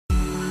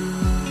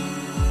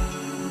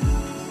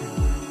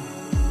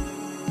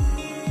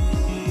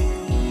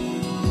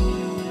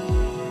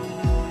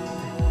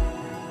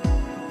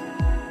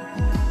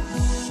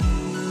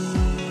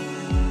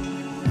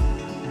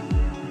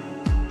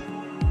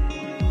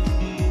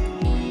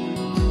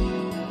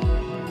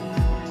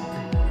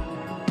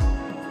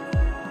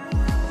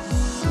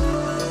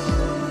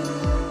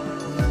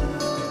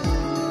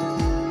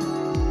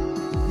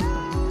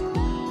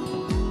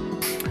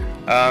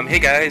Hey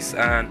guys,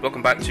 and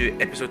welcome back to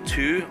episode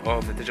 2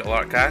 of the Digital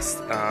Artcast.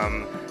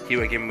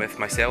 Here again with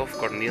myself,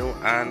 Gordon Neal,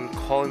 and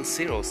Colin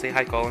Cyril. Say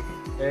hi, Colin.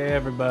 Hey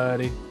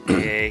everybody.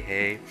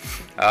 Hey.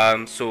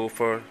 So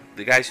for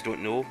the guys who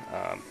don't know,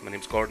 my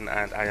name's Gordon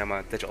and I am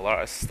a digital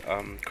artist.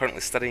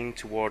 Currently studying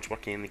towards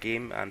working in the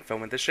game and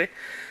film industry.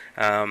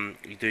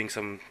 Doing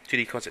some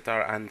 2D concept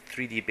art and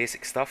 3D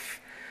basic stuff,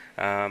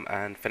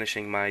 and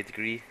finishing my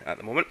degree at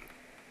the moment.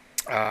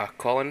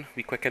 Colin,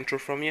 wee quick intro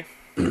from you.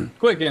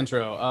 Quick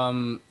intro.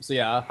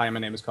 Hi, my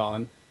name is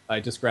Colin. I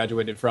just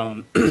graduated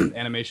from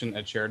animation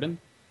at Sheridan.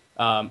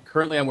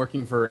 Currently, I'm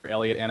working for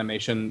Elliott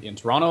Animation in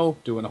Toronto,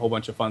 doing a whole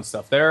bunch of fun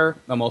stuff there.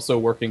 I'm also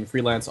working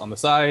freelance on the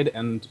side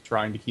and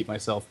trying to keep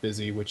myself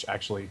busy, which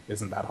actually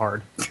isn't that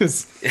hard.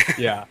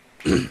 Yeah.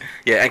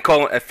 Yeah, and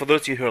Colin, for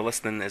those of you who are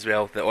listening as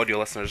well, the audio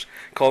listeners,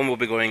 Colin will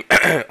be going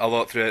a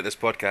lot throughout this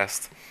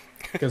podcast.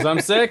 Because I'm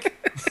sick.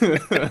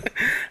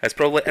 As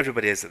probably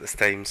everybody is at this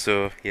time,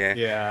 so yeah.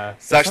 Yeah,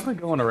 It's there's actually,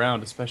 something going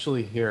around,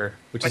 especially here,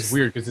 which is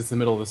weird because it's the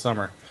middle of the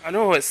summer. I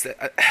know it's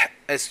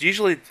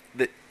usually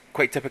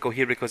quite typical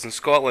here because in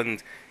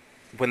Scotland,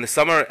 when the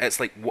summer, it's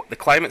like the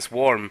climate's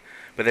warm,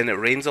 but then it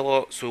rains a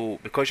lot. So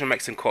because you're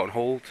mixing cotton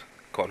hold,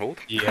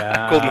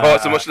 Yeah. cold and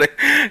hot so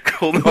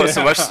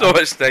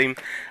much time,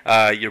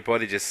 your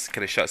body just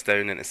kind of shuts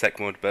down into sick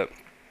mode. But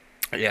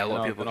yeah, a lot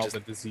of people And all just. the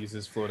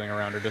diseases floating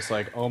around are just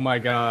like, oh my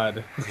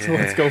god, Yeah.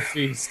 let's go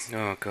feast.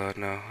 Oh God,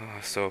 no.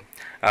 So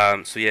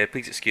yeah,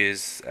 please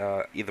excuse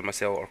either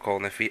myself or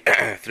Colin if we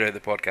throughout the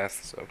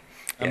podcast. So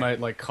I yeah.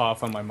 might like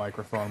cough on my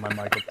microphone. My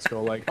mic will just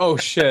go like, "Oh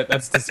shit,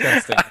 that's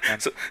disgusting."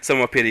 So some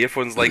of my pair of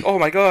earphones like, oh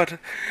my God.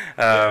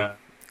 Yeah.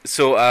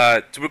 So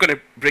we're going to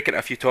break into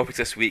a few topics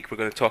this week. We're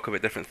going to talk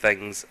about different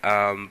things.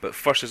 But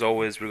first, as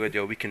always, we're going to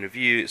do a week in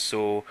review.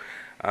 So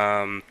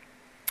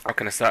I'll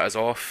kind of start us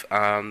off.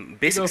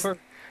 Basics.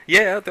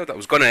 Yeah, that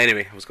was going to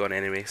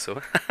anyway.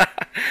 So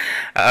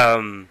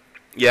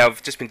yeah,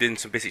 I've just been doing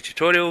some basic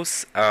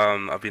tutorials.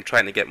 I've been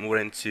trying to get more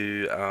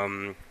into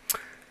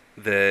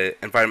the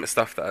environment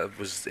stuff that I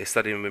was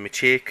studying with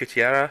Michie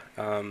Kutiara.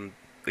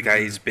 The guy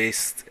is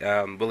based.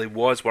 Well, he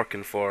was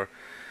working for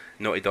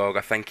Naughty Dog.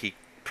 I think he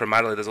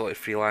primarily does a lot of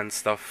freelance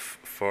stuff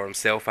for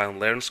himself and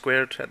Learn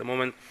Squared at the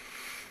moment.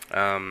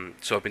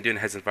 So I've been doing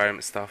his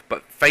environment stuff,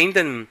 but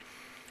finding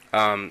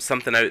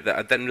something out that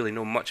I didn't really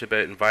know much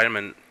about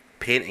environment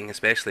painting,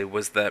 especially,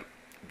 was that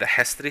the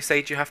history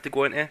side you have to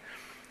go into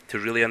to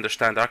really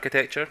understand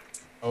architecture.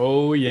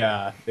 Oh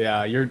yeah,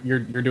 yeah. You're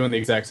doing the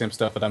exact same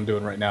stuff that I'm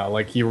doing right now.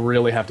 Like you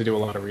really have to do a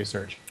lot of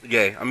research.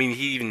 Yeah, I mean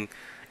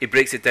he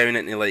breaks it down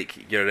into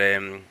like your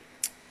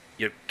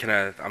kind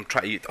of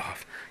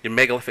your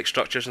megalithic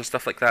structures and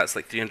stuff like that. It's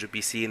like 300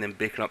 BC, and then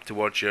breaking up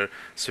towards your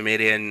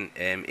Sumerian,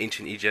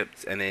 ancient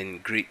Egypt, and then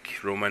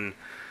Greek, Roman.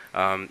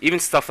 Even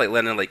stuff like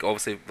learning, like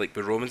obviously like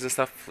the Romans and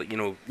stuff, like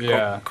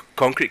Yeah.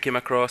 concrete came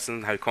across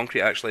and how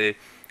concrete actually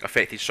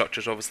affected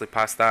structures. Obviously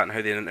past that, and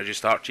how they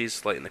introduced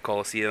arches like in the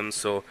Colosseum.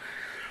 So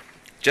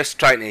just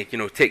trying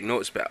to take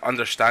notes, but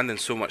understanding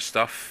so much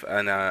stuff.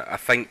 And I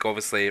think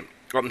obviously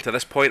up until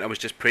this point I was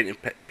just painting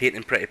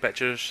pretty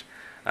pictures,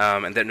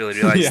 and didn't really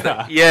realize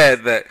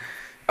that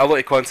a lot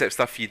of concept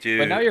stuff you do.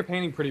 But now you're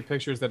painting pretty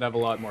pictures that have a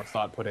lot more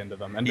thought put into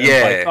them. And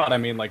Yeah. by thought, I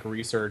mean like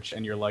research,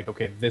 and you're like,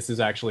 okay, this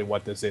is actually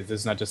what this is.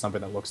 This is not just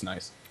something that looks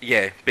nice.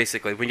 Yeah,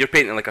 basically, when you're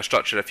painting like a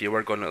structure, if you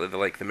were going to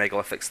the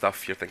megalithic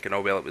stuff, you're thinking,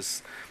 oh well, it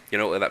was,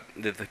 like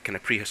that the kind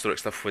of prehistoric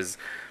stuff was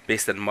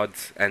based in mud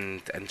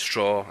and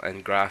straw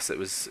and grass. There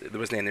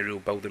wasn't any real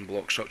building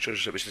block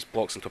structures. It was just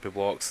blocks on top of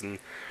blocks, and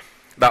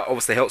that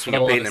obviously helps when Got a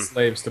you're lot painting. of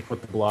slaves to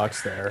put the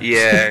blocks there.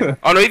 Yeah.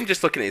 Oh no, even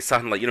just looking at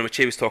something like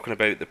Michie was talking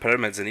about the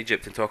pyramids in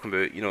Egypt and talking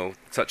about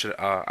such a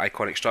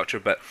iconic structure,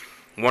 but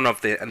one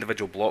of the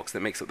individual blocks that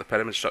makes up the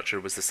pyramid structure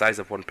was the size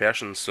of one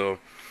person. So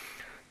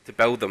to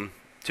build them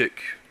took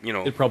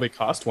It probably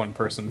cost one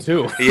person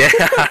too. yeah.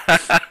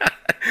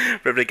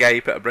 For every guy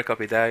who put a brick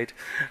up, he died.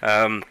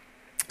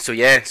 So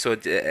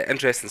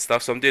interesting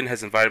stuff. So I'm doing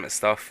his environment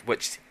stuff,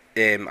 which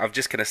I've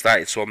just kind of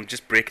started. So I'm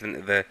just breaking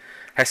into the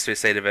history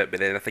side of it, but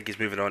then I think he's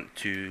moving on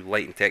to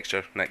light and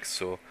texture next.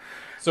 So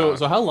So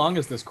how long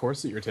is this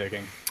course that you're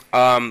taking?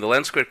 the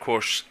Learn Square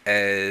course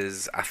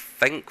is, I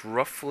think,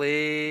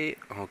 roughly.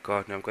 Oh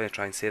God, no! I'm going to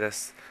try and say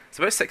this. It's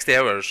about 60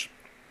 hours.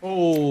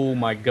 Oh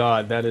my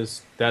god, that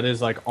is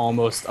like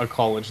almost a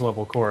college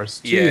level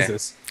course. Yeah.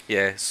 Jesus.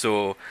 Yeah.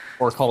 So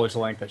Or college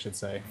length, I should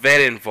say.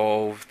 very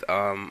involved.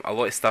 A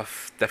lot of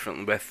stuff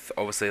different with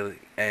obviously.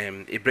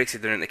 He breaks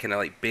it down into kind of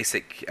like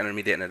basic,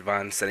 intermediate, and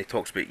advanced, and he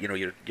talks about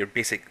your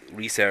basic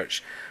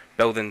research,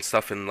 building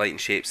stuff in light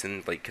and shapes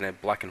and like kind of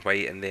black and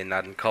white, and then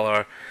adding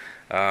color.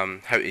 How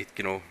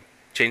to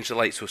change the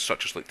light so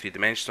structures look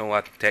 3-dimensional,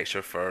 add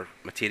texture for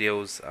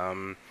materials.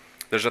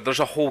 There's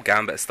a whole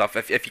gambit of stuff.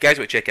 If you guys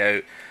want to check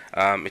it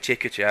out, Michie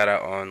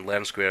Kutiara on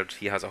Learn Squared,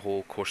 he has a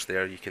whole course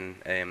there you can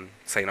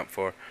sign up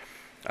for.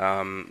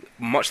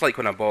 Much like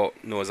when I bought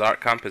Noah's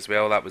Ark Camp as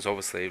well, that was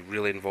obviously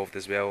really involved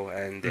as well,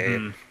 and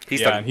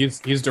he's Yeah, done. and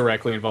he's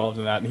directly involved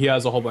in that. And he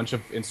has a whole bunch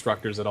of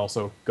instructors that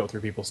also go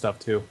through people's stuff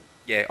too.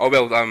 Yeah. Oh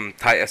well,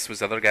 Titus was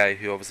the other guy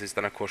who obviously has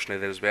done a cautionary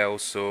there as well.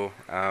 So,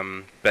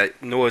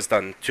 but Noah's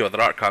done two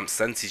other art camps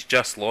since he's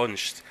just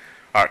launched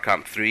Art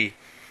Camp 3,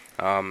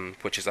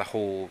 which is a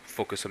whole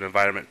focus on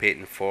environment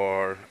painting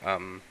for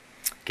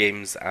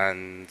games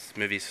and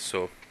movies.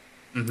 So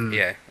Hmm.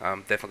 yeah,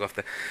 definitely off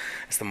the.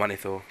 It's the money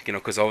though,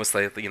 because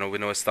obviously we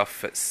know his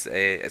stuff. It's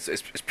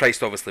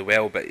priced obviously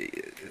well, but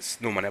it's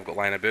no money I've got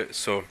lying about.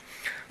 So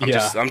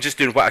Yeah. I'm just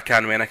doing what I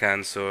can when I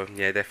can. So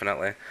yeah,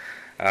 definitely.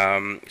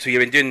 So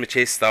you've been doing my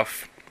chase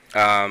stuff,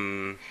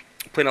 playing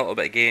a little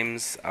bit of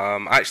games.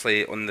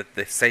 Actually, on the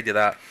side of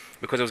that,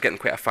 because I was getting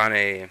quite a fan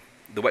of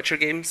the Witcher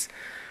games,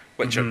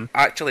 which are Hmm.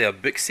 actually a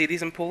book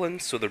series in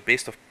Poland. So they're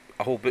based off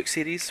a whole book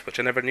series, which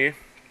I never knew.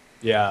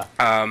 Yeah.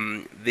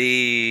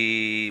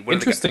 They one of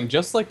the Interesting.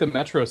 Just like the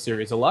Metro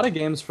series, a lot of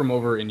games from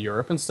over in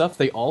Europe and stuff,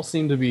 they all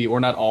seem to be, or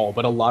not all,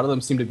 but a lot of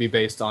them seem to be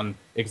based on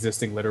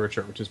existing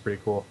literature, which is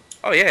pretty cool.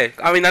 Oh yeah,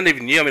 I mean I didn't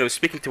even knew. I mean I was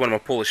speaking to one of my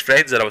Polish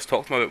friends and I was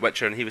talking to him about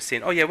Witcher and he was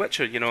saying, "Oh yeah,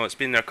 Witcher, it's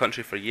been in our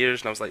country for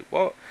years." And I was like,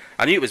 "What?"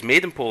 I knew it was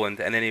made in Poland,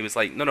 and then he was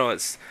like, "No,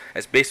 it's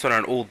based on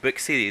an old book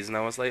series." And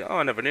I was like, "Oh,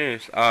 I never knew."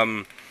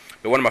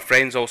 But one of my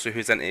friends also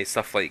who's into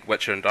stuff like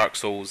Witcher and Dark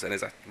Souls and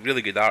is a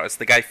really good artist,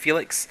 the guy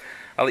Felix,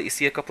 I let you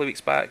see a couple of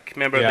weeks back.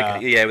 Remember Yeah.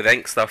 yeah, with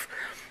ink stuff.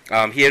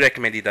 He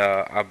recommended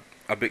a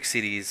book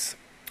series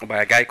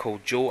by a guy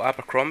called Joe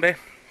Abercrombie. I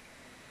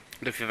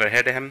don't know if you've ever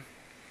heard of him.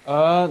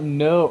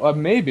 No,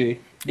 maybe.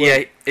 Yeah,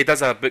 What? he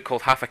does a book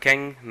called Half a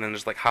King, and then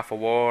there's like Half a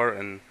War,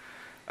 and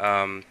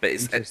but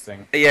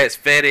Interesting. yeah, it's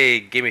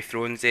very Game of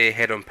Thronesy,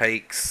 head on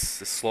pikes,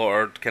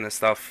 slaughtered kind of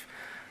stuff.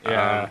 Um,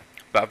 Yeah.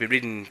 but I've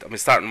been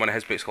starting one of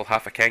his books called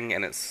Half a King,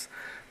 and it's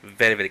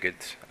very very good.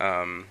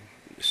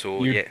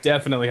 So You yeah,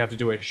 definitely have to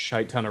do a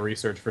shite ton of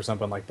research for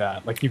something like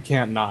that. Like you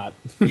can't not.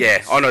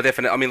 yeah. Oh no,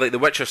 definitely. I mean, like the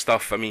Witcher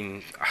stuff. I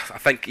mean, I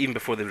think even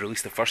before they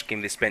released the first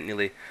game, they spent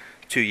nearly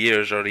 2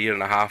 years or a year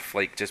and a half,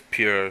 like just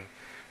pure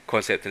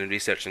concepting and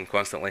researching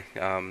constantly.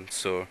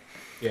 So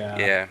Yeah.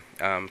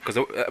 yeah, because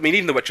I mean,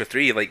 even The Witcher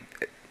 3,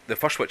 like the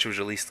first Witcher was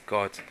released.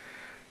 God,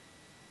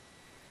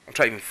 I'm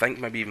trying to even think.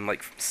 Maybe even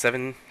like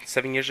 7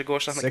 years ago or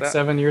something like Six, that.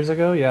 7 years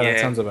ago? Yeah, that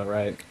Yeah. sounds about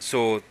right.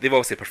 So they've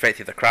obviously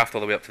perfected their craft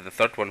all the way up to the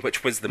third one,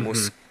 which was the Hmm.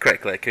 most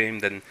critically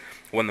acclaimed and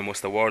won the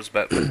most awards.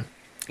 But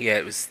yeah,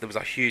 there was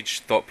a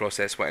huge thought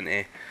process went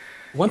into.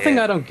 One thing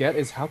Yeah, I don't get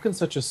is how can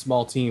such a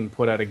small team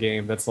put out a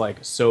game that's like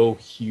so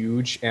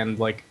huge and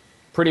like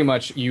pretty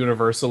much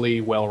universally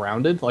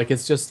well-rounded? Like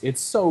it's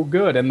so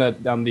good. And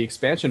the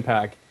expansion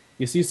pack,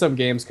 you see some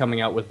games coming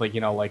out with like,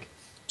 like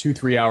 2,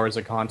 3 hours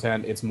of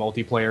content. It's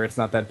multiplayer. It's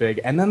not that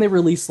big, and then they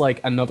release like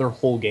another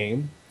whole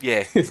game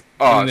yeah. in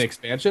Oh, an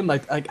expansion.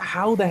 Like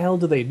how the hell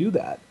do they do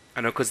that?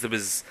 I know because there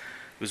was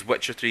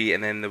Witcher 3,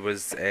 and then there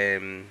was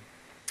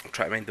I'm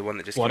trying to mind the one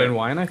that just Blood came and out.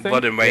 Wine, I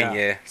Blood think. and Wine,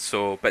 Yeah, yeah.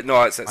 So, but no,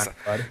 Wine and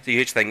Blood. it's a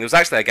huge thing. There was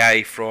actually a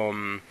guy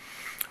from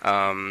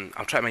I'm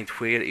trying to mind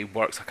where he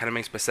works. I can't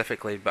mind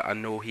specifically, but I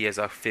know he is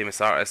a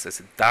famous artist.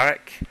 It's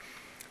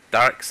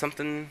Derek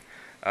something.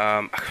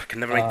 I can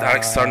never write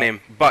Derek's Uh, surname,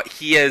 but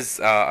he is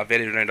a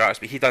very renowned artist.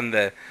 But he done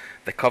the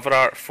cover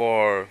art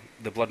for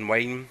the Blood and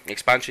Wine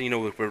expansion.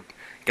 Where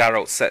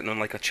Geralt's sitting on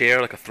like a chair,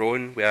 like a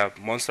throne, with a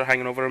monster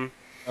hanging over him.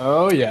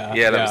 oh yeah,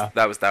 Yeah, yeah.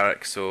 that was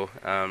Derek. So,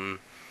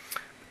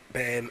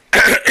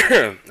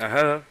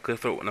 clear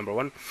throat number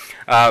one.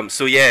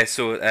 So yeah,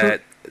 so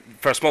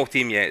for a small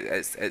team, yeah,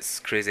 it's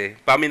crazy.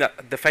 But I mean,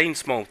 define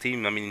small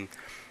team. I mean,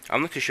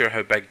 I'm not too sure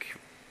how big.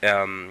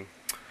 Um,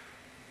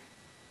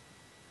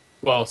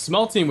 Well,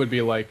 small team would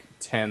be like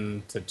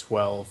 10 to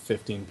 12,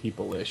 15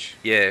 people ish.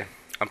 Yeah,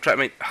 I'm trying to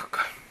make. Oh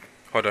God.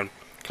 Hold on.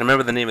 Can I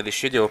remember the name of the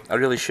studio? I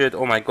really should.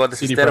 Oh my god,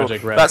 this is CD terrible.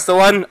 Projekt Red. That's the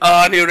one. Oh,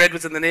 I knew Red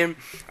was in the name.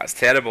 That's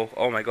terrible.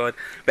 Oh my god.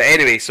 But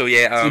anyway, so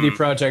yeah, CD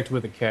Project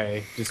with a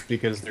K, just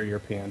because they're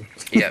European.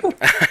 yeah.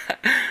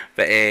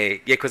 But yeah,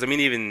 because I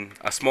mean, even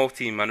a small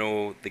team. I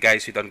know the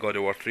guys who done God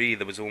of War 3.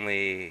 There was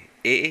only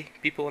 80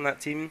 people on that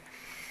team,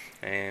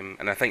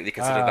 and I think they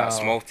considered that a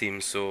Wow. small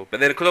team. So, but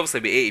then it could obviously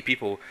be 80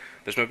 people.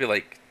 There's maybe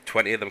like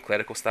 20 of them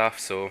clerical staff.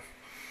 So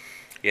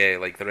yeah,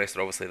 like the rest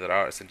are obviously their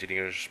artists,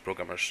 engineers,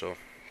 programmers. So.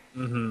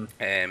 Hmm.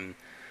 Um,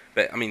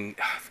 but I mean,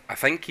 I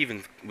think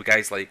even with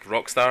guys like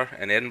Rockstar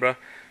in Edinburgh,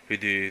 who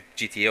do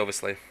GTA,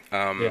 obviously,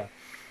 Yeah.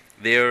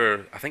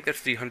 I think they're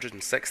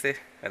 360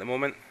 at the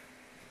moment,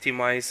 team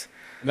wise.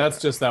 And that's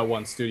just that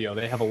one studio.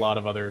 They have a lot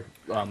of other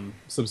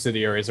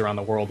subsidiaries around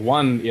the world.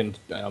 One in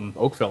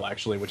Oakville,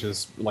 actually, which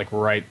is like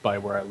right by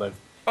where I live.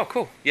 Oh,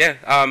 cool. Yeah.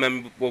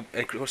 And well,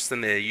 of course,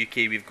 in the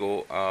UK, we've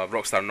got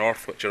Rockstar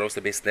North, which are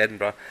also based in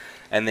Edinburgh,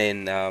 and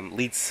then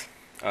Leeds,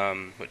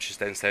 which is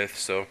down south.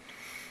 So,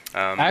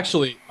 um,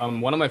 Actually,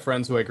 one of my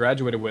friends who I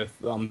graduated with,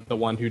 the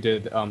one who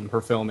did her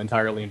film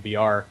entirely in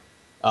VR,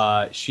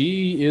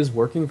 she is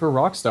working for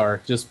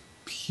Rockstar just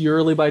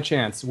purely by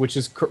chance, which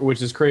is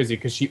crazy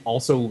because she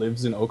also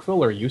lives in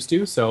Oakville or used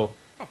to. So,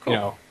 oh, you cool.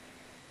 know,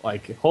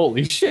 like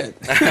holy shit.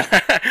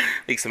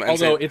 Makes some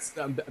Although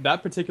insight. it's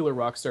that particular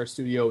Rockstar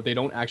studio, they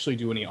don't actually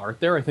do any art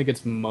there. I think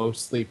it's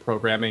mostly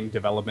programming,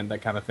 development,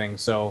 that kind of thing.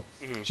 So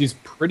Mhm. she's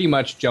pretty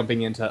much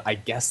jumping into, I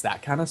guess,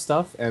 that kind of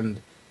stuff.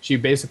 And she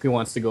basically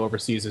wants to go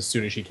overseas as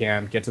soon as she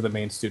can, get to the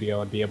main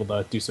studio, and be able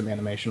to do some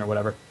animation or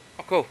whatever.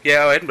 Oh, cool.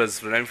 Yeah,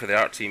 Edinburgh's renowned for the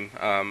art team.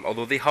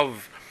 Although they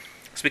have,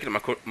 speaking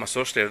of my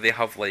source there, they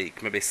have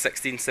like maybe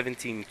 16,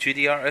 17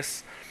 2D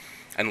artists,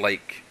 and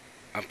like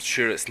I'm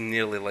sure it's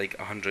nearly like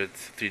 100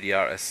 3D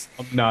artists.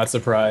 I'm not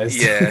surprised.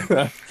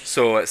 Yeah,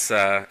 so it's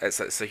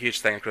a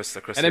huge thing across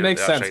And it makes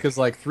the art sense side. because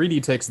like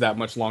 3D takes that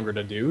much longer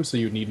to do, so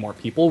you need more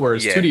people.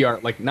 Whereas Yeah, 2D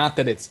art, like not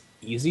that it's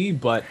easy,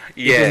 but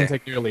it doesn't yeah,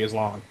 take nearly as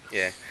long.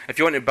 yeah. If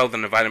you want to build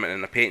an environment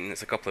in a painting,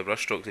 it's a couple of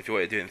brushstrokes. If you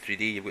want to do it in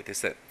 3D, you've got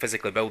to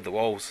physically build the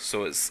walls.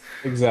 So it's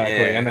Exactly,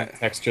 and then yeah,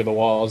 texture the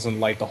walls and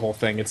light the whole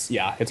thing. It's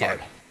yeah.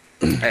 hard.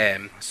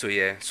 So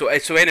yeah, so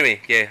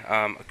anyway,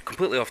 yeah.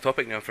 Completely off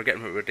topic now. I'm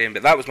forgetting what we were doing,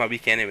 but that was my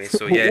week anyway.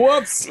 So yeah.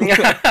 Whoops.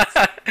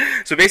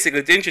 So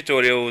basically, doing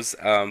tutorials,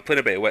 playing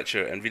a bit of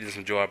Witcher, and reading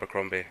some Joe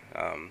Abercrombie.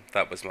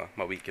 That was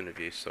my week in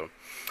review. So,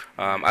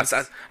 I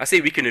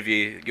say week in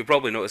review. You'll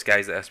probably notice,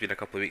 guys, that it's been a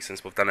couple of weeks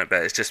since we've done it,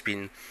 but it's just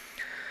been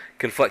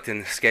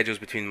conflicting schedules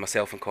between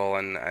myself and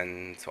Colin,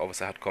 and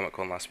obviously I had Comic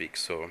Con last week.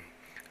 So,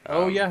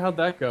 Oh um, yeah, how'd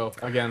that go?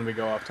 Again, we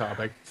go off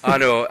topic. I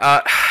know.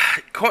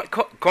 Comic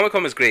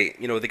Con was great.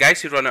 You know, the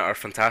guys who run it are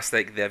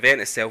fantastic. The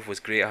event itself was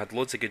great. I had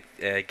loads of good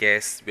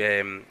guests.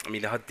 I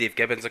mean, they had Dave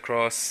Gibbons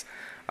across.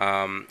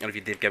 I don't know if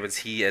you Dave Gibbons.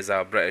 He is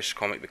a British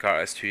comic book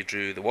artist who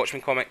drew the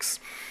Watchmen comics.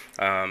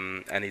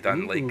 And he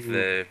done like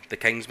Ooh, the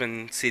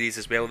Kingsman series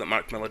as well that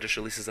Mark Miller just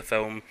releases a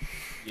film.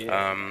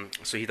 yeah.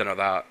 So he done all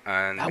that,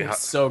 and That we was had.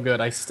 so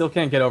good. I still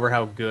can't get over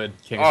how good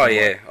Oh Kingsman was.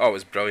 yeah, oh it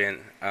was brilliant.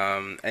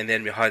 And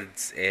then we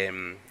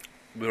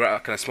were at a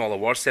kind of small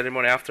award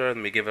ceremony after,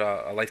 and we gave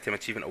a lifetime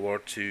achievement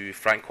award to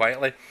Frank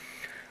Quietly.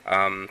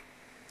 Um,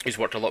 he's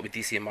worked a lot with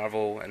DC and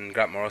Marvel and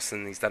Grant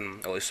Morrison. He's done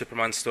a lot of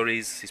Superman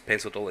stories. He's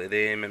penciled all of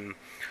them, and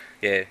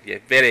yeah,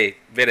 very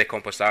very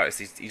accomplished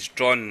artist. He's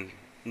drawn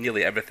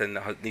nearly everything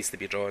that needs to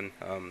be drawn,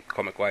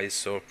 comic wise.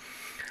 So,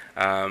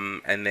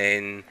 and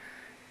then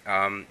we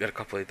had a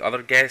couple of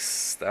other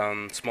guests,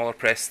 smaller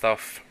press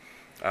stuff.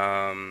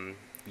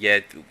 Yeah,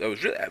 it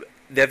was really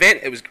the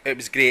event. It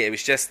was great. It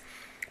was just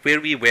where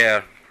we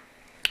were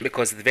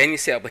because the venue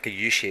set up like a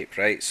U shape,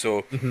 right?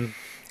 So Mhm.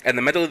 in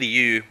the middle of the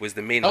U was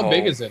the main How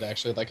big hall. is it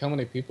actually? Like how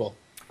many people?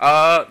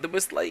 There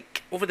was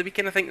like over the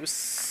weekend. I think it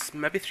was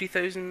maybe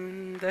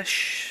 3,000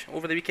 ish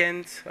over the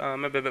weekend.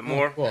 Maybe a bit Oh,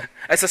 more. cool.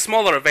 It's a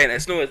smaller event.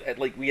 It's no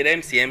like we had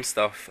MCM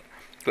stuff,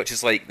 which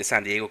is like the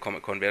San Diego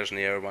Comic Con version,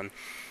 the air one.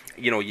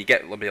 You know, you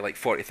get maybe like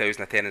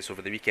 40,000 attendance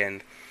over the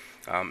weekend,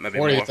 maybe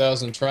more.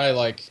 40,000. Try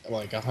like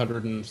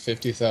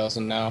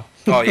 150,000 now.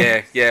 Oh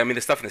yeah, yeah. I mean,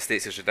 the stuff in the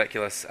States is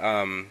ridiculous.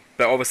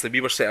 But obviously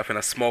we were set up in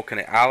a small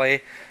kind of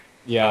alley,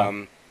 Yeah.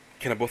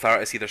 kind of both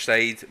artists either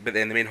side, but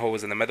then the main hall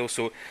was in the middle.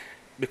 So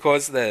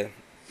because the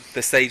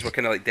sides were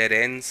kind of like dead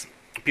ends,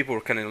 people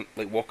were kind of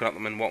like walking up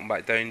them and walking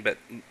back down. But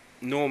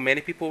no,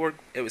 many people were.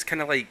 It was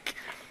kind of like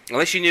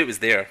unless you knew it was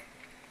there,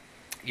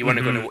 Hmm. you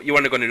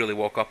weren't going to really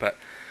walk up it.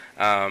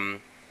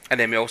 And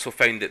then we also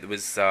found that there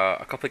was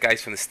a couple of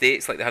guys from the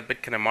States, like they had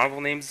big kind of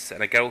Marvel names,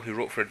 and a girl who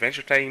wrote for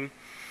Adventure Time,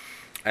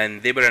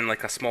 and they were in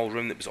like a small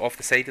room that was off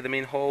the side of the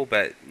main hall,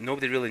 but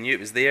nobody really knew it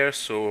was there.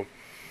 So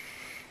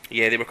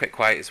yeah, they were quite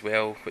quiet as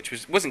well, which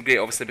wasn't great,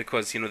 obviously,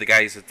 because the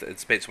guys had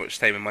spent so much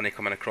time and money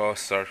coming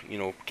across, or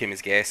came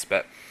as guests.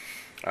 But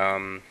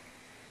um,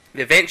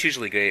 the event's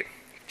usually great.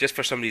 Just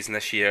for some reason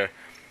this year,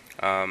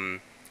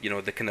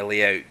 the kind of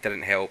layout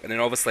didn't help, and then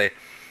obviously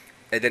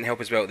it didn't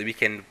help as well at the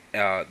weekend.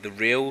 The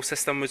rail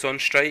system was on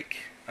strike,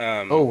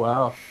 Oh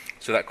wow.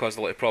 so that caused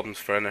a lot of problems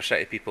for inner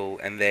city people.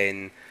 And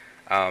then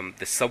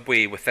the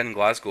subway within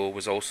Glasgow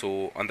was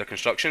also under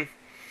construction.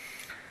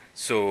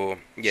 So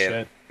yeah,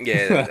 Shit.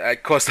 yeah,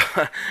 it caused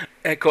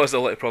it caused a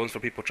lot of problems for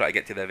people trying to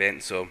get to the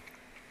event. So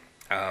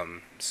yeah,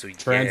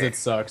 Transit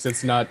sucks.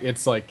 It's not.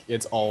 It's like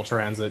it's all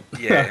transit.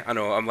 yeah, I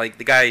know. I'm like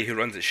the guy who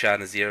runs it, Shah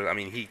Nazir. I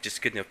mean, he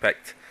just couldn't have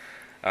picked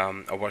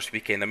a worse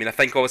weekend. I mean, I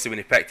think obviously when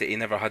he picked it, he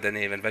never had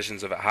any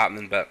visions of it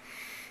happening, but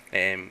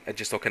it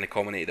just all kind of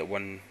culminated at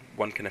one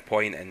kind of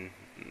point, and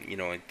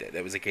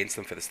it was against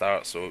him for the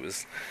start, so it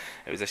was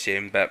a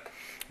shame. But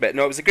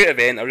no, it was a great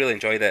event. I really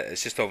enjoyed it.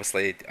 It's just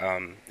obviously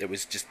it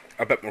was just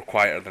a bit more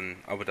quieter than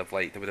I would have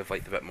liked. I would have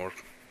liked a bit more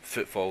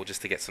footfall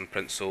just to get some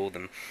prints sold,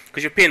 and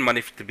because you're paying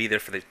money to be there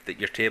for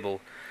your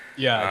table.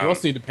 Yeah, you Um,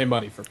 also need to pay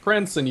money for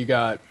prints, and you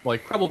got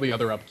like probably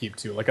other upkeep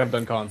too. Like I've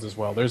done cons as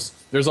well.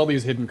 There's all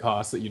these hidden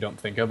costs that you don't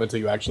think of until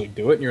you actually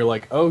do it, and you're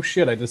like, oh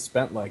shit, I just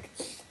spent like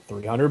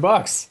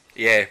 $300.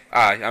 yeah,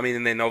 I mean,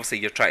 and then obviously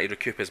you're trying to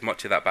recoup as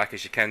much of that back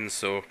as you can.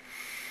 So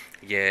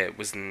yeah, it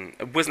wasn't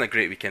a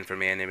great weekend for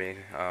me anyway.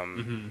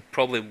 Hmm.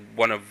 Probably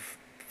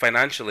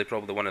financially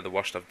probably one of the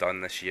worst I've done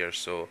this year.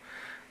 So,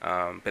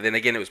 but then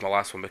again, it was my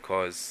last one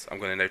because I'm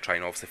going to now try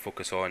and obviously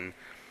focus on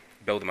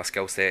building my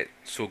skill set.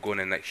 So going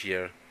in next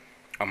year,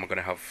 I'm going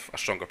to have a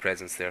stronger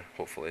presence there,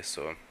 hopefully.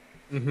 So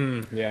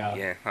Hmm. Yeah.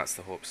 yeah, that's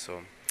the hope.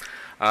 So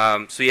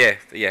yeah,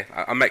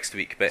 a mixed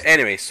week. But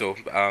anyway, so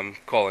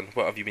Colin,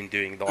 what have you been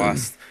doing the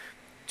last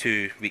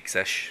 2 weeks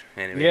ish.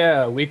 Anyway.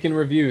 Yeah, week in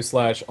review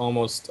slash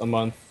almost a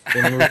month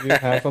in review,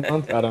 half a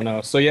month. I don't know.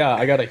 So yeah,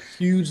 I got a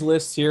huge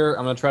list here.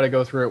 I'm gonna try to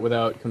go through it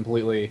without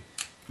completely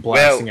Well,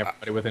 blasting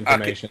everybody with I can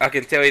information. I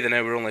can tell you that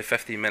now we're only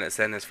 15 minutes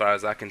in as far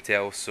as I can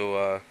tell.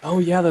 So Oh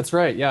yeah, that's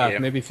right. Yeah, yeah,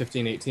 maybe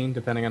 15, 18,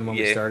 depending on when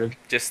we yeah. started.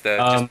 Just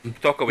Um,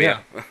 talk away. yeah.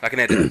 I can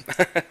edit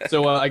it.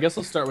 So I guess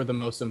I'll start with the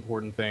most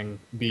important thing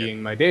Yeah.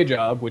 being my day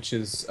job, which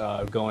is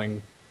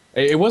going.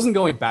 It wasn't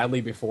going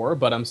badly before,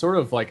 but I'm sort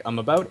of like I'm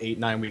about 8,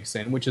 9 weeks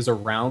in, which is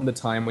around the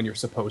time when you're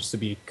supposed to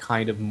be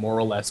kind of more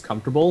or less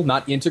comfortable,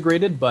 not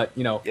integrated, but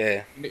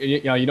Yeah.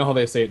 you know how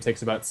they say it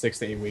takes about 6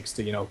 to 8 weeks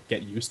to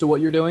get used to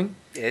what you're doing,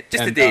 Yeah, just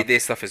the and day-to-day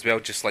stuff as well,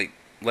 just like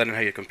learning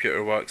how your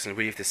computer works and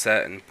where you have to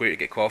sit and where to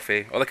get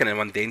coffee, all that kind of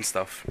mundane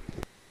stuff.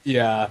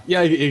 yeah,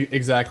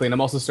 exactly. And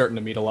I'm also starting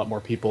to meet a lot more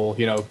people,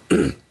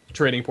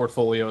 trading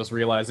portfolios,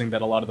 realizing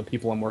that a lot of the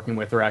people I'm working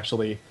with are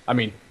actually, I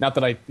mean, not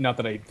that I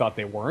thought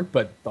they weren't,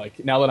 but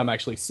like now that I'm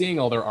actually seeing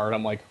all their art,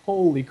 I'm like,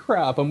 holy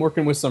crap, I'm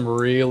working with some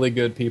really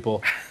good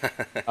people.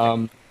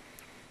 Um,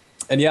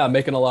 and yeah, I'm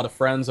making a lot of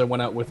friends. I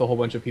went out with a whole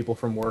bunch of people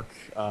from work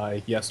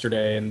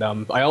yesterday, and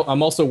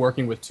I'm also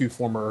working with two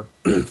former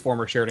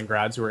former Sheridan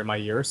grads who are in my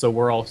year, so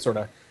we're all sort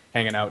of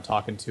hanging out,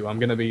 talking to. I'm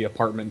going to be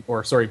apartment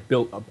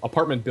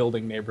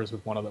building neighbors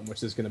with one of them,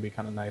 which is going to be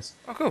kind of nice.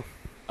 Oh, cool.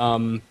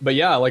 But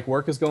yeah, like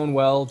work is going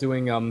well.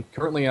 Doing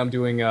currently I'm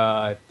doing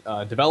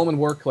development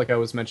work, like I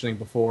was mentioning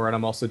before, and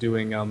I'm also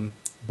doing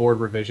board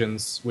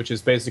revisions, which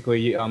is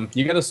basically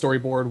you get a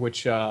storyboard,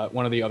 which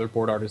one of the other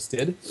board artists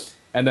did,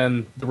 and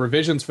then the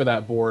revisions for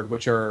that board,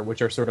 which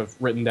are sort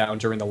of written down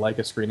during the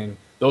Leica screening,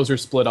 those are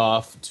split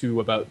off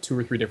to about 2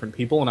 or 3 different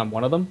people, and I'm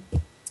one of them.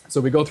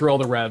 So we go through all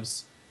the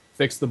revs,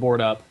 fix the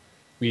board up.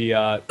 We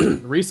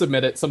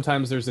resubmit it.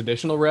 Sometimes there's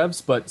additional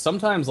revs, but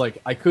sometimes like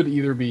I could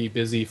either be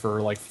busy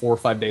for like 4 or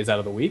 5 days out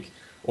of the week,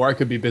 or I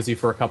could be busy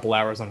for a couple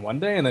hours on one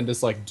day and then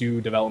just like do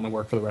development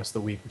work for the rest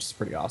of the week, which is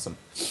pretty awesome.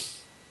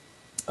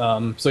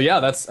 So yeah,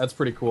 that's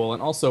pretty cool.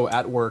 And also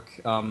at work,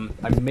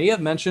 I may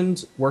have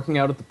mentioned working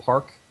out at the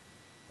park,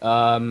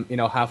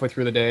 halfway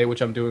through the day,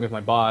 which I'm doing with my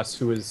boss,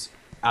 who is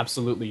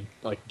absolutely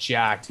like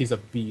jacked. He's a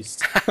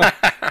beast.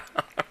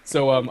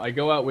 So I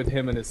go out with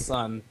him and his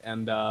son,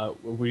 and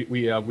we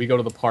go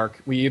to the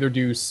park. We either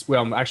do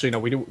actually no,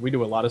 we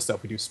do a lot of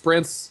stuff. We do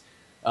sprints,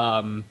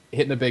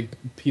 hitting a big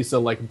piece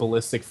of like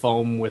ballistic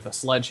foam with a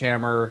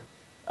sledgehammer.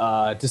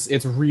 Just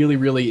it's really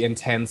really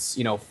intense,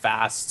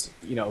 fast,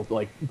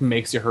 like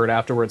makes you hurt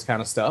afterwards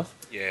kind of stuff.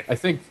 Yeah. I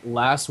think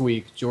last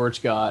week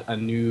George got a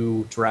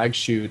new drag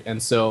chute,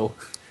 and so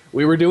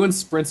we were doing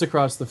sprints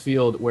across the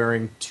field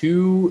wearing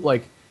two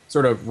like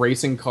sort of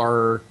racing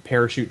car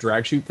parachute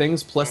drag chute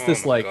things, plus Oh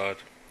this my like god.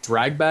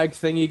 drag bag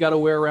thing you got to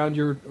wear around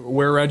your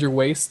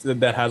waist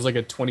that has like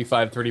a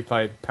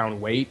 25-35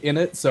 pound weight in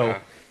it. So Uh-huh.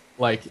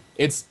 like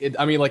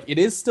I mean like it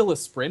is still a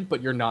sprint,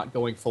 but you're not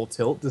going full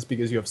tilt just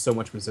because you have so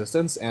much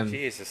resistance, and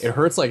Jesus. it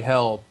hurts like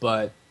hell,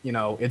 but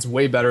it's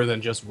way better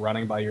than just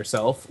running by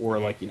yourself or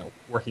like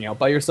working out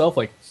by yourself.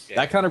 Like Yeah.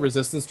 that kind of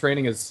resistance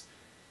training it's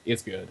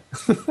good.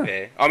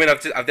 Yeah. I mean,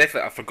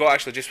 I forgot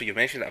actually just what you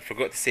mentioned. I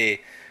forgot to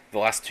say the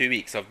last 2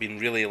 weeks I've been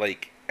really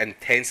like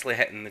intensely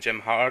hitting the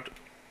gym hard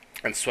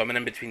and swimming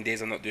in between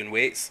days I'm not doing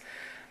weights,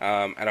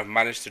 and I've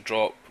managed to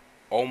drop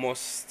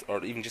almost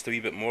or even just a wee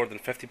bit more than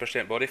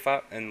 50% body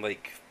fat in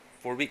like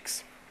 4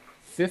 weeks.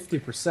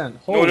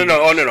 50%. No, no,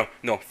 no, oh no, no,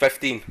 no,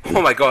 15.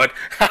 Oh my god.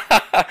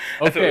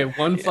 Okay,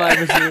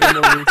 1-5 is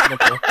even more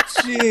reasonable.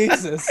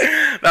 Jesus.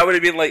 That would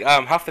have been like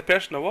half the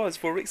person I was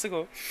 4 weeks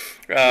ago.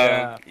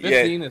 Yeah, Yeah,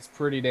 15 is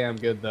pretty damn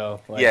good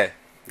though. Like, yeah,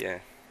 yeah.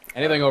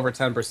 anything over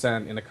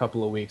 10% in a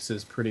couple of weeks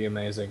is pretty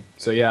amazing.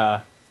 So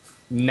yeah,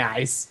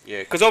 nice. Yeah,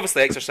 because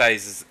obviously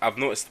exercise is, I've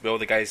noticed with all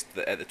the guys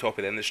at the top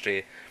of the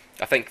industry,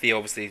 I think they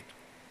obviously,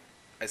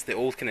 it's the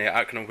old kind of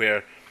acronym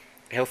where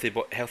healthy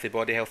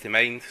body, healthy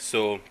mind.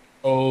 So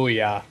Oh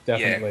yeah,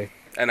 definitely.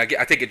 yeah, and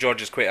I think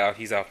George is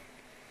he's a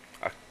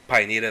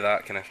pioneer of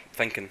that kind of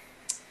thinking.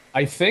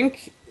 I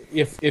think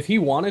if he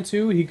wanted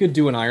to, he could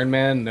do an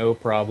Ironman, no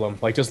problem.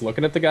 Like just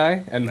looking at the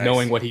guy and Nice.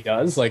 knowing what he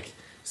does, like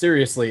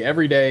seriously,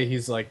 every day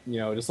he's like,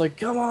 just like,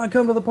 come on,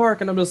 come to the park,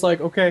 and I'm just like,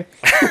 okay.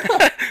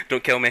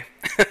 Don't kill me.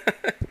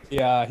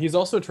 Yeah, he's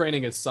also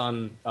training his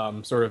son,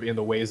 sort of in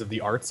the ways of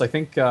the arts. I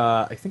think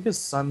his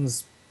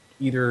son's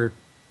either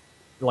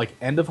like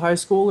end of high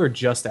school or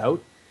just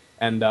out,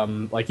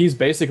 and like he's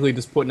basically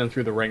just putting him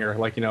through the ringer,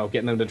 like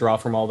getting him to draw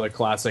from all the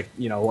classic,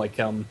 like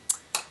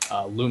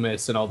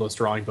Loomis and all those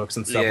drawing books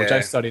and stuff, which I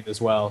Yeah. studied as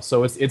well.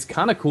 So it's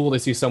kind of cool to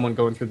see someone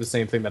going through the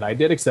same thing that I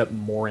did, except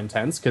more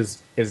intense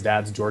because his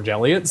dad's George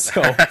Eliot.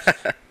 So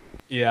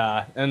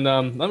yeah, and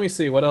let me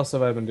see, what else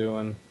have I been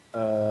doing?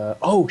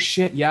 Oh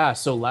shit, yeah.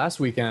 So last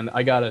weekend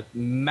I got a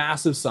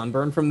massive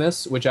sunburn from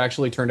this, which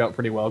actually turned out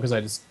pretty well because I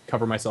just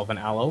covered myself in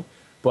aloe.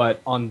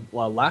 But on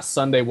last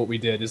Sunday, what we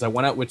did is I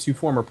went out with two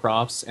former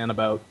profs and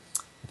about,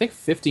 I think,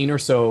 15 or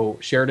so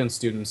Sheridan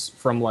students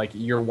from like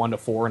year 1 to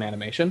 4 in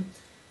animation.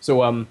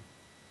 So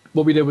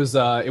What we did was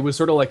it was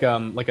sort of like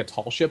a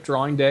tall ship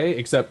drawing day,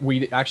 except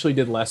we actually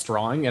did less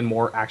drawing and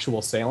more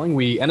actual sailing.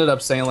 We ended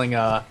up sailing.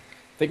 I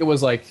think it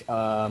was like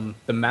the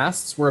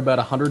masts were about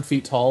 100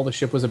 feet tall. The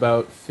ship was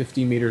about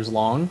 50 meters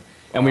long,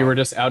 and we Wow. were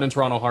just out in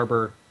Toronto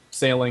Harbor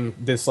sailing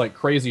this like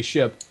crazy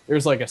ship.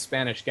 There's like a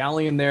Spanish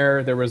galleon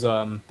there. There was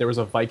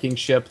a Viking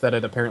ship that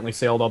had apparently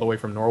sailed all the way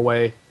from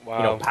Norway,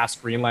 Wow.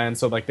 past Greenland.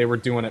 So like they were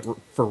doing it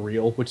for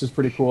real, which is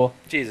pretty cool.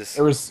 Jesus.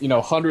 There was,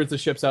 hundreds of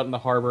ships out in the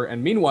harbor,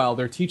 and meanwhile,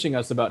 they're teaching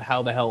us about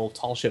how the hell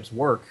tall ships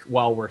work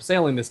while we're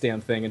sailing this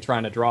damn thing and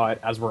trying to draw it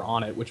as we're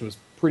on it, which was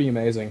pretty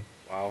amazing.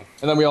 Wow.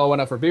 And then we all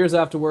went out for beers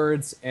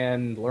afterwards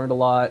and learned a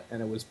lot, and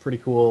it was pretty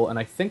cool. And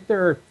I think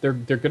they're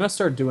gonna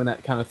start doing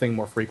that kind of thing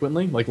more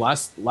frequently. Like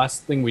last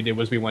thing we did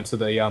was we went to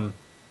the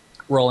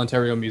Royal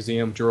Ontario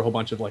Museum, drew a whole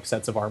bunch of like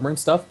sets of armor and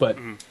stuff. But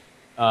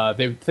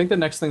they think the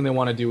next thing they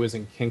want to do is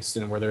in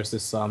Kingston, where there's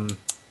this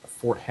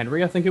Fort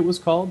Henry, I think it was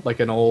called, like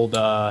an old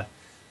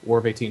War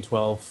of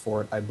 1812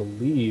 fort, I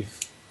believe,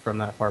 from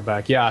that far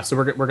back. Yeah, so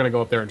we're gonna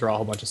go up there and draw a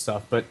whole bunch of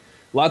stuff. But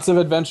lots of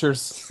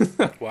adventures.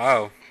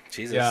 Wow.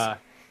 Jesus. Yeah,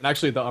 and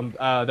actually,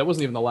 that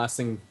wasn't even the last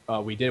thing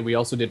we did. We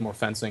also did more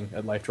fencing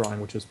at Life Drawing,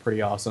 which was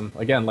pretty awesome.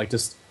 Again, like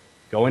just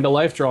going to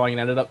Life Drawing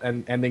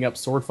and ending up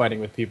sword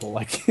fighting with people.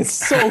 Like it's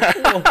so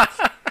cool.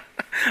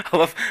 I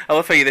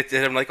love how you did.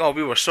 I'm like, oh,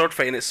 we were sword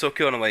fighting. It's so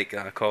cool. And I'm like,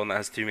 Colin, that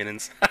has two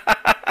meanings.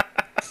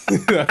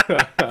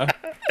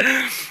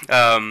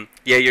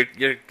 Yeah,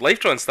 your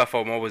life drawing stuff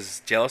I'm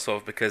always jealous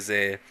of because,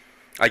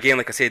 again,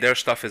 like I say, their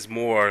stuff is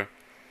more.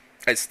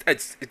 It's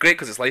great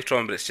because it's life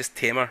drawing, but it's just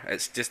tamer.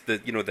 It's just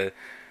the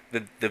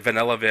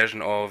vanilla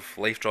version of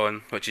life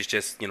drawing, which is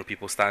just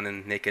people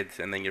standing naked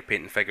and then you're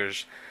painting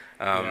figures.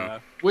 Yeah.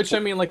 Which I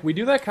mean, like we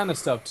do that kind of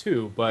stuff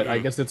too, but I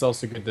guess it's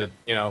also good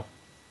to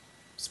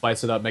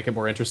spice it up, make it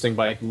more interesting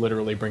by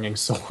literally bringing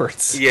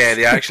swords. Yeah,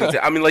 the action.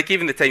 I mean, like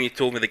even the time you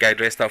told me the guy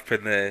dressed up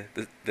in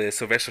the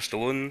Sylvester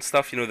Stallone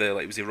stuff,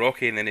 was he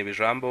Rocky and then he was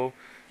Rambo.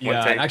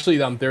 Yeah, and actually,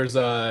 there's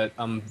I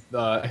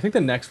think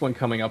the next one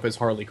coming up is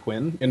Harley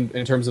Quinn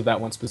in terms of that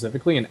one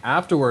specifically, and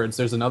afterwards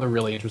there's another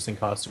really interesting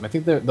costume. I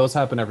think those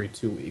happen every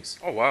 2 weeks.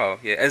 Oh wow,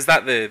 yeah. Is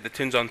that the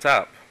Tunes on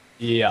Tap?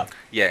 Yeah.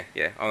 Yeah,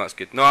 yeah. Oh, that's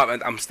good. No,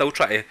 I'm still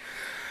trying to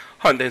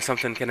hunt down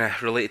something kind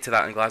of related to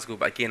that in Glasgow,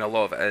 but again, a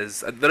lot of it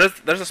is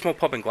there's a small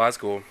pub in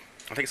Glasgow.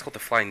 I think it's called the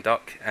Flying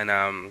Duck,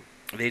 and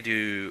they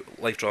do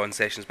life drawing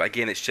sessions, but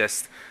again, it's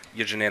just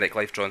your generic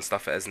life drawing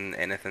stuff. It isn't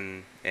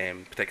anything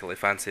particularly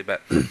fancy,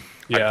 but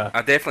Yeah.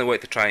 I definitely want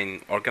to try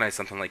and organise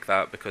something like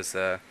that because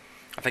I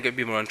think it would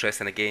be more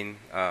interesting again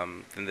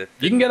than the.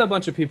 You can get a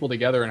bunch of people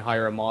together and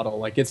hire a model.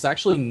 Like it's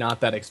actually not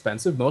that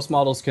expensive. Most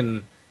models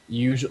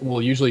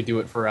will usually do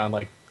it for around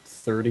like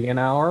 30 an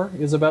hour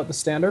is about the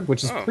standard,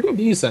 which is pretty cool.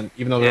 decent,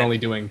 even though they're Yeah. only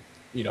doing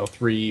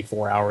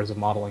 3-4 hours of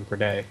modeling per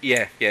day.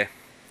 Yeah, yeah.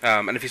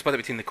 And if you split it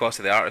between the cost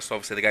of the artist,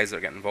 obviously the guys that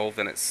are getting involved,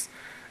 then it's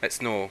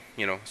no,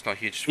 it's not a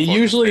huge. It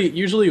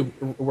usually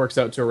works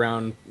out to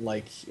around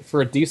like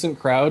for a decent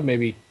crowd,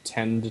 maybe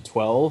 $10 to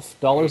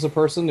 $12 a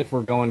person. If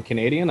we're going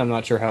Canadian, I'm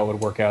not sure how it would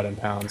work out in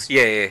pounds.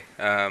 Yeah,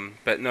 yeah.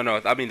 But no.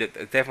 I mean, it's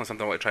definitely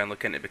something I want to try and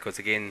look into because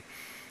again,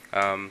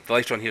 the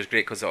life drawn here is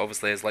great because it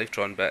obviously is life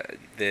drawn, but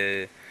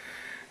the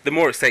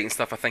more exciting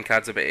stuff I think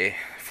adds a bit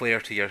of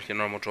flair to your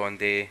normal drawing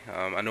day.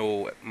 I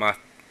know my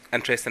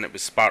interest in it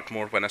was sparked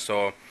more when I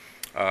saw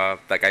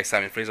that guy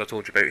Simon Fraser I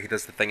told you about. He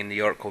does the thing in New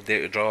York called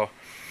Dare to Draw.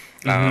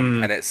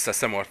 And it's a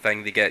similar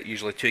thing. They get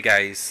usually two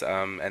guys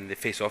and they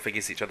face off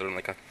against each other in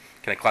like a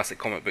kind of classic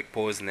comic book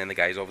pose, and then the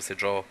guys obviously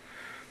draw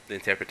the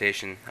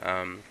interpretation.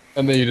 And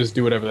then you just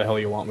do whatever the hell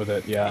you want with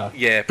it. Yeah.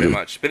 Yeah, pretty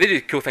much. But they do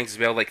cool things as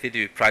well. Like they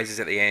do prizes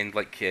at the end.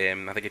 Like I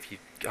think if you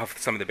have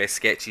some of the best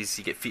sketches,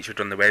 you get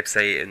featured on the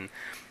website, and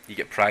you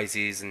get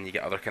prizes, and you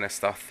get other kind of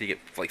stuff. You get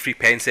like free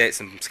pen sets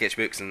and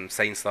sketchbooks and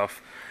signed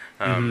stuff.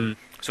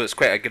 So it's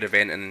quite a good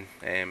event,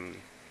 and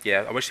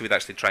yeah, I wish they would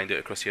actually try and do it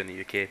across here in the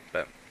UK,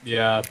 but.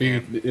 Yeah,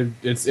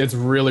 it's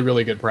really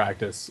really good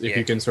practice if Yeah.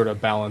 you can sort of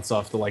balance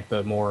off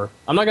the more,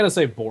 I'm not gonna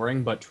say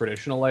boring, but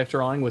traditional life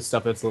drawing with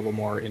stuff that's a little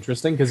more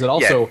interesting, because it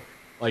also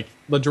like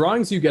the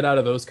drawings you get out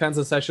of those kinds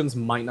of sessions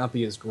might not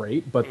be as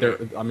great, but they're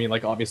I mean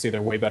like obviously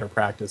they're way better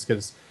practice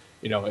because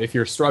if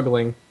you're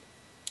stressing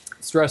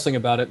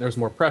about it, there's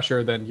more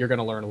pressure, then you're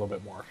gonna learn a little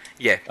bit more.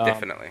 Yeah,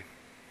 definitely.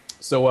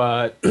 So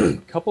a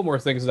couple more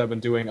things that I've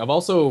been doing. I've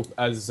also,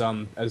 as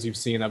you've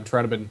seen, I've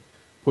tried to been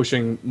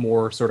pushing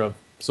more sort of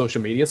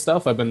social media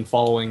stuff. I've been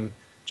following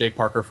Jake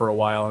Parker for a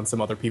while and some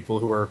other people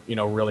who are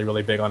really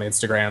really big on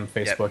Instagram,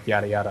 Facebook,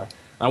 yada yada.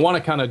 I want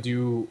to kind of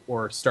do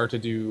or start to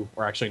do,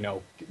 or actually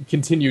no,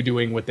 continue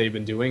doing what they've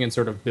been doing and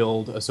sort of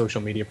build a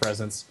social media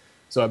presence.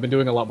 So I've been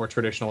doing a lot more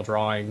traditional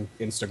drawing,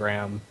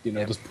 Instagram,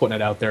 just putting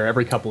it out there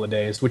every couple of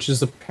days, which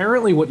is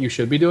apparently what you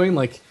should be doing.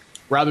 Like,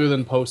 rather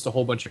than post a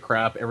whole bunch of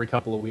crap every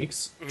couple of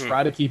weeks,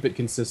 try to keep it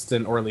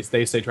consistent, or at least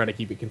they say try to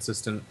keep it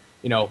consistent.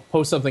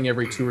 Post something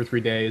every 2 or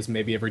 3 days,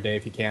 maybe every day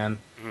if you can.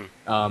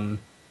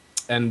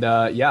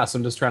 Yeah, so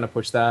I'm just trying to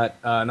push that.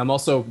 And I'm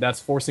also, that's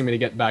forcing me to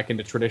get back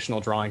into traditional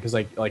drawing because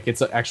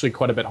it's actually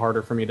quite a bit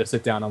harder for me to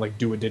sit down and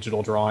do a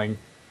digital drawing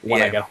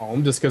when I Yeah, get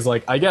home, just because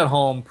like I get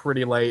home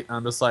pretty late. And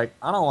I'm just like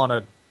I don't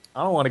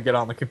want to get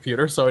on the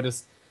computer, so I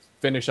just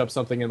finish up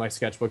something in my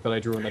sketchbook that I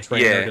drew in the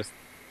train, or yeah, just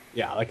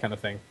yeah, that kind of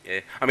thing,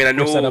 yeah. I mean, I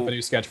or set up a know.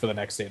 new sketch for the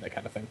next day, that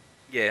kind of thing.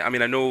 Yeah, I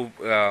mean, I know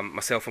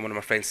myself and one of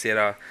my friends,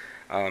 Sarah.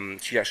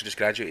 She actually just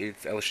graduated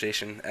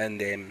illustration,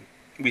 and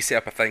we set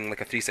up a thing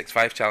like a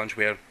 365 challenge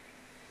where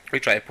we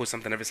try to post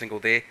something every single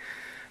day.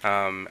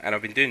 And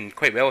I've been doing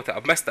quite well with it.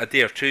 I've missed a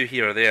day or two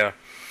here or there,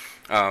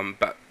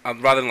 but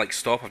rather than like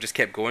stop, I've just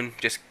kept going,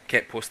 just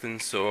kept posting.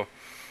 So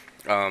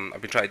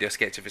I've been trying to do a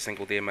sketch every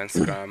single day on my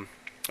Instagram.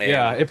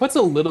 Yeah, it puts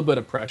a little bit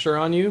of pressure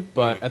on you,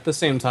 but Mm, at the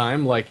same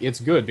time, like it's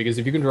good because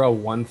if you can draw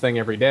one thing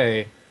every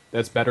day,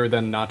 that's better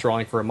than not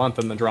drawing for a month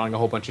and then drawing a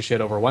whole bunch of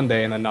shit over one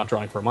day and then not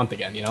drawing for a month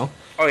again, you know?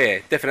 oh yeah,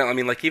 definitely. I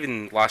mean, like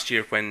even last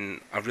year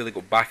when I really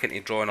got back into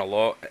drawing a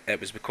lot, it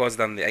was because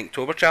I done the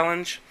Inktober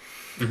challenge.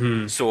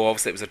 Hmm. So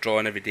obviously it was a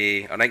drawing every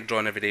day, an ink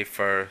drawing every day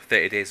for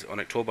 30 days on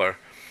October,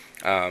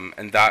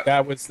 and that,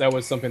 That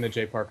was something that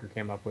Jay Parker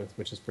came up with,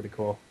 which is pretty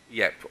cool.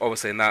 yep,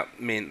 obviously, and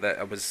that meant that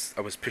I was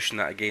pushing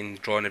that again,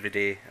 drawing every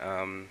day,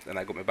 and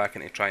that got me back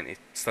into trying to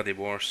study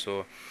more.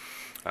 So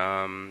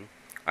um,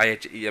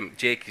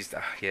 Jake,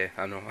 yeah,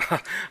 I know.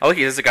 I look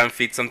at his Instagram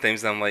feed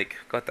sometimes, and I'm like,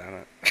 God damn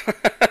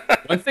it.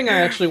 One thing I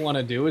actually want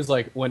to do is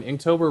like when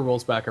Inktober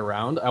rolls back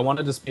around, I want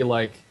to just be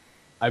like,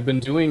 I've been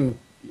doing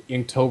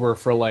Inktober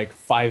for like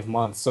 5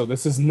 months, so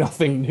this is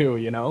nothing new,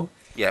 you know?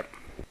 Yep.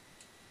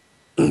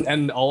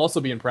 And I'll also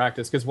be in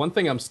practice because one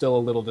thing I'm still a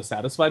little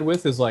dissatisfied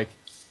with is like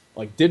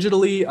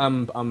digitally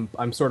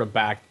I'm sort of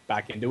back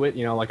into it,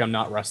 you know, like I'm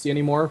not rusty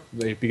anymore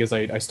because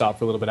I stopped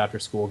for a little bit after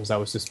school because I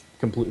was just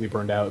completely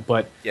burned out.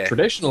 But Yeah.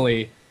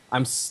 traditionally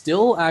I'm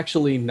still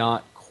actually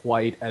not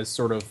quite as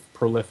sort of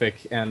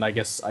prolific, and I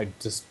guess I'll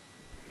just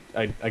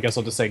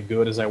say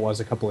good as I was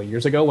a couple of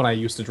years ago when I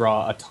used to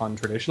draw a ton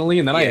traditionally,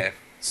 and then I Yeah.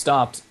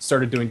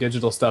 started doing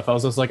digital stuff. I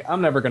was just like,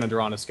 I'm never going to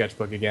draw on a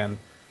sketchbook again.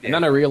 And Yeah.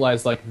 then I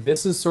realized like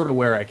this is sort of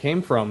where I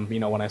came from, you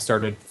know, when I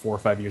started 4 or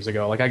 5 years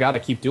ago. Like I got to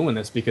keep doing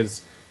this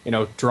because, you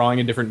know, drawing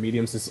in different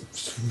mediums is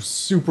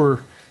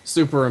super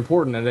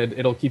important, and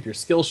it'll keep your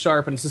skills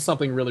sharp, and it's just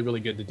something really really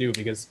good to do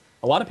because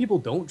a lot of people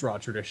don't draw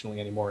traditionally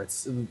anymore.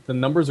 It's the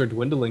numbers are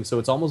dwindling, so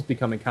it's almost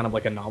becoming kind of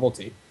like a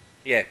novelty.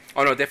 Yeah.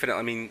 Oh no, definitely.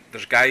 I mean,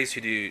 there's guys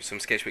who do some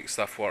sketchbook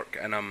stuff work,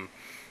 and I'm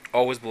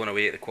always blown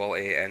away at the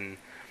quality. And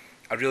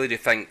I really do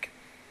think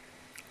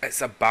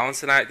it's a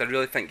balancing act. I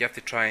really think you have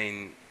to try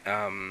and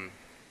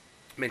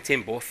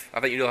maintain both. I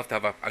think you really have to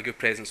have a good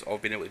presence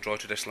of being able to draw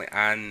traditionally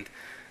and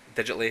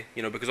digitally.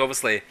 You know, because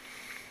obviously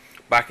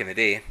back in the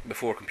day,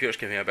 before computers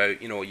came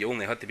about, you know, you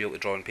only had to be able to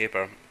draw on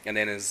paper, and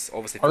then as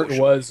obviously Art Photoshop.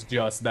 was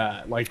just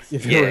that. Like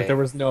if Yeah. there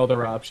was no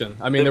other option.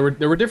 I mean, The,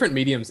 there were different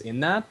mediums in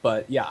that,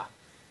 but yeah.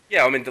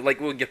 yeah, I mean, like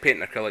well, you're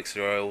painting acrylics,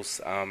 oils,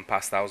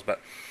 pastels,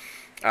 but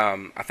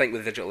I think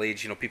with the digital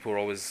age, you know, people are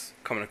always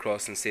coming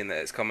across and saying that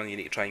it's coming. You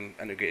need to try and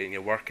integrate it in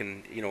your work.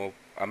 And you know,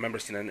 I remember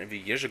seeing an interview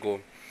years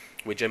ago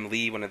with Jim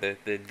Lee, one of the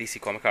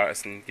DC comic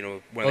artists, and you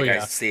know, one of Oh the yeah.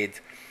 guys said,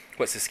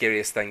 "What's the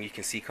scariest thing you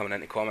can see coming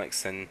into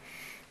comics?" And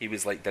he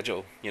was like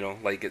digital. You know,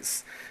 like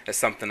it's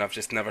something I've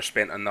just never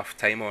spent enough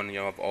time on.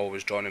 You know, I've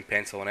always drawn in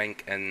pencil and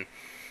ink, and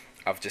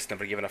I've just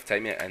never given enough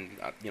time yet. And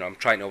you know, I'm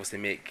trying to obviously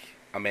make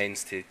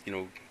amends to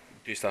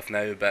do stuff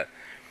now, but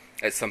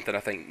it's something I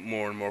think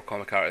more and more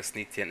comic artists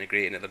need to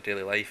integrate into their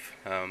daily life.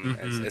 Hmm.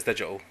 Is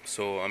digital.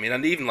 So I mean,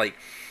 and even like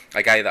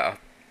a guy that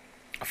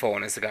I follow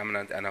on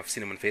Instagram and I've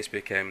seen him on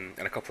Facebook and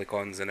a couple of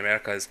cons in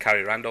America is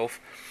Carrie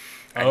Randolph,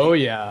 and Oh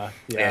yeah.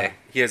 yeah, Yeah.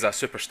 he has a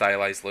super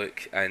stylized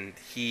look, and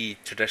he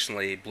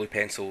traditionally blue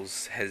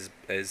pencils his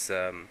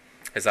art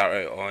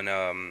out on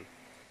um,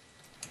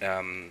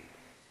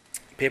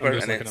 paper, I'm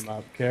just and then looking them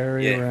up.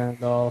 Gary yeah,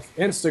 Randolph,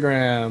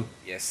 Instagram.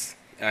 yes,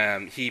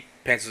 he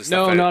pencils his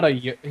stuff No, out. not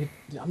a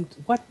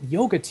what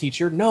yoga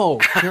teacher? No,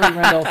 Gary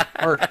Randolph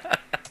art.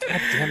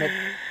 God damn it.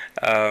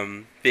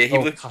 Yeah, he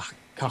Oh, blue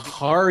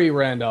Kahari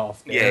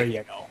Randolph. There yeah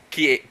you go.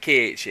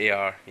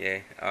 Khar,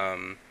 yeah.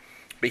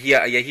 But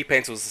he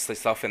pencils this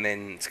stuff and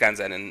then scans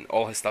it in, and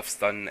all his stuff's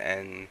done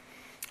in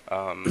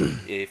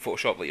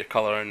Photoshop, like your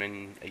colouring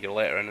and your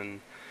lettering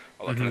and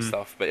all that kind of Hmm.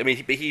 stuff. But I mean,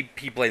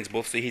 he blends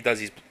both. So he does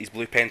his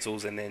blue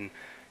pencils and then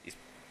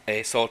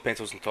his solid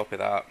pencils on top of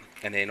that,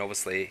 and then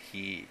obviously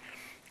he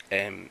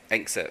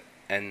inks it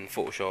in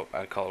Photoshop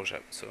and colours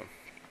it. So,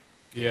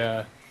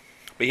 Yeah.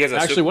 but he has a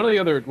Actually, one of the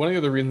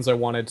other reasons I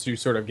wanted to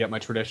sort of get my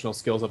traditional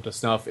skills up to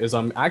snuff is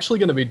I'm actually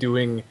going to be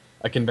doing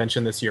a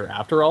convention this year.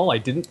 After all, I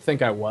didn't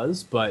think I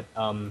was, but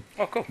oh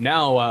cool.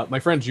 now my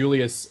friend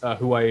Julius,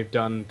 who I've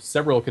done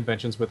several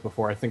conventions with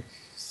before, I think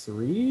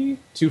two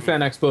Mm. fan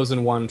expos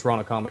and one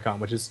Toronto Comic Con,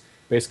 which is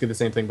basically the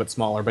same thing but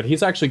smaller. But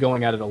he's actually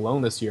going at it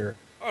alone this year,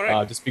 All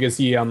right. just because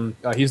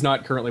he's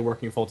not currently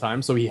working full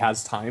time, so he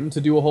has time to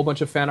do a whole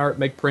bunch of fan art,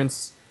 make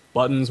prints,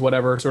 buttons,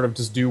 whatever, sort of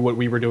just do what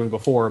we were doing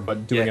before,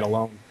 but doing Yeah. it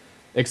alone.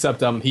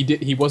 Except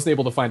he wasn't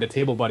able to find a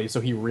table buddy, so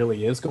he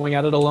really is going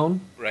at it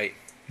alone. Right.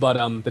 But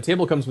the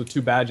table comes with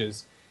two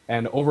badges,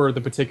 and over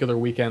the particular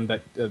weekend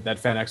that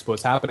Fan Expo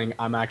is happening,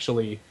 I'm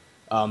actually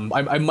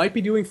I might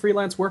be doing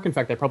freelance work. In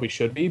fact, I probably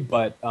should be,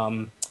 but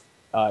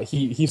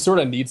he sort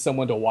of needs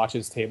someone to watch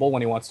his table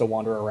when he wants to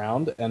wander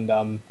around. And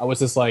I was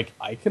just like,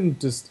 I can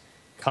just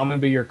come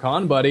and be your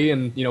con buddy,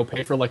 and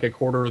pay for like a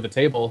quarter of the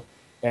table,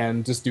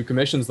 and just do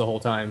commissions the whole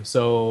time.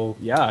 So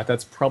yeah,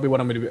 that's probably what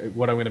I'm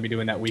gonna be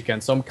doing that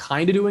weekend. So I'm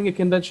kind of doing a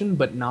convention,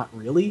 but not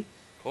really.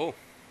 Cool.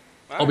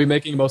 I'll Wow. be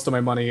making most of my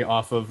money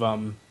of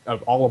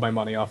all of my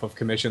money off of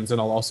commissions,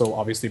 and I'll also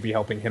obviously be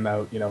helping him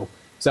out,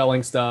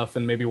 selling stuff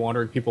and maybe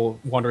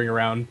wandering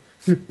around,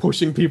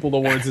 pushing people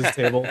towards his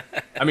table.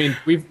 I mean,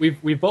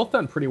 we've both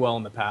done pretty well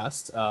in the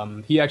past.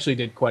 He actually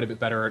did quite a bit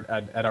better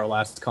at our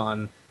last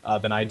con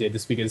than I did,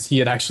 just because he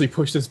had actually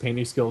pushed his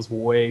painting skills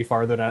way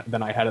farther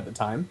than I had at the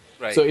time.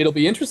 Right. So it'll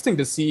be interesting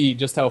to see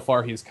just how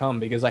far he's come,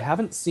 because I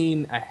haven't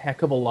seen a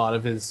heck of a lot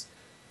of his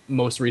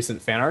most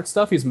recent fan art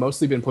stuff. He's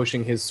mostly been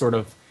pushing his sort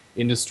of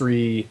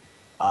industry,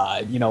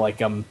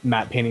 like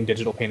matte painting,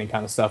 digital painting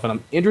kind of stuff. And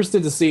I'm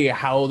interested to see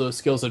how those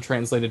skills have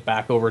translated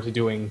back over to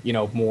doing,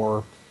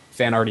 more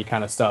fan arty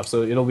kind of stuff.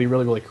 So it'll be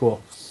really, really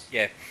cool.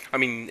 Yeah. I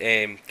mean,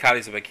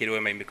 Carrie's a big hero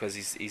of mine because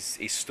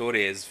his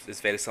story is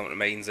very similar to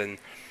mine's, and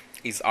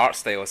his art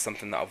style is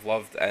something that I've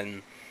loved,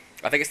 and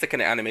I think it's the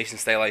kind of animation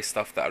stylized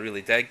stuff that I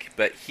really dig.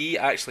 But he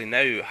actually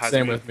now has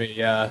Same with me,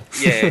 yeah.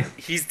 yeah,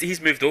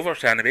 he's moved over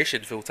to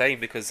animation full time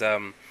because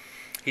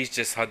he's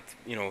just had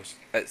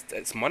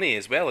it's money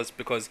as well. It's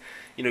because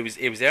he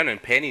was earning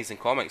pennies in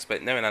comics,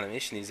 but now in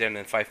animation he's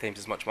earning 5 times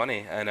as much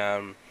money,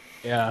 and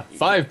Yeah,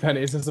 5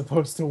 pennies as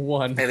opposed to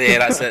one. and yeah,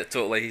 that's it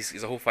totally.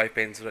 He's a whole 5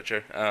 pence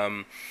richer.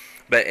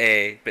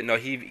 But no,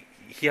 he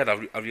had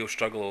a real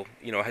struggle.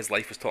 His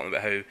life was talking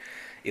about how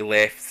he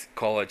left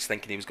college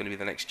thinking he was going to be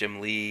the next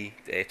Jim Lee,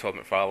 Todd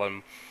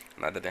McFarlane,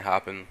 and that didn't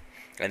happen.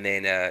 And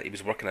then he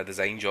was working a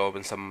design job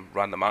in some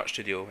random art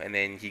studio, and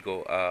then he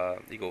got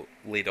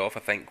laid off, I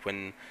think,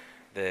 when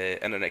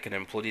the internet kind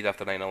of imploded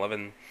after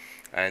 9/11,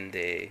 and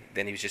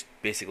then he was just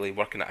basically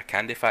working at a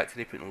candy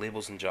factory, putting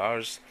labels in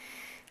jars.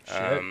 Shit.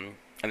 And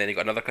then he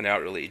got another kind of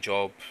art related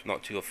job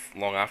not too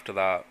long after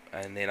that,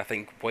 and then I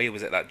think while he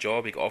was at that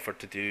job, he got offered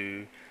to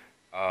do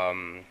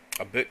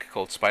a book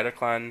called Spider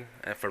Clan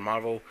for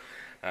Marvel,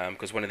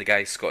 because one of the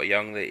guys, Scott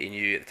Young, that he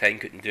knew at the time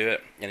couldn't do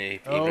it, and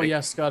Oh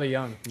yeah, Scotty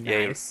Young.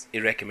 yeah, Nice. he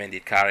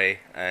recommended Carrie,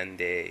 and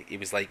he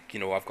was like,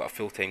 I've got a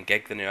full time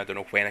gig now. I don't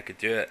know when I could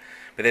do it.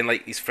 But then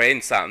like his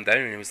friend sat him down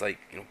and he was like,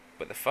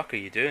 what the fuck are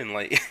you doing?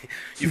 Like,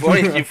 you've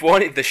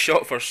wanted the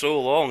shot for so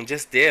long,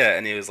 just do it.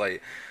 And he was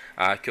like,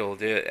 cool, I'll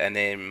do it. And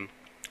then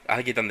I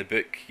think he'd done the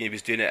book. He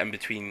was doing it in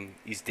between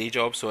his day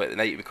job, so at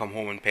night he would come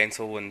home and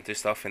pencil and do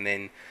stuff, and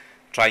then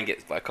try and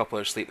get like a couple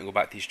hours sleep and go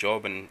back to his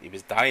job. And he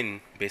was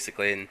dying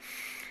basically, and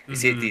he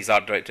said to his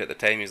art director at the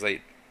time, he's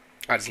like,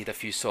 I just need a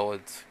few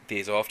solid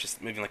days off,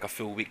 just maybe like a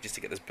full week, just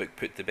to get this book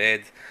put to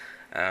bed.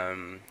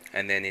 And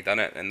then he done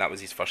it, and that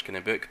was his first kind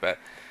of book. But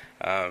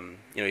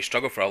he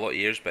struggled for a lot of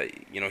years, but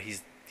he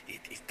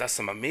does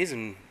some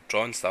amazing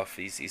drawing stuff.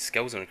 His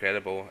skills are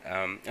incredible.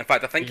 In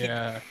fact, I think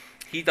Yeah.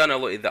 he done a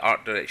lot of the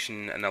art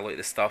direction and a lot of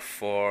the stuff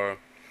for. It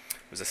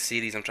was a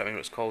series, I'm trying to remember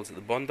what it's called. Is it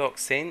the Bondoc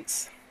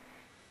Saints?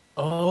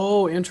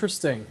 Oh,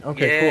 interesting.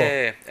 Okay,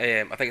 cool.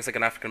 Yeah, I think it's like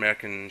an African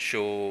American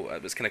show.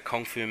 It was kind of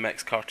kung fu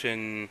mixed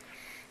cartoon,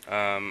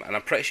 and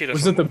I'm pretty sure there's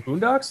Was it the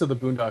Boondocks or the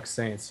Boondock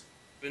Saints?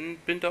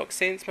 Boondock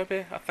Saints,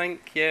 maybe. I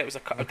think yeah, it was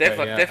Okay,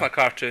 definitely yeah. a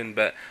cartoon.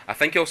 But I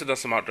think he also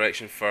does some art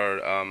direction for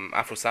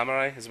Afro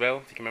Samurai as well.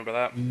 If you can remember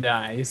that.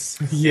 Nice.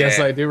 Yes,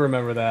 Yeah, I do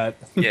remember that.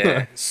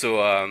 yeah. So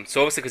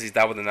obviously because he's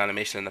dabbled in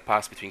animation in the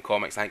past between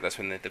comics, I think that's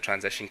when the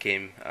transition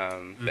came.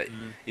 But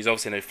he's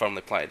obviously now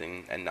firmly planted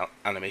in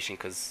animation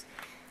because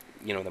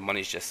the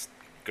money's just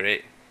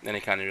great, and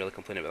he can't really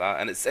complain about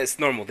that. And it's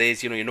normal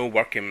days,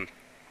 working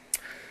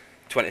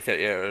 20,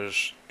 30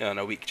 hours in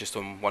a week just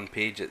on one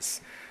page.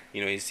 It's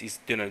he's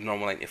doing a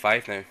normal 9 to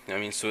 5 now. You know what I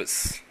mean, so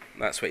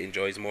that's what he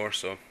enjoys more.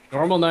 So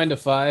Normal 9 to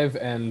 5,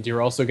 and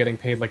you're also getting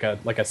paid like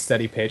a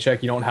steady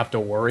paycheck. You don't have to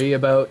worry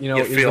about yeah,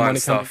 is the money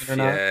freelance coming stuff, in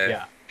or not. yeah,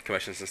 Yeah.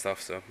 commissions and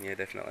stuff. So yeah,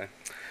 definitely.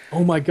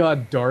 Oh my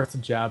God, Darth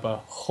Jabba!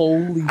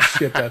 Holy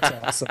shit, that's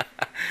awesome.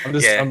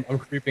 Yeah, I'm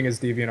creeping his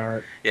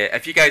DeviantArt. yeah.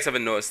 If you guys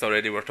haven't noticed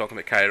already, we're talking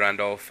about Carrie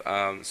Randolph.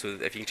 So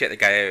if you can check the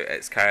guy out,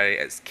 it's Carrie.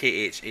 It's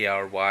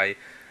Khary,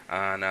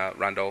 and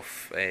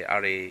Randolph,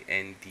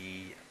 Rand.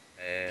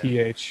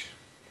 PH.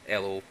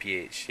 Loph.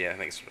 Yeah, I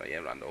think it's right. Yeah,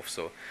 Randolph.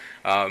 So,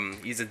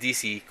 he's a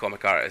DC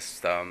comic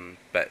artist,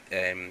 but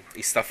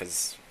his stuff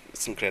is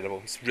it's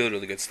incredible. It's really,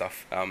 really good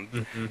stuff.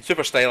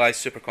 Super stylized,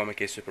 super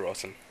comic-y, super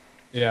awesome.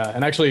 Yeah,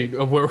 and actually,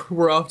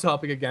 we're off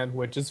topic again,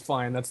 which is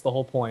fine. That's the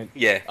whole point.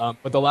 Yeah.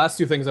 But the last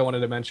two things I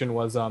wanted to mention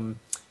was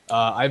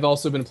I've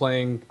also been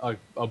playing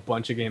a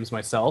bunch of games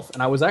myself,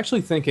 and I was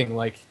actually thinking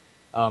like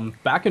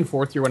back and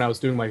forth here when I was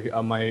doing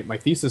my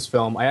thesis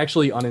film, I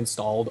actually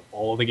uninstalled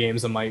all of the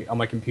games on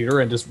my computer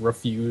and just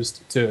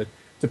refused to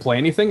play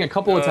anything. A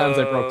couple of times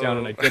I broke down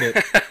and I did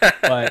it,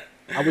 but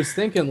I was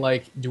thinking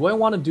like, do I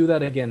want to do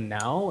that again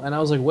now? And I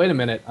was like, wait a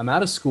minute, I'm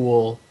out of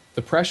school.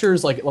 The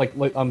pressure's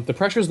the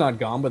pressure's not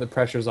gone, but the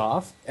pressure's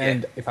off.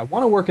 And Yeah. if I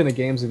want to work in the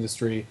games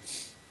industry,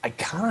 I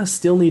kind of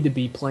still need to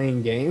be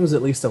playing games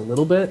at least a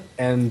little bit,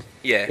 and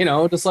Yeah,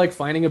 just like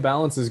finding a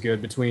balance is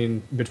good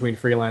between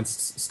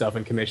freelance stuff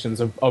and commissions,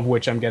 of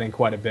which I'm getting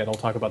quite a bit. I'll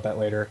talk about that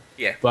later.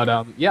 yeah,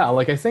 But yeah,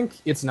 like I think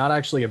it's not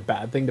actually a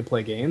bad thing to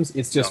play games.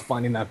 It's just no,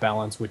 finding that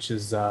balance, which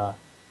is hard.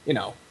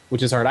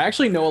 I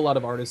actually know a lot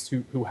of artists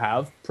who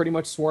have pretty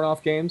much sworn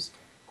off games,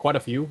 quite a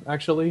few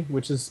actually,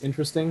 which is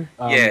interesting.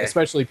 yeah.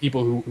 Especially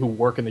people who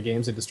work in the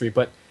games industry.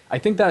 But I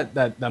think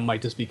that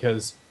might just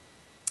because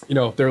they're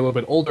a little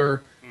bit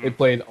older. They Mm.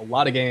 played a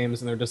lot of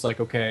games, and they're just like,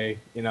 okay,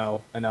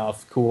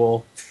 enough,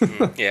 cool.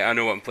 Yeah, I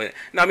know what I'm playing.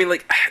 No, I mean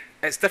like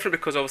it's different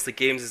because obviously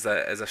games is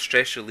a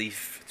stress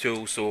relief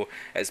tool, so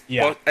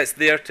Yeah. it's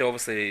there to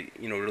obviously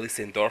release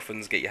the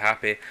endorphins, get you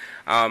happy.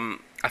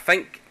 I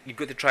think you've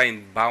got to try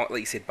and balance,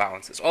 like you said,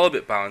 balance. It's all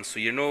about balance. So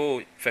you're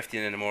no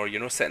 15 anymore.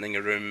 You're not sitting in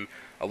your room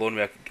alone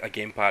with a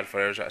gamepad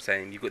for hours at a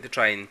time. You've got to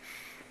try and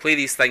play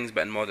these things,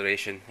 but in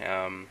moderation.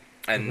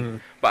 And Hmm.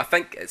 but I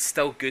think it's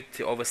still good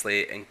to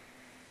obviously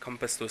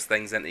encompass those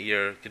things into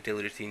your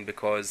daily routine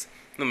because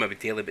not maybe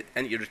daily, but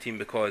into your routine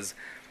because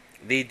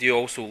they do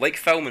also, like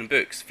film and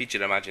books, feed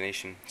your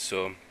imagination.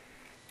 So,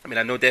 I mean,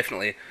 I know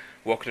definitely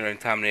walking around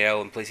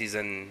Tamriel and places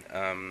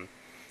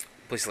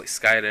like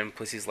Skyrim,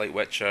 places like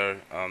Witcher,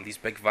 these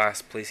big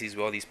vast places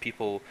with all these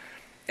people,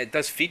 it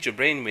does feed your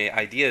brain with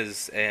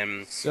ideas.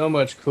 So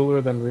much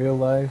cooler than real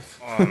life.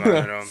 Oh man,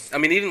 I know. I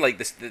mean, even like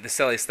this, the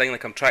silliest thing,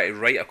 like I'm trying to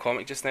write a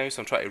comic just now,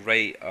 so I'm trying to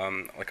write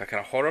like a kind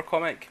of horror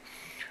comic.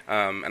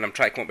 And I'm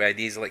trying to come up with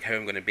ideas of like how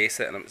I'm going to base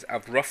it. And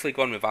I've roughly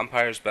gone with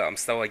vampires, but I'm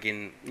still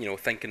again,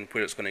 thinking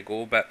where it's going to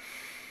go. But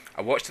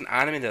I watched an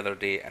anime the other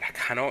day, and I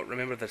cannot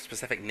remember the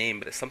specific name,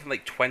 but it's something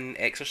like Twin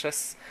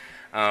Exorcists.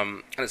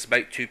 And it's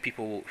about two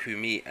people who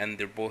meet, and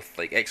they're both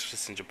like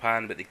exorcists in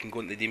Japan, but they can go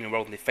into the demon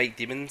world and they fight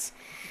demons.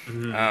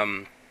 Hmm.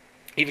 Um,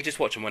 Even just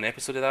watching one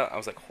episode of that, I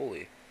was like,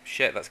 holy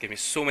shit, that's given me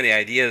so many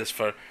ideas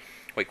for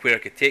like where I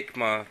could take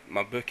my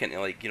book into,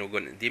 like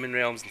going to demon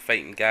realms and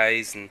fighting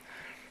guys and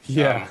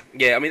Yeah.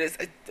 yeah, I mean,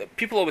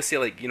 people always say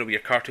like with your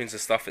cartoons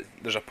and stuff,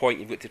 there's a point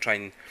you've got to try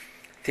and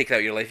take it out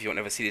of your life if you want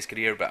to have a serious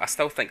career. But I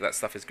still think that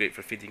stuff is great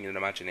for feeding your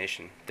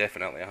imagination.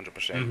 Definitely,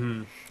 100%.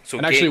 Hmm. So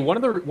And actually, one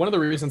of the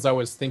reasons I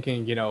was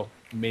thinking,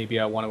 maybe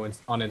I want to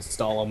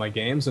uninstall all my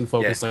games and yeah,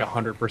 focus like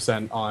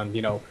 100%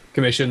 on,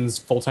 commissions,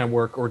 full time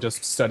work, or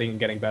just studying and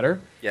getting better.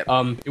 yep,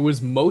 It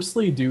was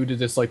mostly due to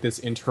just like this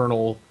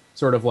internal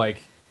sort of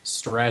like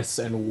stress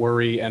and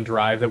worry and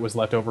drive that was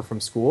left over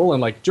from school.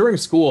 And like during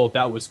school,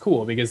 that was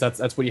cool because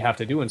that's what you have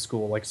to do in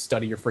school, like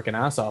study your freaking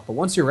ass off. But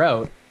once you're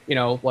out,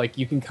 like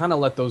you can kind of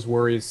let those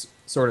worries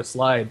sort of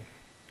slide.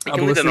 you I've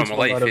can been lead a listening to normal a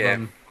life. lot of Yeah,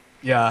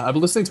 yeah, I've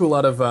been listening to a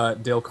lot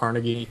of Dale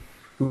Carnegie,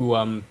 who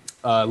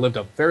lived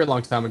a very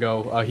long time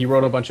ago. He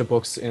wrote a bunch of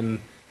books in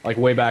like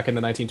way back in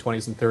the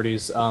 1920s and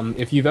 30s.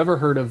 If you've ever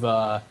heard of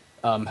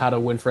How to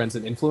Win Friends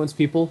and Influence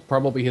People,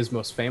 probably his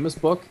most famous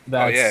book.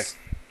 oh yeah, That's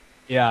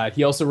Yeah,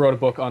 he also wrote a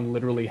book on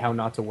literally how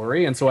not to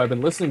worry. And so I've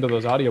been listening to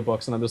those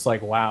audiobooks and I'm just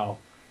like, wow,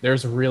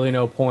 there's really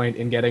no point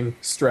in getting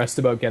stressed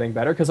about getting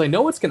better because I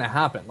know what's going to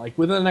happen. Like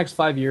within the next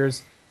 5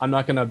 years, I'm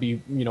not going to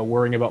be,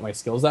 worrying about my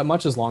skills that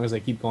much as long as I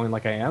keep going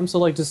like I am. So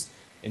like just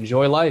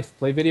enjoy life,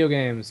 play video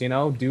games,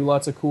 do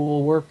lots of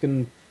cool work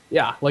and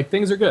yeah, like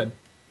things are good.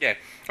 yeah.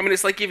 I mean,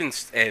 it's like even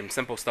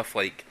simple stuff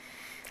like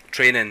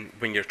training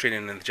when you're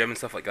training in the gym and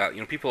stuff like that.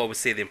 People always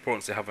say the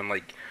importance of having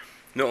like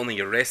not only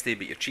your rest day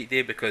but your cheat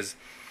day because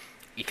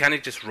you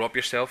can't just rob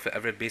yourself at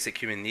every basic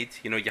human need.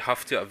 You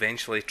have to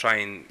eventually try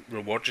and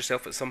reward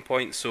yourself at some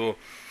point. So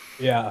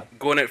Yeah.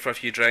 going out for a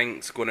few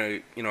drinks, going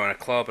out, in a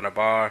club, in a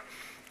bar,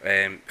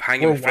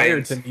 hanging We're with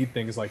wired friends. to need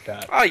things like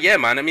that. Oh yeah,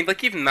 man. I mean,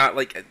 like even that,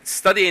 like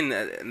studying.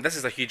 And this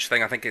is a huge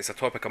thing. I think it's a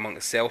topic among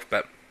itself,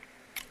 but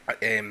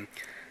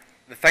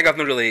the thing I've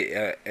not really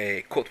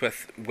coped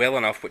with well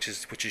enough, which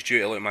is due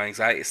to a lot of my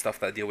anxiety stuff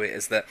that I deal with,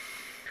 is that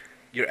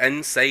you're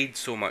inside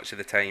so much of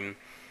the time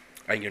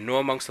and you're not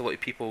amongst a lot of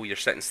people. You're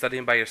sitting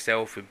studying by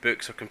yourself with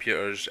books or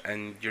computers,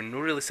 and you're not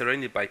really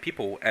surrounded by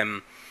people.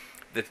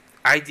 The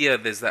idea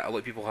is that a lot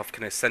of people have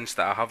kind of cinched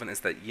that I haven't is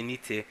that you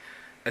need to,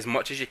 as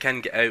much as you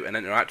can, get out and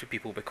interact with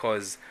people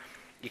because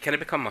you kind of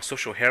become a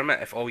social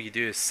hermit if all you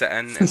do is sit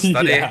in and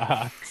study.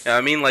 Yeah. You know what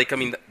I mean? Like, I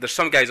mean, there's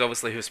some guys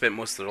obviously who spent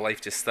most of their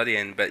life just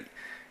studying, but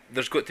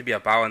there's got to be a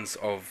balance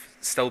of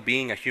still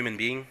being a human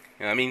being.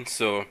 You know what I mean?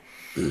 So,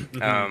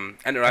 I think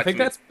interacting.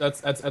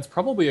 that's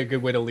probably a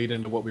good way to lead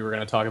into what we were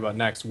going to talk about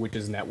next, which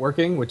is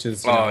networking, which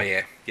is Oh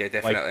yeah, yeah, like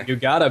definitely. you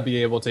gotta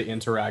be able to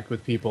interact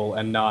with people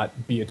and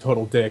not be a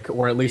total dick,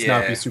 or at least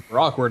not Yeah, be super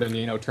awkward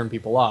and turn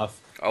people off.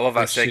 I love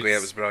that Which segue. It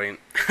is was brilliant.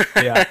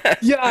 yeah,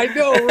 yeah, I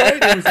know,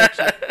 right? It was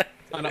actually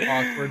kind of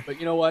awkward, but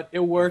you know what? It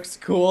works.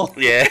 Cool.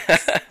 Yeah.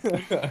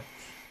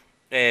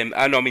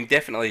 I know. I mean,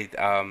 definitely.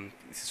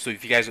 So,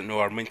 if you guys don't know,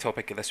 our main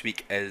topic of this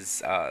week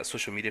is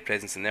social media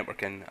presence and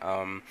networking.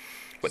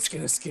 Just Which,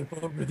 gonna skip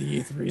over the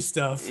E3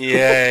 stuff.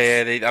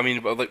 yeah, yeah. I mean,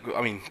 but look,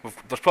 I mean,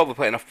 there's probably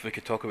plenty enough we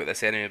could talk about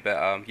this anyway.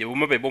 But yeah, we'll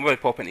maybe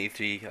pop into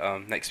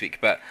E3 next week.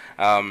 But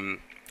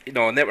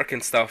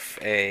networking stuff.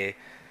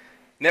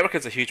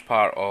 networking's a huge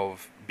part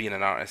of being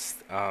an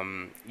artist.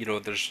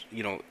 There's,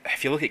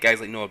 if you look at guys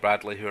like Noah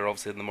Bradley, who are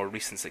obviously the more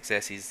recent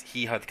successes,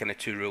 he had kind of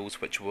two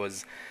rules, which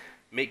was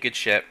make good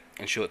shit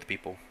and show it to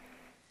people.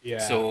 Yeah.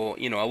 So,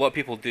 a lot of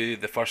people do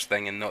the first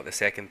thing and not the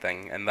second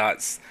thing, and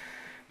that's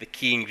the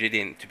key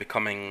ingredient to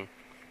becoming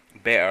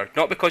better.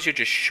 Not because you're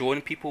just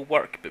showing people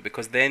work, but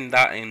because then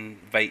that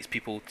invites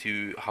people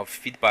to have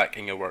feedback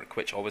in your work,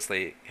 which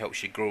obviously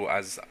helps you grow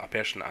as a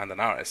person and an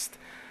artist.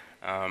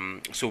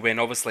 So when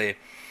obviously,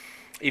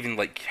 even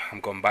like I'm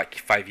going back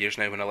 5 years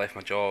now when I left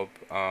my job,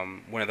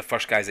 one of the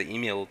first guys I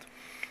emailed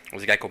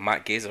was a guy called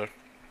Matt Gazer. If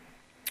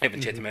you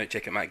haven't checked him out,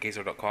 check out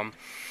mattgazer.com.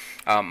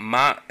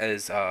 Matt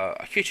is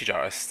a huge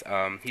artist.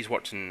 He's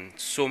worked in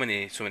so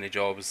many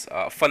jobs.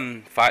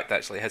 Fun fact,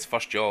 actually, his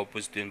first job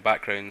was doing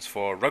backgrounds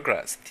for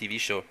Rugrats, the TV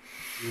show.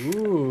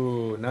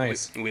 Ooh,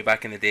 nice. Way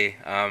back in the day,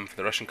 for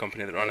the Russian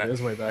company that run It it.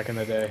 is way back in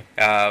the day.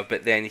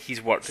 But then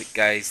he's worked with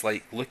guys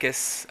like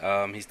Lucas.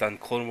 He's done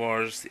Clone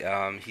Wars.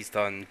 He's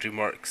done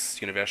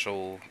DreamWorks,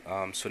 Universal,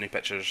 Sony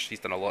Pictures. He's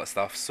done a lot of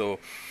stuff. So,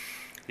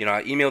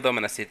 I emailed him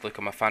and I said, look,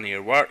 I'm a fan of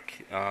your work.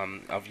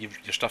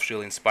 Your stuff's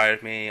really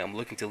inspired me. I'm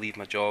looking to leave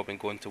my job and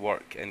go into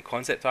work in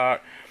concept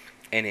art.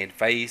 Any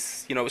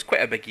advice? It was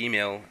quite a big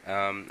email.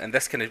 And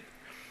this kind of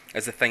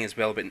is the thing as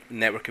well about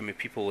networking with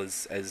people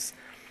is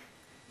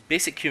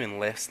basic human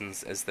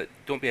lessons is that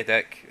don't be a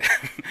dick.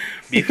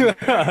 Be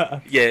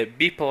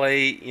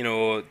polite.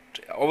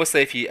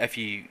 Obviously, if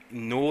you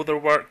know their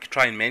work,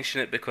 try and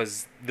mention it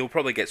because they'll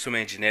probably get so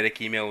many generic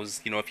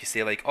emails. If you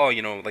say like, oh,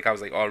 like I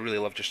was like, oh, I really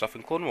loved your stuff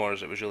in Clone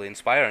Wars. It was really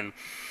inspiring.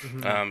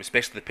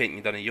 Especially the painting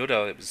you done in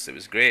Yoda. It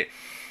was great.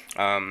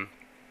 And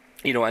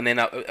then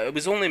it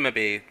was only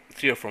maybe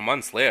 3 or 4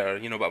 months later.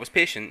 But I was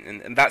patient,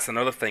 and that's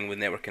another thing with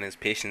networking is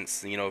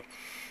patience.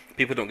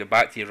 People don't get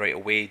back to you right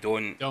away.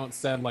 Don't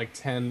send like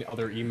 10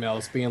 other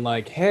emails being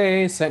like,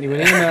 hey, sent you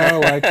an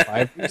email like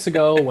 5 weeks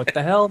ago. What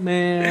the hell,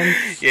 man?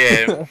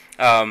 Yeah.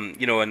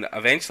 And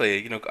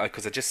eventually,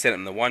 because I just sent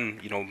him the one,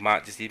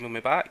 Matt just emailed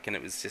me back, and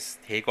it was just,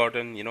 hey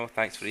Gordon,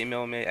 thanks for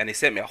emailing me, and he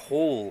sent me a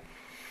whole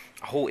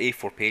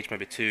A4 page,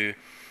 maybe two,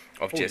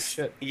 of Holy just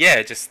shit.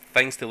 just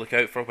things to look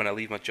out for when I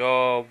leave my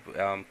job,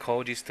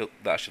 colleges that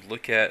I should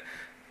look at,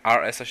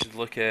 artists I should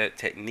look at,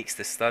 techniques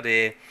to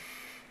study.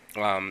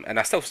 And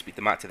I still speak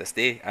to Matt to this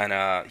day,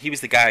 and he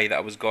was the guy that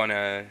I was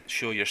gonna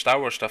show your Star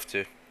Wars stuff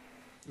to.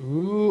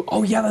 Ooh.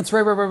 Oh, yeah, that's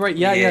right.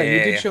 Yeah, you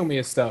did show me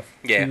his stuff.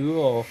 Yeah.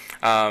 Cool.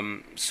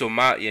 So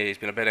Matt, he's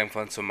been a big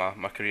influence on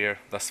my career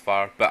thus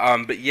far.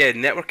 But yeah,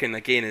 networking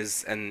again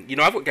is, and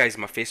I've got guys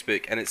on my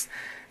Facebook, and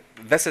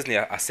this isn't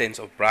a sense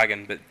of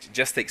bragging, but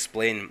just to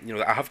explain,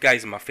 I have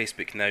guys on my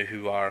Facebook now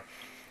who are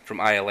from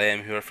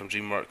ILM, who are from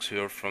DreamWorks,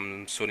 who are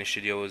from Sony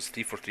Studios,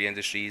 343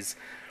 Industries.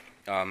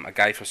 A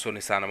guy from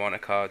Sony Santa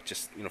Monica,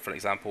 just for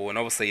example, and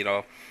obviously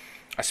I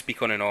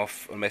speak on and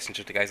off on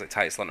Messenger to guys like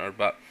Titus Lunter,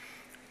 but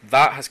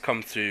that has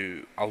come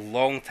through a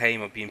long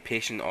time of being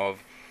patient, of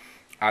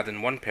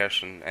adding one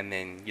person and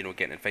then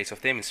getting advice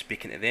off them and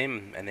speaking to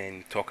them and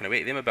then talking away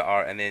to them about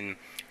art, and then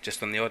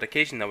just on the odd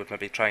occasion I would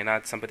maybe try and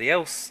add somebody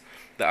else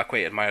that I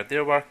quite admired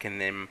their work, and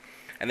then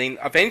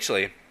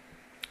eventually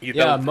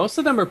most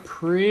of them are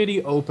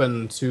pretty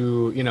open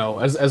to,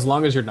 as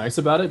long as you're nice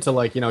about it, to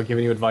like,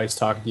 giving you advice,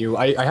 talking to you.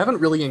 I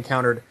haven't really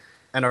encountered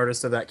an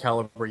artist of that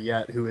caliber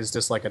yet who is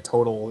just like a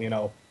total,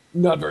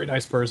 not very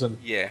nice person.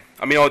 Yeah,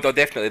 I mean,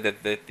 definitely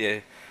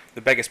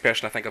the biggest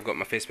person I think I've got on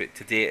my Facebook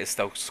to date is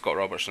still Scott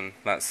Robertson.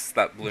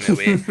 That blew me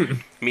away.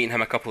 Meeting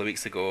him a couple of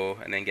weeks ago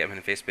and then getting him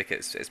on Facebook,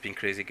 it's been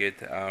crazy good.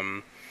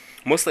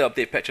 Mostly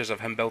update pictures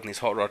of him building his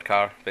hot rod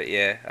car, but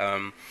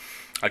yeah.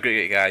 A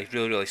great guy,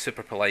 really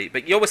super polite.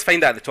 But you always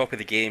find that at the top of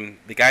the game,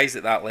 the guys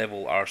at that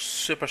level are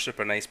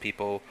super nice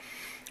people,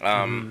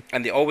 and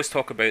they always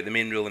talk about the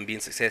main rule in being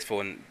successful.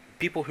 And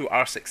people who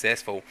are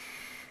successful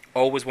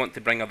always want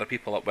to bring other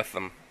people up with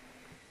them.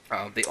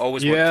 They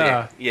always want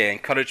to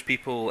encourage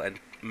people and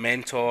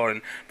mentor,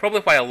 and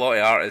probably why a lot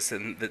of artists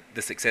and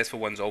the successful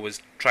ones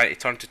always try to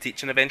turn to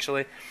teaching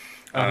eventually,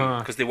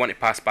 because they want to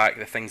pass back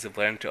the things they've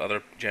learned to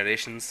other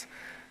generations.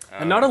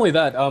 And not only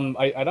that,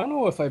 I don't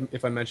know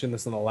if I mentioned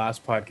this in the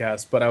last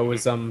podcast, but I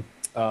was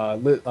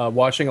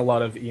watching a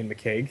lot of Ian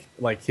McCaig,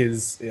 like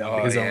his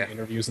own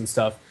interviews and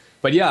stuff.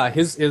 But yeah,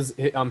 his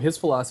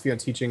philosophy on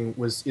teaching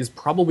is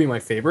probably my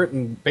favorite.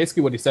 And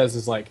basically, what he says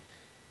is like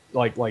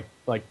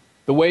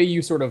the way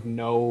you sort of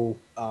know,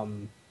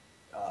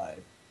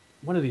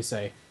 what did he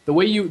say? The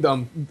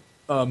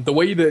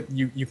way that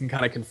you can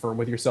kind of confirm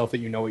with yourself that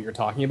you know what you're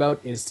talking about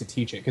is to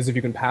teach it. Because if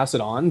you can pass it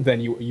on,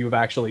 then you've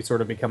actually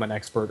sort of become an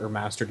expert or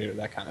mastered it, or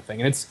that kind of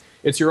thing. And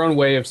it's your own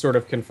way of sort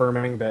of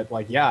confirming that,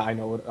 like, yeah, I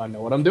know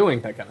what I'm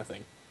doing, that kind of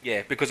thing.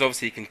 Yeah, because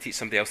obviously you can teach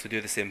somebody else to do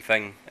the same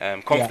thing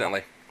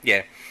confidently.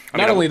 Yeah.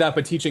 Not only that,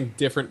 but teaching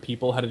different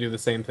people how to do the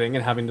same thing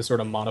and having to sort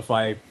of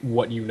modify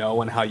what you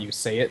know and how you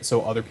say it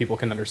so other people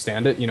can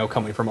understand it,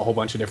 coming from a whole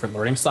bunch of different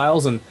learning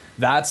styles. And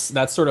that's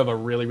sort of a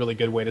really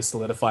good way to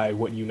solidify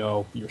what you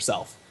know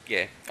yourself.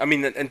 Yeah. I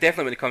mean, and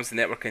definitely when it comes to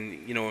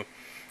networking,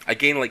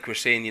 again, like we're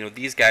saying,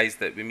 these guys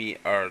that we meet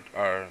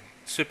are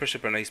super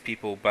super nice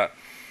people, but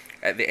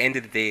at the end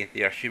of the day,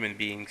 they are human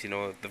beings. You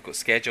know, they've got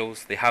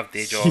schedules, they have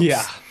day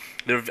Yeah.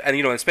 jobs. And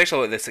you know,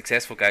 especially like the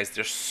successful guys,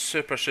 they're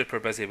super super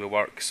busy with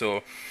work.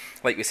 So,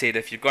 like we said,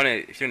 if you're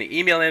gonna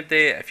email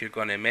anybody, if you're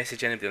gonna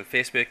message anybody on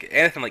Facebook,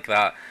 anything like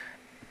that,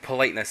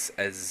 politeness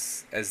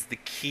is the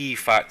key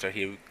factor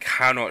here. We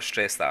cannot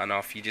stress that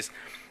enough. You just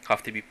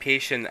have to be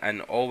patient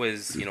and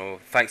always, you know,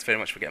 thanks very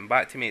much for getting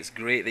back to me. It's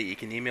great that you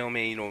can email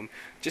me. You know,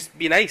 just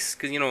be nice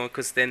because you know,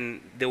 because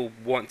then they'll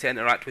want to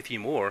interact with you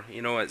more.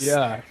 You know, it's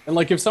Yeah. And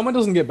like if someone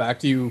doesn't get back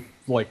to you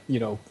like,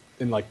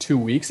 in like 2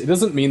 weeks, it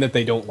doesn't mean that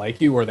they don't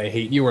like you or they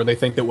hate you or they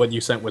think that what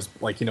you sent was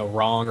like,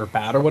 wrong or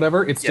bad or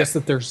whatever. It's yeah, just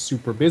that they're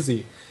super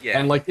busy. yeah.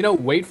 And like,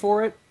 wait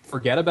for it,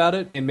 forget about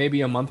it, and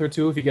maybe a month or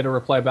two if you get a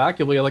reply back,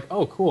 you'll be like,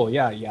 "Oh, cool.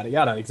 Yeah, yada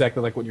yada."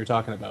 Exactly like what you're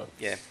talking about.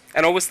 Yeah,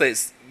 and obviously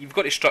you've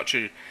got to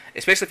structure,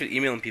 especially if you're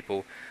emailing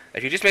people.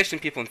 If you're just messaging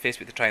people on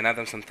Facebook to try and add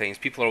them sometimes,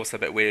 people are also a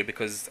bit wary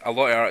because a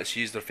lot of artists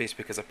use their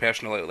Facebook as a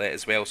personal outlet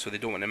as well, so they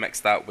don't want to mix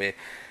that with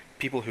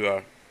people who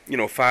are, you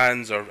know,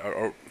 fans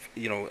or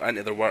you know,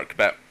 into their work.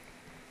 But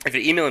if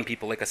you're emailing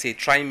people, like I say,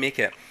 try and make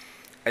it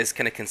as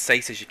kind of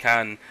concise as you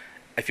can.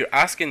 If you're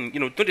asking, you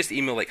know, don't just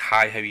email like,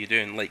 "Hi, how are you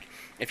doing?" Like,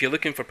 if you're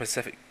looking for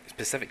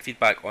specific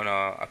feedback on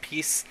a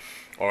piece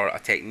or a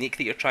technique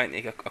that you're trying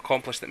to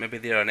accomplish that maybe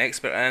they're an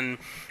expert in,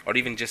 or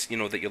even just, you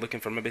know, that you're looking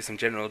for maybe some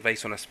general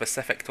advice on a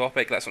specific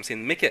topic, that's what I'm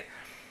saying. Make it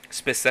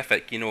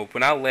specific. You know,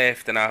 when I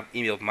left and I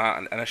emailed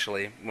Matt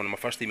initially, one of my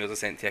first emails I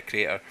sent to a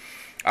creator,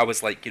 I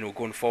was like, you know,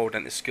 going forward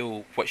into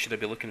school, what should I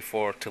be looking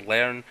for to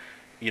learn?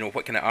 You know,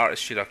 what kind of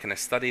artist should I kind of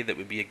study that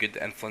would be a good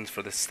influence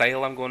for the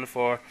style I'm going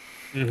for?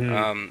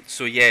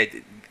 So yeah,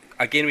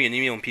 again, when you're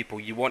emailing people,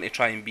 you want to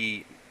try and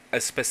be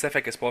as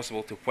specific as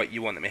possible to what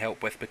you want them to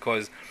help with,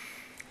 because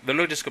they're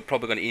not just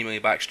probably going to email you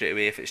back straight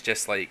away if it's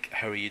just like,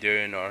 "How are you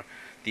doing?" or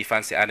 "Do you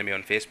fancy adding me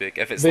on Facebook?"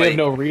 If it's They like, have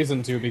no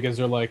reason to because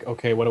they're like,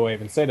 "Okay, what do I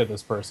even say to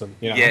this person?"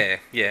 You know? yeah,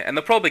 yeah, and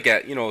they'll probably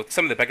get, you know,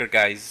 some of the bigger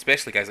guys,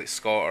 especially guys like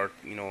Scott or,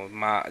 you know,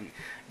 Matt, and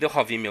they'll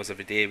have emails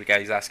every day with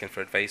guys asking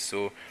for advice.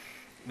 So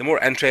the more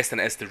interesting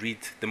it is to read,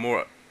 the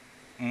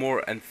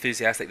more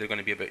enthusiastic they're going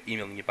to be about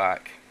emailing you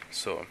back.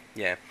 So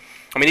yeah,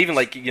 I mean, even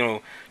like, you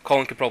know,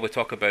 Colin could probably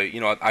talk about, you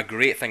know, a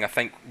great thing I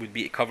think would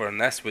be to cover in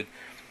this would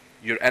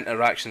your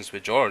interactions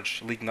with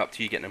George leading up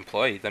to you getting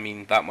employed. I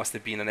mean, that must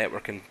have been a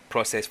networking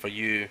process for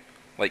you,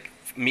 like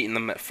meeting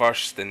them at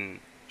first and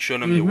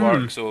showing them your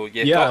work. So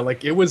yeah, Yeah,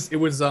 like it was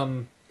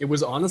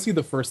honestly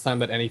the first time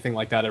that anything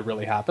like that had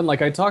really happened.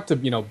 Like I talked to,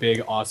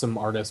 big awesome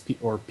artists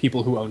or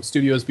people who own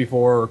studios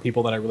before or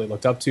people that I really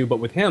looked up to, but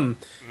with him,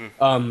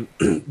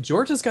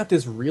 George has got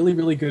this really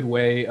really good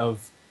way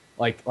of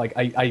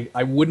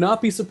I would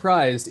not be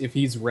surprised if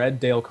he's read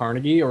Dale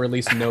Carnegie or at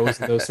least knows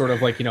those sort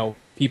of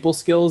people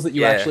skills that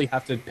you Yeah. actually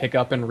have to pick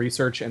up and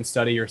research and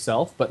study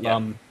yourself. But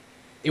Yeah.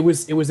 it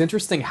was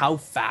interesting how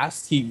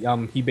fast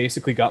he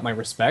basically got my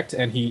respect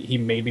and he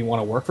made me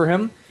want to work for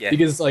him Yeah.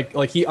 because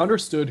like he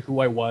understood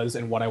who I was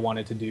and what I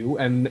wanted to do,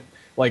 and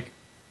like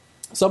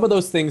some of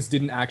those things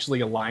didn't actually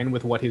align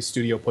with what his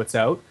studio puts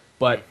out,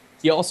 but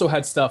he also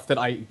had stuff that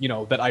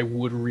I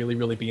would really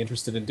really be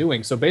interested in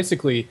doing. So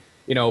basically,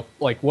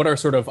 like what our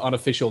sort of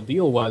unofficial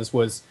deal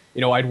was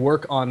I'd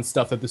work on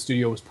stuff that the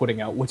studio was putting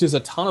out, which is a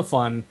ton of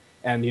fun.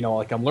 And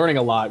like I'm learning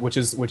a lot, which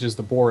is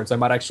the boards. I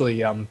might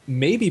actually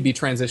maybe be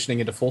transitioning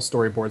into full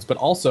storyboards, but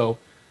also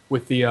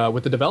with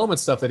the development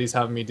stuff that he's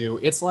having me do,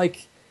 it's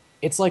like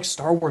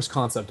Star Wars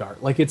concept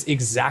art. Like it's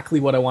exactly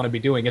what I want to be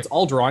doing. It's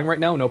all drawing right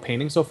now, no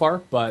painting so far,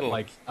 but Cool.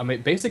 like I'm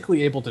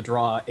basically able to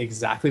draw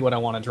exactly what I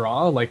want to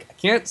draw. Like I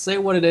can't say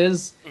what it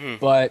is,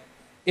 but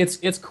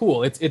it's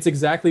cool. It's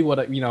exactly what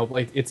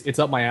it's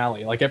up my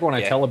alley. Like everyone I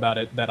Yeah. tell about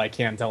it that I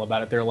can tell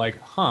about it, they're like,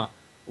 "Huh,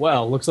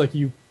 well, looks like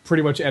you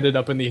pretty much ended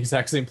up in the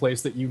exact same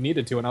place that you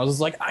needed to." And I was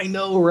just like, "I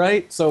know,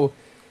 right?" So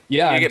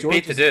yeah, You get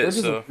paid to do it, George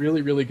is so- a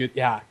really really good,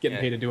 getting Yeah.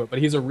 paid to do it, but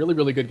he's a really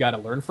really good guy to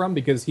learn from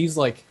because he's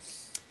like,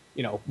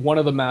 one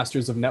of the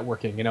masters of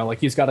networking.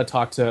 Like he's got to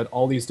talk to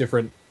all these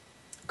different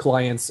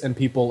clients and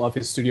people of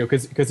his studio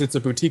because it's a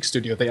boutique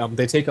studio.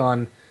 They take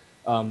on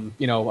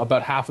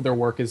about half of their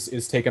work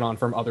is taken on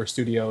from other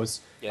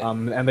studios. Yeah.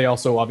 And they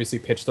also obviously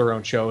pitch their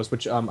own shows,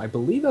 which I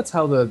believe that's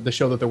how the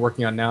show that they're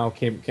working on now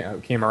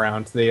came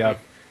around. They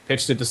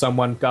pitched it to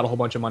someone, got a whole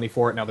bunch of money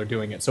for it, now they're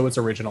doing it. So it's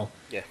original.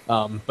 Yeah.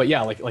 But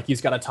yeah, like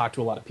he's got to talk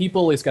to a lot of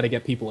people. He's got to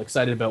get people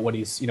excited about what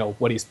he's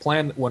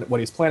planning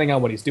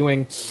on, what he's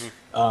doing.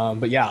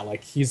 But yeah,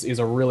 like he's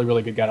a really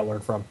really good guy to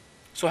learn from.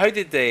 So how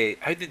did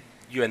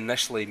you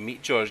initially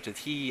meet George? Did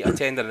he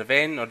attend an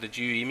event, or did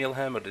you email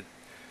him, or did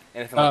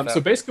anything like that? So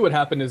basically, what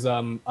happened is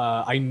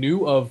I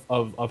knew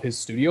of his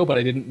studio, but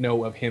I didn't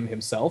know of him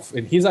himself.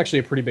 And he's actually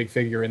a pretty big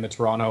figure in the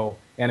Toronto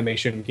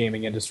animation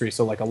gaming industry.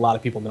 So like a lot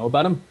of people know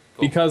about him.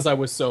 Cool. Because I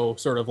was so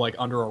sort of like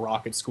under a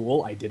rock at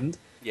school, I didn't.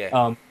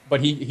 Yeah. But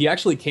he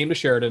actually came to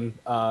Sheridan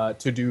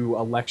to do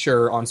a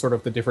lecture on sort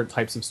of the different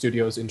types of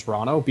studios in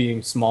Toronto,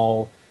 being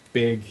small,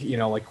 big,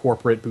 like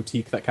corporate,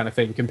 boutique, that kind of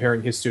thing,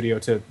 comparing his studio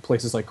to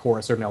places like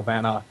Chorus or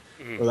Nelvana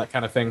or that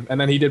kind of thing. And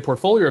then he did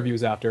portfolio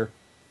reviews after.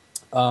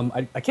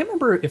 I can't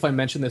remember if I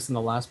mentioned this in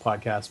the last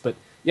podcast, but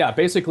yeah,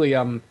 basically,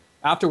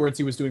 afterwards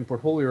he was doing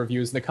portfolio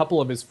reviews, and a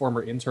couple of his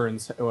former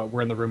interns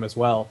were in the room as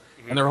well,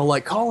 Hmm. and they're all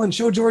like, "Colin,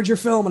 show George your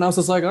film," and I was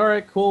just like, "All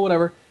right, cool,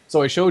 whatever."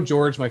 So I showed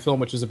George my film,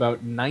 which is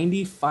about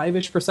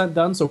 95-ish%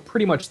 done, so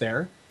pretty much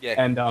there, Yeah.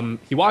 and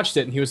he watched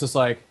it, and he was just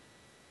like,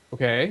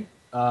 "Okay,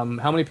 how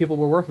many people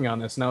were working on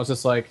this?" And I was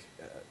just like,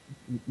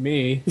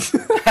 "Me."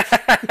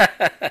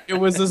 It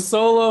was a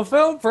solo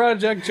film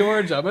project,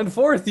 George. I'm in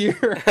fourth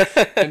year,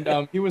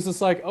 and he was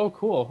just like, "Oh,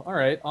 cool, all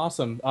right,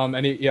 awesome."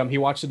 And he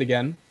watched it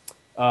again,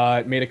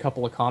 made a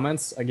couple of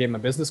comments. I gave him a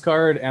business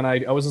card, and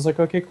I was just like,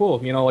 "Okay, cool,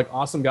 like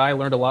awesome guy.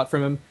 Learned a lot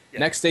from him." Yeah.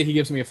 Next day, he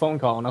gives me a phone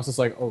call, and I was just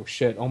like, "Oh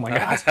shit, oh my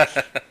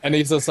god!" And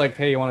he's just like,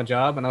 "Hey, you want a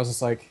job?" And I was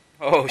just like,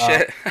 Oh uh,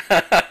 shit.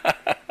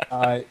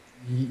 uh,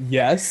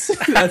 yes,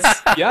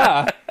 that's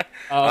yeah.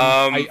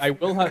 Um, I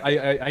will have.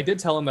 I did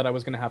tell him that I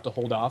was going to have to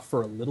hold off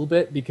for a little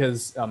bit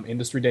because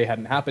Industry Day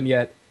hadn't happened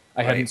yet.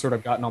 I hadn't right. sort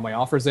of gotten all my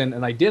offers in,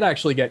 and I did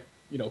actually get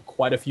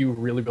quite a few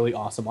really really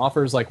awesome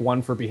offers. Like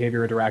one for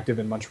Behavior Interactive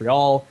in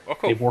Montreal. Oh,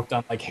 cool. They've worked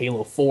on like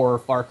Halo 4,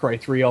 Far Cry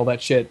 3, all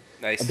that shit.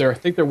 Nice. I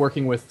think they're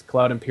working with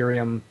Cloud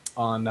Imperium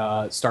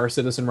on Star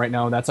Citizen right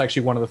now, and that's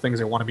actually one of the things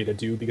they wanted me to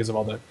do because of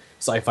all the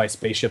sci-fi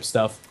spaceship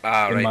stuff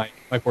Ah, in right.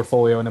 my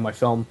portfolio and in my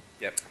film.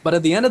 Yep. But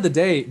at the end of the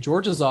day,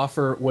 George's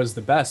offer was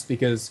the best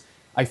because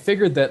I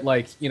figured that,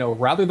 like,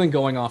 rather than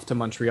going off to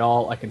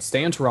Montreal, I can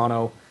stay in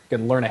Toronto,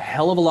 can learn a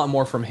hell of a lot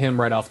more from him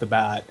right off the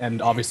bat,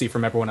 and obviously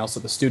from everyone else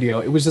at the studio.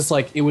 It was just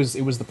like it was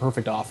the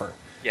perfect offer.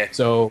 Yeah.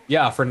 So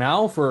yeah, for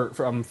now, for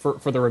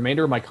the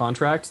remainder of my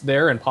contract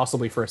there, and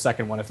possibly for a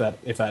second one if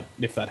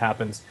that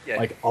happens, Yeah.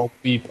 like I'll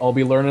be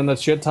learning a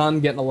shit ton,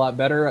 getting a lot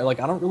better. Like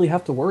I don't really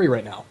have to worry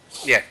right now.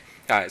 Yeah.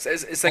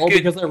 It's a All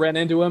good. because I ran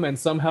into him and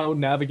somehow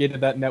navigated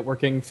that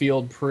networking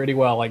field pretty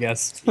well, I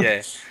guess.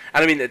 Yeah,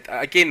 and I mean,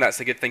 again, that's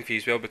a good thing for you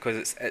as well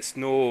because it's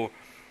no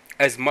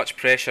as much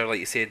pressure, like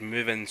you said,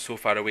 moving so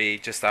far away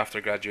just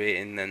after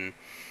graduating, and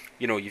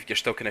you're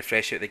still kind of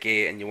fresh out the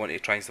gate, and you want to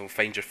try and still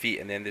find your feet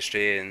in the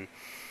industry, and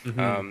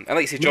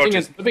like you say, George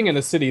is. Living in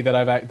a city that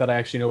I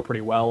actually know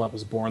pretty well. I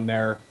was born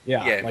there.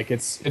 Yeah, Yeah. like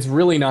it's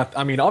really not.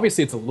 I mean,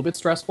 obviously it's a little bit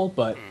stressful,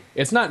 but Mm.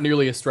 it's not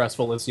nearly as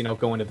stressful as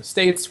going to the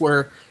States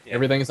where Yeah.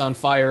 everything's on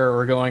fire,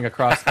 or going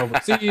across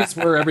overseas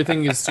where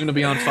everything is soon to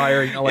be on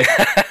fire. Like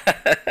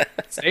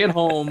stay at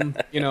home.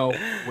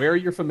 Where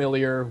you're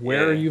familiar,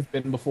 where Yeah. you've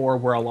been before,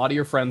 where a lot of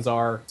your friends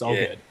are. It's all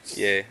Yeah, good.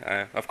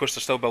 yeah. Of course,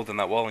 they're still building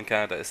that wall in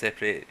Canada to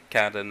separate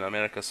Canada and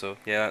America. So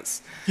yeah,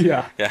 that's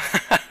Yeah, yeah.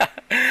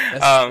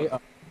 yes, um, they are.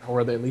 Or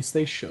at least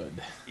they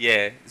should.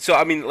 yeah. So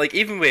I mean, like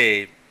even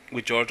with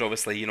George,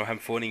 obviously, him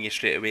phoning you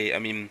straight away. I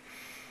mean,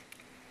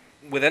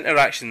 with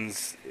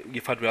interactions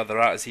you've had with other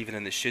artists, even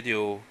in the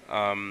studio,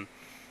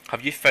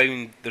 have you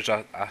found there's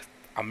a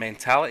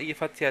mentality you've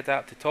had to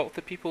adapt to talk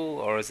to people,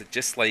 or is it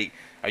just like,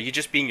 are you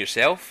just being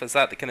yourself? Is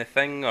that the kind of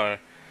thing, or?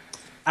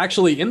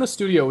 Actually, in the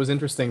studio it was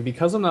interesting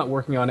because I'm not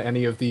working on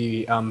any of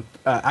the.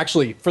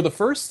 Actually, for the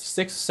first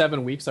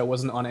 6-7 weeks, I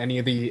wasn't on any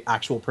of the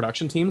actual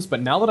production teams.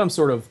 But now that I'm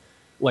sort of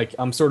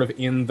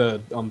in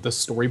the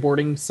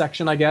storyboarding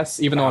section, I guess,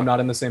 even though I'm not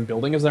in the same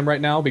building as them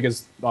right now,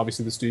 because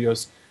obviously the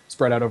studio's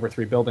spread out over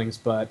 3 buildings.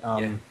 But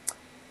Yeah.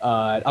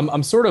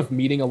 I'm sort of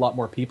meeting a lot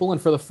more people,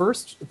 and for the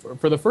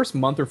first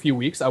month or few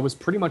weeks, I was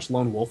pretty much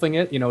lone wolfing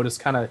it. Just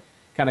kind of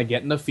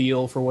getting a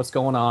feel for what's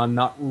going on,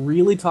 not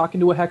really talking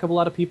to a heck of a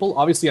lot of people.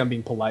 Obviously, I'm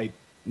being polite,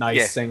 nice,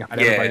 Yeah. saying hi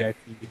to Yeah. everybody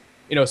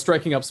I see,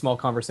 striking up small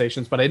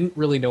conversations, but I didn't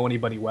really know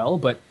anybody well.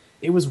 But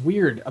it was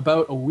weird.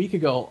 About a week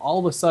ago, all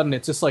of a sudden,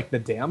 it's just like the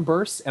dam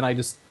burst, and I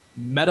just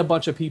met a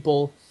bunch of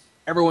people.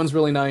 Everyone's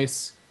really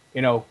nice.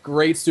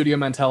 Great studio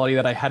mentality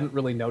that I hadn't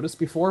really noticed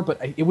before, but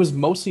it was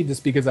mostly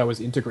just because I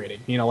was integrating.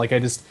 Like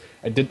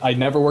I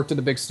never worked at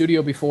a big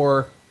studio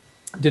before,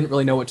 didn't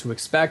really know what to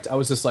expect. I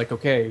was just like,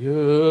 okay,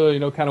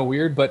 kind of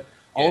weird, but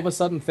all of a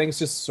sudden things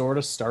just sort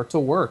of start to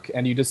work,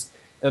 and you just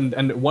and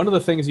one of the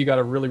things you got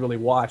to really really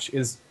watch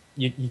is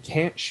you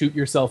can't shoot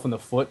yourself in the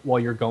foot while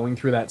you're going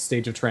through that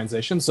stage of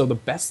transition. So the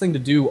best thing to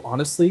do,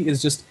 honestly,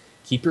 is just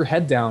keep your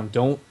head down.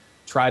 Don't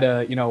try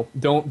to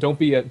don't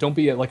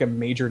be like a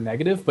major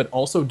negative, but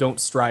also don't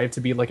strive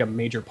to be like a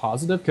major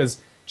positive, because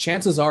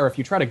chances are if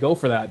you try to go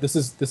for that, this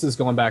is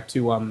going back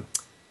to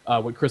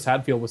what Chris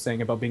Hadfield was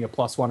saying about being a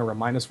 +1 or a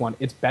 -1.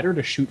 It's better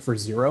to shoot for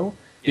 0,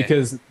 Yeah.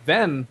 because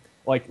then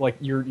like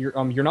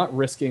you're not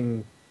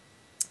risking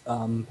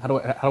how do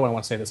I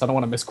want to say this? I don't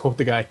want to misquote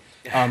the guy.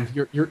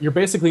 You're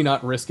basically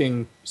not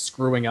risking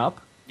screwing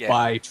up Yeah.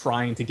 by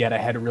trying to get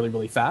ahead really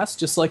really fast.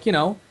 Just like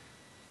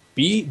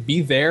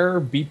be there,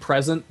 be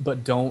present,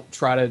 but don't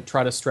try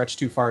to stretch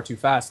too far too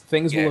fast.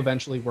 Things Yeah. will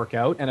eventually work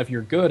out, and if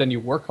you're good and you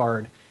work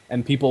hard,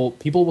 and people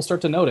will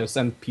start to notice,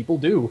 and people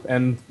do,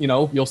 and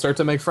you'll start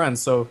to make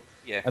friends. So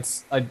Yeah.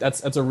 that's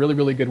a really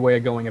really good way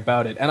of going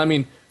about it. And I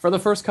mean, for the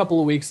first couple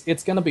of weeks,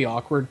 it's gonna be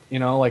awkward.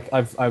 Like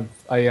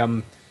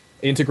I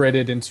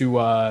integrated into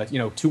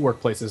 2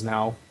 workplaces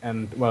now,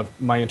 and well,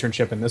 my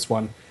internship in this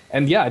one,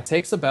 and yeah, it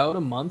takes about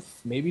a month,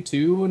 maybe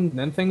 2, and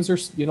then things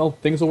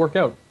will work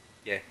out.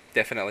 Yeah,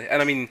 definitely.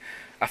 And I mean,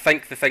 I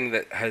think the thing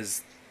that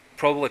has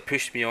probably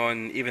pushed me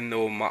on, even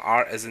though my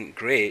art isn't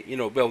great,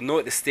 well, not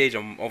at the stage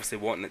I'm obviously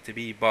wanting it to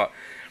be, but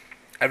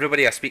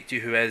everybody I speak to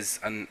who is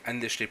an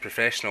industry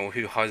professional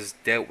who has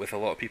dealt with a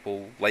lot of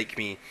people like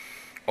me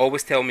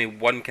always tell me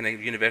one kind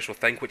of universal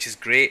thing, which is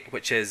great,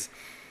 which is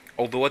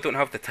although I don't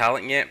have the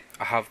talent yet,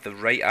 I have the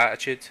right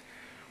attitude,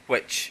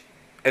 which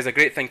is a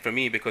great thing for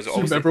me because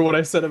obviously. Remember what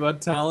I said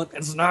about talent?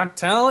 It's not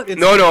talent. It's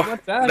No, no,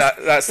 not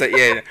that's it.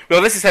 Yeah.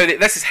 Well, this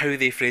is how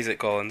they phrase it,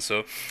 Colin.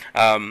 So,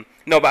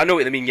 no, but I know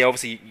what they mean. Yeah,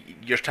 obviously,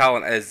 your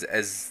talent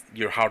is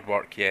your hard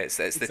work. Yeah, it's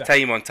the Exactly.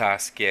 time on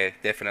task. Yeah,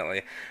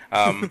 definitely.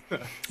 Um,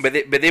 but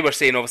they were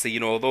saying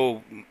obviously,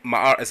 although my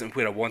art isn't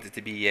where I want it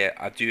to be yet,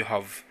 I do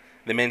have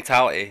the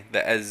mentality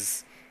that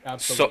is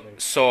Absolutely.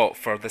 sought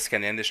for this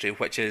kind of industry,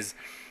 which is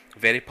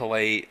very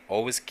polite,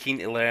 always keen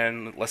to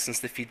learn, listens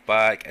to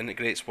feedback,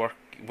 integrates what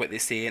they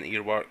say into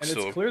your work. And it's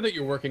So clear that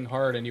you're working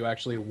hard and you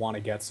actually want to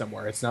get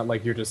somewhere. It's not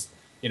like you're just,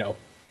 you know,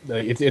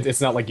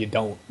 it's not like you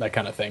don't, that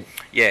kind of thing.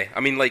 yeah,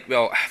 I mean, like,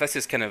 well, this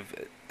is kind of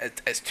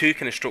it's two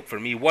kind of stroke for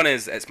me. One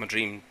is it's my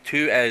dream.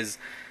 Two is,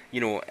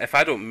 if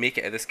I don't make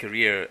it at this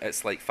career,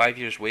 it's like 5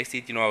 years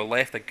wasted. I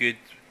left a good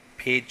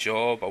paid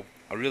job,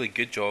 a really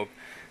good job,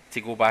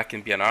 to go back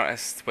and be an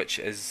artist, which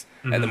is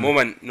at the Hmm.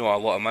 moment no a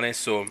lot of money.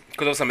 So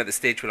because also I'm at the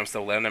stage where I'm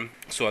still learning,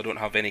 so I don't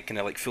have any kind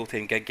of like full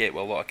time gig yet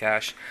with a lot of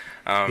cash.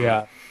 Um,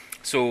 Yeah.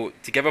 so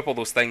to give up all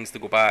those things to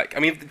go back, I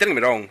mean, don't get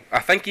me wrong. I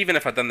think even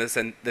if I'd done this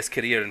in this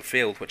career and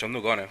failed, which I'm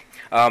not gonna,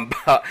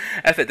 but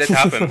if it did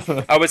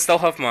happen, I would still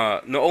have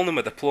not only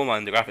my diploma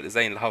in graphic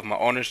design, I'd have my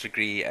honours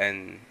degree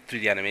in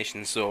 3D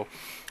animation. So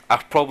I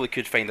probably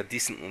could find a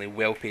decently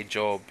well paid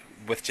job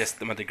with just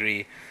my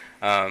degree.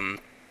 Um,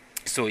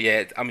 so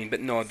yeah, I mean, but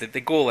no,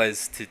 the goal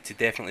is to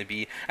definitely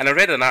be. And I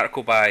read an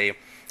article by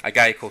a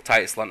guy called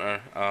Titus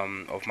Lunter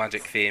of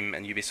Magic fame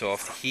and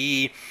Ubisoft.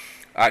 He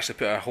actually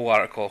put a whole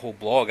article, a whole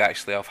blog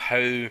actually, of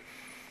how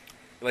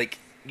like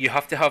you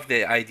have to have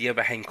the idea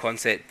behind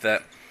concept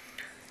that.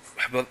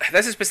 Well,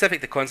 this is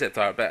specific to concept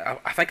art,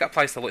 but I think it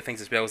applies to a lot of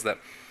things as well. Is that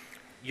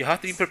you have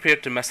to be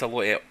prepared to miss a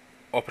lot of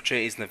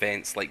opportunities and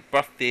events like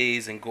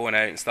birthdays and going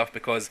out and stuff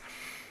because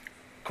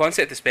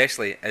concept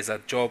especially is a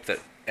job that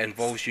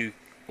involves you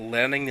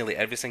learning nearly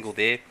every single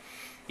day.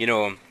 You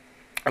know,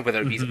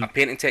 whether it be Hmm. a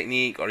painting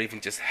technique or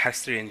even just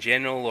history in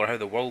general or how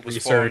the world was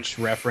formed. Research,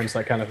 reference,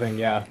 that kind of thing.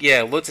 Yeah.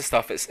 Yeah, loads of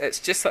stuff. It's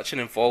just such an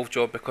involved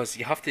job because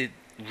you have to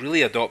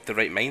really adopt the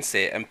right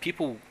mindset. And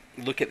people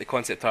look at the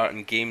concept art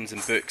in games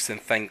and books and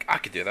think, I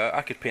could do that.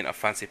 I could paint a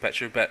fancy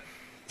picture, but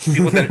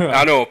people didn't.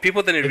 I know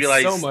people didn't It's so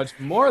realize much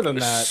more than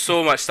that.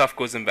 so much stuff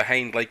goes in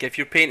behind. Like if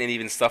you're painting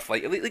even stuff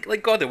like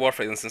God of War,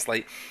 for instance,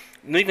 like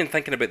not even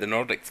thinking about the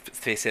Nordic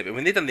face it, but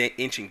when they done the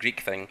ancient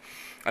Greek thing,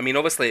 I mean,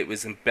 obviously it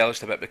was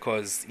embellished a bit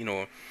because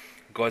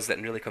gods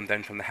didn't really come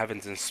down from the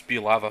heavens and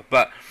spew lava,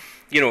 but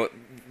you know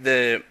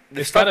the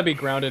It's got stuff. to be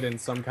grounded in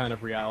some kind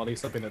of reality,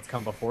 something that's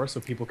come before, so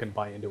people can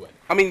buy into it.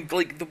 I mean,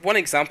 like the one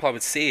example I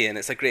would say, and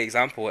it's a great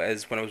example,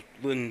 is when I was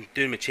doing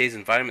my Chase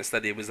environment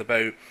study, was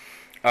about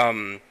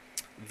um,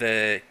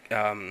 the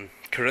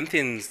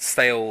Corinthian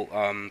style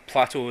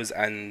plateaus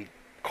and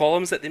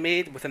columns that they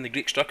made within the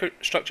Greek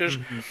structures,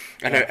 Hmm.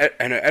 and Yeah.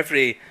 how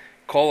every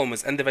column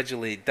was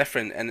individually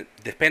different, and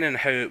depending on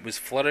how it was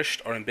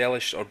flourished or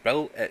embellished or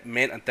built, it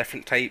meant a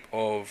different type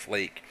of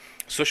like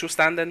social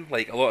standing.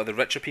 Like a lot of the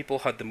richer people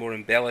had the more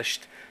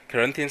embellished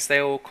Corinthian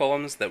style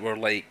columns that were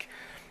like,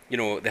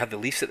 they had the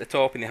leaves at the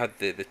top and they had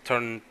the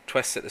turn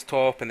twists at the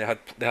top, and they had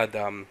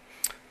I'm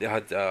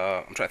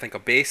trying to think, a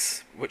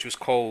base which was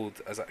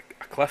called as a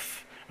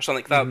cliff or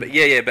something like that. Hmm. But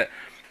yeah, but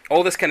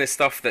all this kind of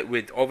stuff that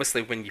would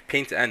obviously when you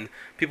paint it in,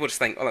 people just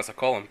think, oh, that's a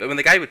column. But when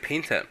the guy would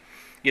paint it,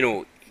 you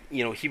know,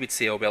 he would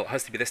say, oh well, it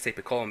has to be this type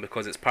of column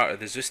because it's part of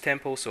the Zeus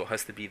temple, so it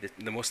has to be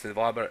the most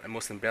elaborate and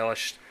most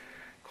embellished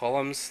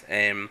columns.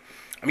 I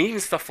mean, even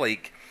stuff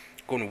like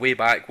going way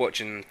back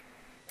watching.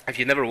 If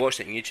you've never watched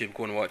it on YouTube,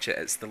 go and watch it.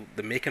 It's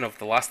the making of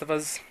The Last of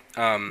Us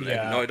at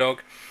Yeah. Naughty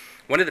Dog.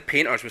 One of the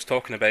painters was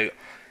talking about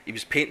he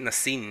was painting a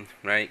scene,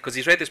 right? Because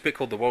he's read this book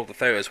called The World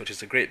Without Us, which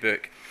is a great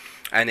book,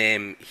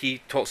 and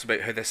he talks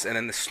about how this and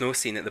in the snow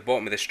scene at the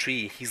bottom of this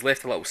tree, he's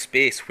left a little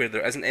space where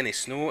there isn't any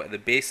snow at the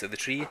base of the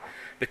tree,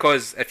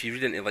 because if you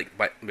read into like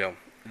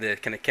the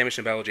kind of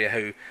chemistry and biology of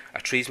how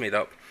a tree's made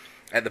up,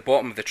 at the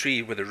bottom of the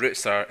tree where the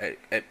roots are,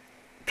 it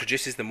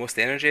produces the most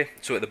energy.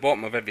 So at the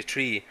bottom of every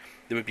tree,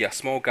 there would be a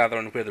small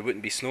gathering where there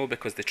wouldn't be snow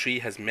because the tree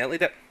has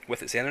melted it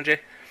with its energy.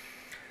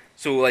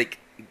 So like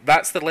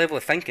that's the level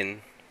of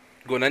thinking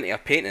going into a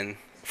painting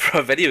for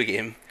a video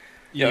game.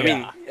 You know what I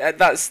mean? Yeah.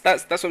 That's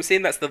what I'm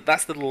saying. That's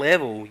the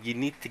level you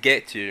need to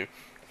get to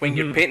when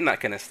you're Hmm. painting that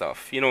kind of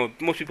stuff.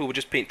 Most people would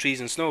just paint trees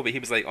and snow, but he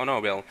was like, oh no,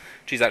 well,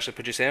 trees actually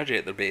produce energy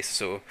at their base,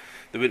 so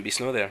there wouldn't be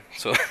snow there.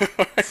 So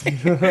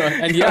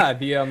And yeah,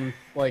 the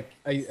like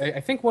I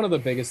think one of the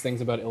biggest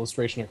things about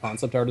illustration or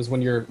concept art is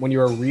when you're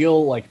a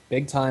real like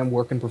big time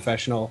working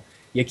professional,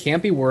 you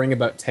can't be worrying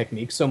about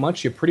technique so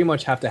much. You pretty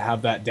much have to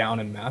have that down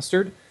and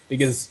mastered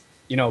because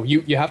you know,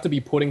 you have to be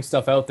putting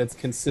stuff out that's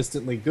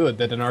consistently good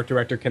that an art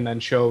director can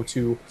then show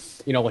to,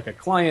 you know, like a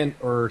client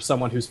or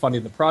someone who's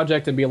funding the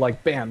project and be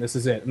like, bam, this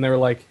is it. And they're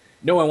like,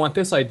 no, I want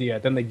this idea.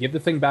 Then they give the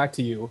thing back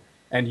to you,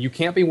 and you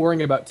can't be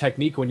worrying about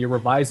technique when you're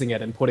revising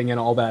it and putting in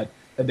all that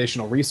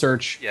additional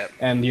research Yep.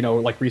 and, you know,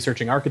 like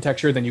researching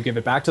architecture. Then you give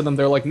it back to them.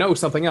 They're like, no,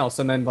 something else.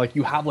 And then like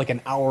you have like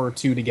an hour or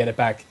two to get it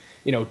back,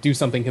 you know, do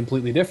something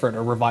completely different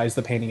or revise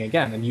the painting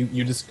again. And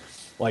you just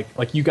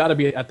like you got to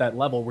be at that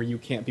level where you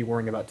can't be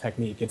worrying about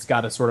technique. It's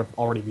got to sort of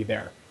already be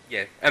there.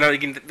 Yeah, and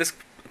again, this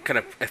kind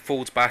of it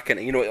folds back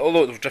into, you know,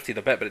 although it's drifted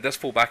a bit, but it does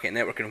fold back into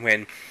networking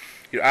when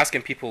you're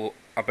asking people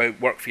about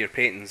work for your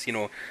paintings. You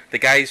know, the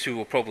guys who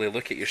will probably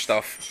look at your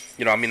stuff.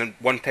 You know, I mean,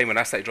 one time when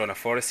I started drawing a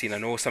forest scene, I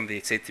know somebody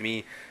said to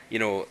me,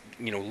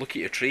 look at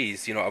your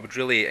trees. You know, I would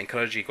really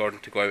encourage you, Gordon,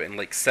 to go out and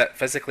like sit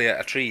physically at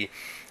a tree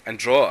and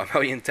draw it a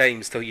million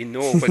times till you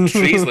know what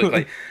trees look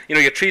like. You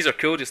know, your trees are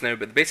cool just now,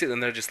 but basically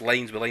they're just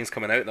lines with lines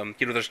coming out of them.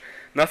 You know, there's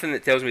nothing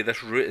that tells me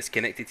this root is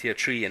connected to a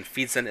tree and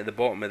feeds into the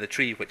bottom of the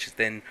tree, which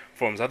then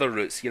forms other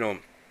roots. You know,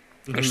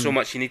 there's so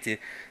much you need to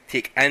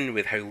take in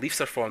with how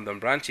leaves are formed on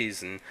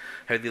branches and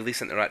how the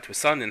leaves interact with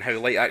sun and how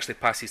light actually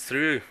passes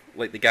through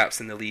like the gaps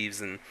in the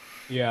leaves and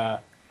Yeah.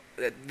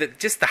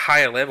 just the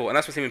higher level. And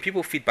that's what I'm saying, when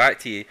people feed back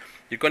to you,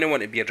 you're going to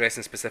want to be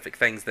addressing specific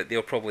things that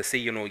they'll probably say,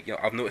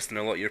 I've noticed in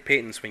a lot of your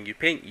paintings, when you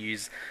paint, you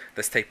use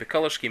this type of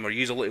colour scheme or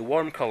use a lot of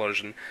warm colours,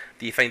 and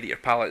do you find that your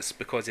palettes,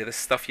 because of this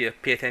stuff you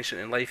pay attention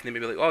in life, and they may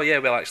be like, oh yeah,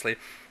 well actually,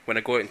 when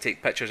I go out and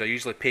take pictures, I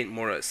usually paint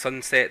more at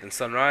sunset than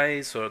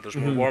sunrise, or there's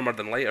more warmer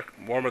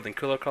than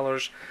cooler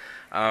colours.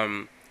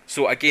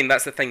 So again,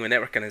 that's the thing with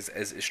networking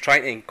is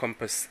trying to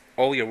encompass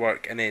all your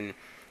work and then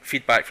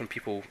feedback from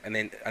people,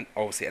 and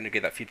obviously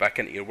integrate that feedback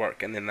into your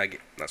work, and then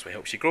that's what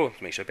helps you grow,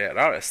 makes you a better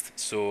artist.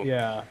 So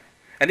Yeah.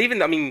 and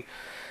even, I mean,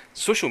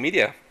 social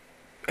media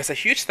is a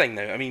huge thing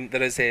now. I mean,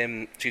 there is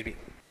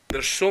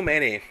there's so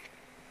many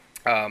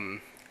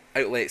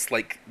outlets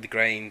like The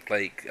Grind,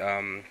 like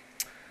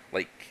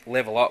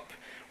Level Up,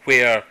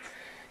 where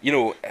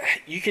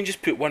you can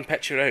just put one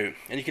picture out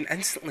and you can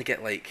instantly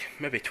get like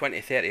maybe 20,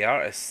 30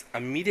 artists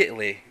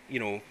immediately,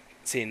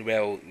 saying,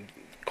 well,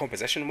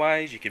 composition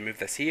wise, you can move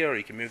this here or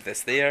you can move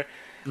this there.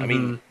 I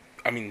mean,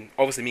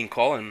 obviously, me and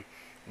Colin,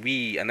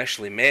 we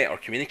initially met or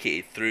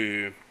communicated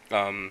through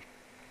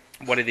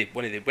one of the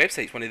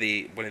websites, one of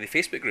the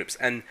Facebook groups,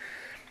 and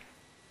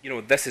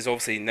this is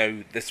obviously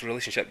now this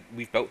relationship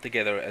we've built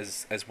together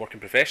as working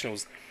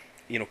professionals.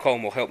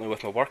 Colin will help me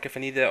with my work if I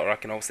need it, or I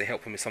can obviously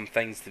help him with some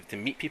things to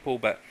meet people.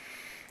 But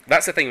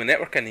that's the thing with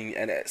networking,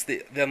 and it's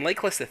the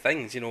unlikeliest of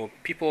things.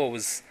 People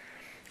always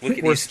look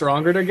at We're these.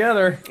 stronger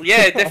together.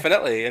 Yeah,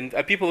 definitely. And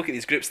people look at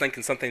these groups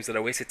thinking sometimes they're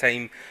a waste of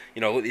time.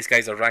 Look, these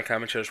guys are rank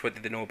amateurs. What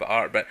do they know about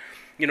art? But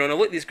and I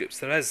look at these groups,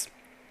 there is,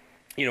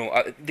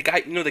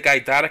 the guy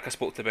Derek I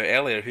spoke to about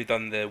earlier, who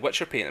done the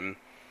Witcher painting.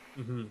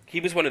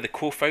 He was one of the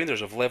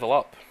co-founders of Level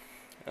Up.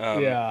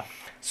 Yeah.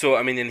 So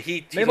I mean, and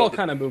They've all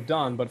kind of moved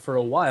on, but for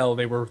a while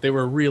they were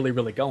really,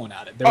 really going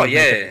at it. They Oh, were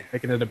yeah.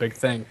 making it a big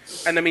thing.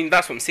 And I mean,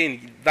 that's what I'm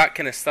saying. That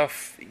kind of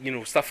stuff,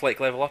 stuff like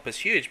Level Up is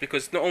huge,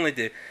 because not only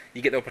do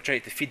you get the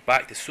opportunity to feed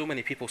back to so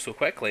many people so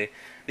quickly,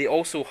 they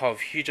also have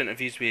huge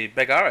interviews with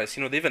big artists.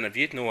 They've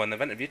interviewed Noah and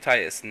they've interviewed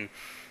Titus and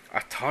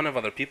a ton of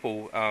other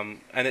people.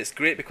 And it's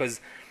great because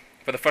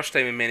for the first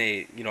time in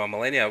many, a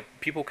millennia,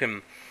 people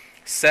can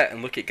sit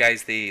and look at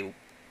guys they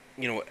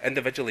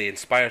individually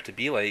inspired to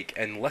be like,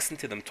 and listen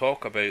to them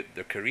talk about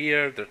their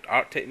career, their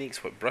art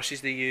techniques, what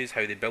brushes they use,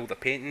 how they build a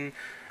painting.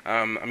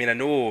 I mean, I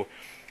know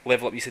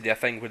Level Up used to do a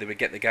thing where they would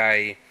get the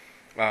guy,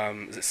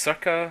 is it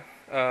Circa,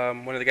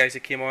 one of the guys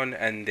that came on,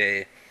 and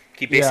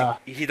he done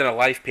a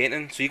live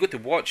painting, so you got to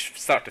watch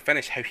start to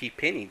finish how he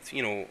painted,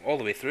 all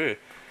the way through.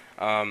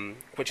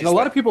 Which And is a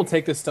lot of people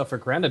take this stuff for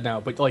granted now,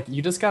 but like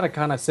you just gotta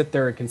kind of sit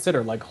there and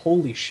consider, like,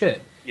 holy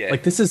shit, Yeah.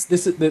 like this is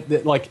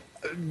like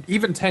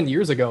even 10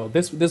 years ago,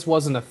 this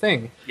wasn't a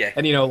thing. Yeah.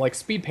 And like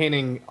speed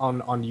painting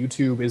on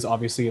YouTube is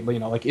obviously,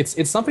 like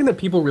it's something that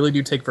people really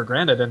do take for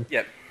granted, and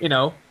Yep.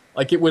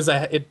 like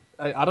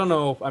I don't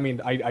know. I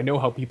mean, I know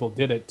how people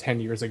did it 10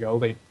 years ago.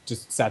 They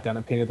just sat down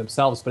and painted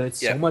themselves, but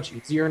it's Yeah. so much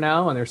easier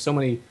now, and there's so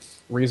many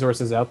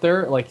resources out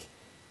there. Like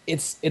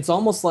it's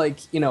almost like,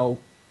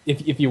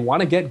 if you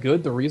want to get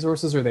good, the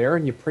resources are there,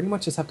 and you pretty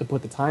much just have to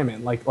put the time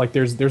in. Like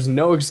there's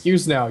no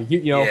excuse now.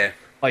 You know, Yeah.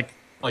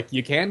 like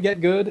you can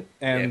get good,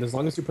 and Yeah. as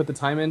long as you put the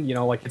time in,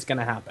 like it's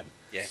gonna happen.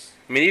 Yeah,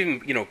 I mean,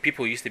 even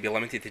people used to be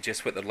limited to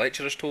just what their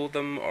lecturers told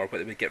them or what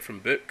they would get from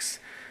books,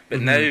 but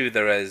now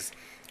there is.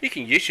 You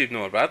can YouTube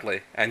Noah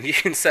Bradley, and you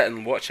can sit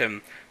and watch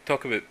him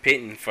talk about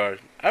painting for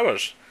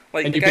hours.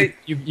 Like And the guy,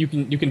 you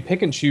can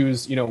pick and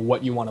choose,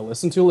 what you want to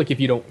listen to. Like if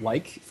you don't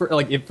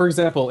for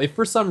example, if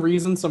for some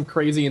reason, some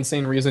crazy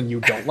insane reason you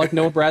don't like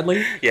Noah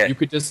Bradley, Yeah. you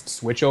could just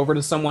switch over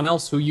to someone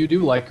else who you do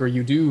like, or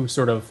you do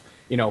sort of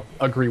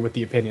agree with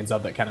the opinions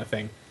of, that kind of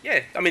thing.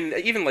 yeah, I mean,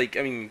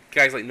 even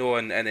guys like Noah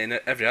and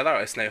every other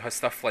artist now has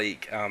stuff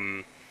like,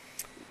 some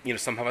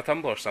have a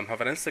Tumblr, some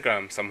have an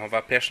Instagram, some have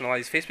a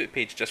personalized Facebook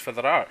page just for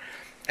their art,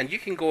 and you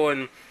can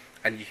go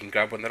and you can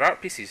grab one of their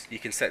art pieces. You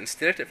can sit and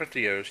stare at it for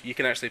 3 hours. You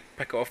can actually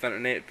pick it off the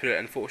internet, put it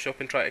in Photoshop,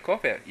 and try to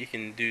copy it. You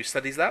can do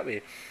studies that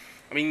way.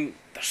 I mean,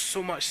 there's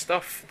so much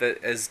stuff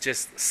that is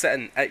just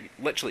sitting at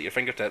literally at your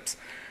fingertips,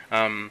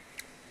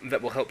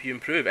 that will help you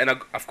improve. And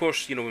of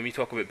course, you know, when we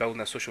talk about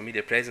building a social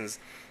media presence,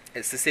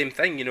 it's the same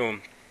thing. You know,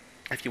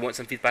 if you want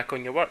some feedback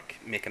on your work,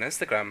 make an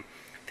Instagram.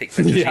 Take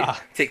pictures, Yeah.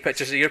 take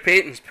pictures of your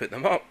paintings, put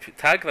them up,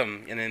 tag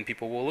them, and then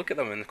people will look at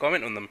them and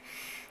comment on them.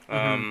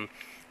 Mm-hmm.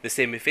 The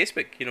same with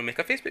Facebook. You know, make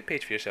a Facebook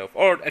page for yourself,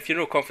 or if you're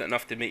not confident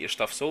enough to make your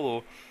stuff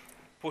solo,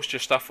 post your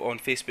stuff on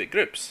Facebook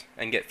groups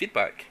and get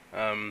feedback.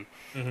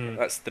 Mm-hmm.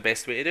 That's the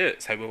best way to do it.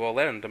 It's how we've all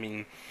learned. I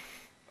mean,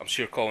 I'm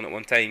sure Colin at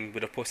one time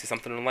would have posted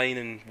something online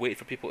and waited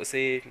for people to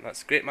say,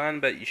 "That's great, man,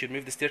 but you should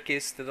move the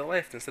staircase to the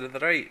left instead of the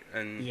right."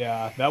 And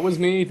Yeah, that was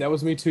me. That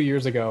was me 2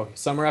 years ago.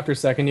 Summer after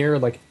second year,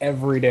 like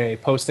every day,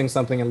 posting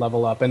something in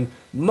Level Up, and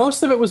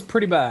most of it was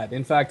pretty bad.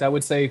 In fact, I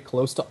would say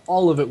close to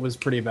all of it was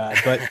pretty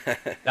bad.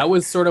 But that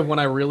was sort of when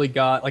I really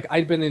got like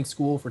I'd been in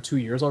school for 2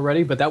 years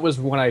already, but that was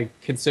when I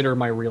consider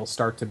my real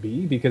start to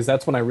be because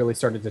that's when I really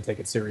started to take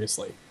it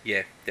seriously.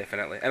 yeah,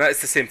 definitely. And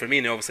that's the same for me.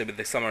 And obviously, with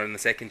the summer and the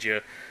second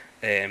year,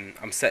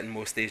 I'm sitting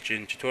most days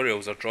doing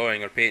tutorials or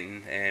drawing or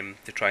painting,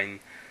 to try and,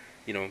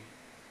 you know,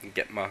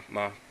 get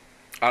my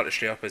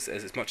artistry up as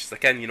much as I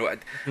can. You know, and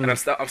I'm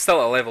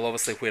still at a level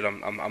obviously where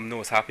I'm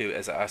not as happy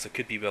as I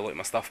could be with a lot of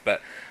my stuff. But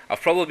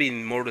I've probably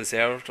been more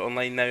reserved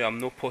online now. I'm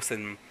not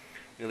posting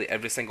really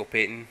every single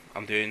painting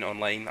I'm doing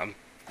online. I'm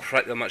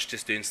pretty much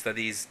just doing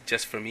studies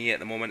just for me at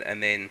the moment,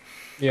 and then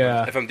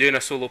Yeah. if I'm doing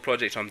a solo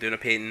project or I'm doing a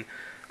painting,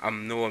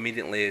 I'm no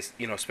immediately,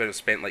 you know,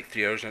 spent like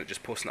 3 hours on it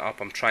just posting it up.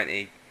 I'm trying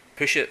to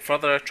push it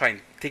further, try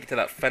and take it to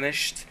that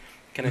finished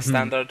kind of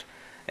standard,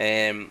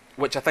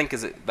 which I think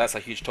that's a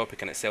huge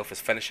topic in itself, is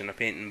finishing a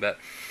painting. But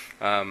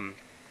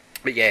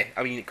yeah,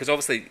 I mean, because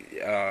obviously,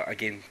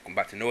 again, going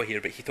back to Noah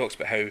here, but he talks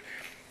about how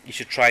you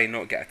should try and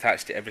not get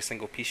attached to every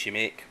single piece you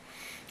make.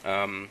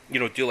 You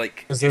know, do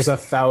like Because there's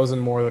 1,000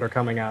 more that are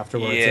coming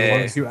afterwards, as long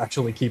Yeah. as you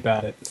actually keep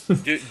at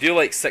it. do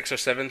like 6 or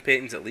 7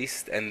 paintings at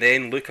least, and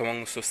then look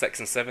amongst those 6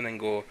 and 7 and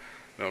go,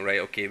 well, right,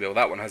 okay, well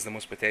that one has the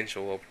most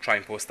potential. I'll try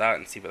and post that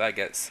and see what that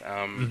gets.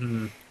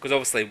 Hmm. Because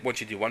obviously, once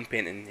you do one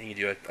painting and you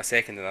do a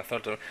second and a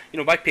third, or you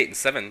know, by painting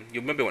 7,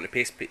 you'll maybe want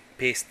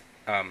to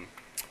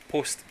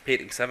post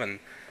painting 7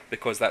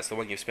 because that's the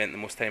one you've spent the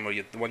most time, or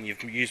the one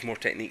you've used more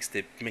techniques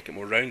to make it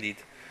more rounded,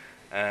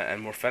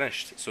 and more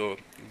finished. So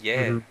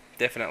yeah, Hmm.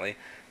 definitely.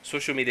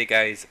 Social media,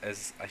 guys,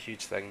 is a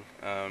huge thing.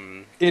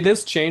 It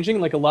is changing.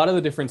 Like a lot of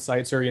the different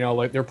sites are,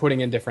 like they're putting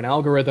in different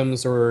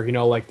algorithms, or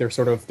like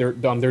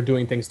they're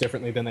doing things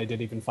differently than they did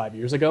even 5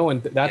 years ago,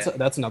 and that's Yeah.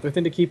 that's another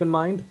thing to keep in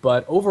mind.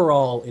 But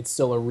overall, it's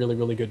still a really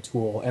really good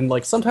tool. And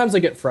like sometimes I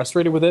get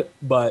frustrated with it,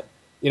 but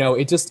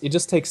it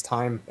just takes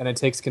time and it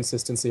takes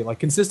consistency. Like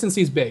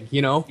consistency is big,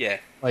 Yeah.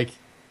 like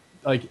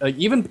like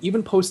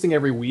even posting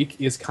every week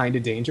is kind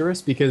of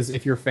dangerous because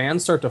if your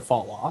fans start to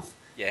fall off,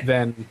 Yeah.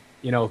 then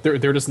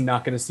they're just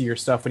not going to see your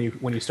stuff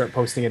when you start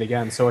posting it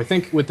again. So I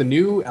think with the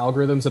new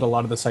algorithms that a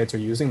lot of the sites are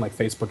using, like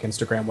Facebook,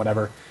 Instagram,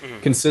 whatever,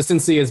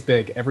 consistency is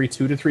big. Every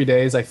 2 to 3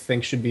 days, I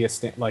think should be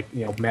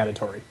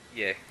mandatory.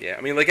 Yeah, yeah.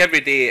 I mean, like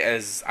every day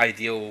is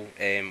ideal.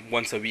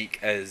 Once a week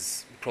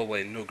is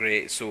probably no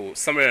great. So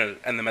somewhere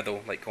in the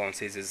middle, like Colin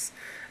says,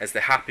 is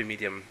the happy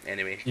medium.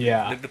 Anyway,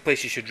 Yeah. the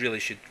place you should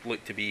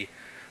look to be.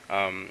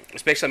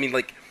 Especially, I mean,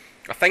 like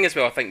a thing as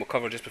well. I think we'll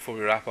cover just before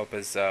we wrap up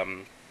is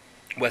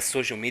with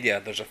social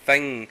media. There's a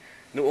thing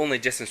not only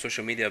just in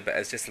social media, but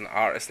as just an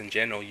artist in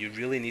general. You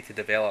really need to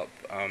develop,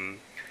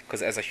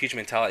 because it has a huge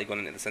mentality going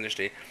into this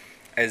industry,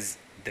 is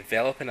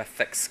developing a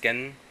thick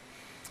skin.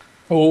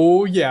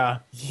 Oh yeah,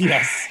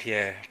 yes.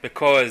 Yeah,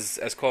 because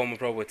as Colin will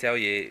probably tell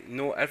you,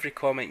 not every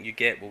comment you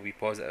get will be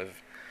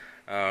positive.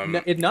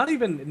 It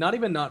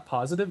not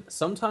positive.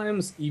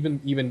 Sometimes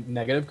even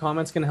negative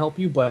comments can help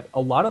you, but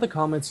a lot of the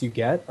comments you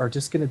get are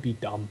just going to be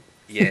dumb,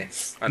 Yeah,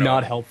 I know.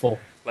 not helpful.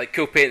 Like,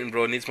 cool painting,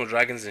 bro. Needs more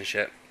dragons and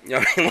shit. You know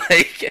what I mean?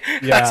 Like,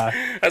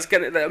 Yeah. that's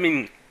kind of. I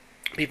mean,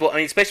 people. I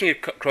mean, especially when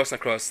you're crossing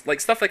across like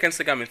stuff like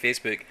Instagram and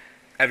Facebook.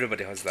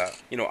 Everybody has that.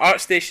 You know,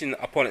 ArtStation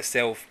upon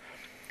itself.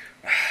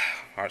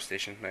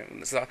 ArtStation. Right?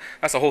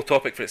 That's a whole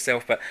topic for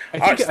itself. But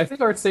I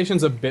think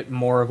ArtStation's a bit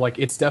more of like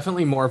it's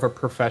definitely more of a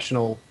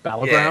professional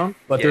battleground,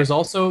 but yeah. there's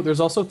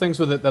also things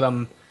with it that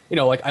I'm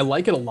like I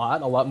like it a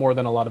lot more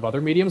than a lot of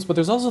other mediums, but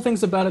there's also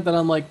things about it that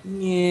I'm like,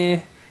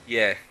 yeah.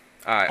 Yeah.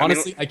 I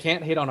Honestly, mean, I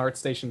can't hate on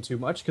ArtStation too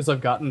much because I've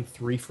gotten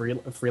 3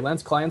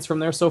 freelance clients from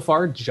there so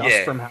far just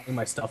Yeah. from having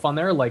my stuff on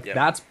there. Like Yeah.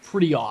 that's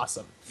pretty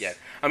awesome. yeah.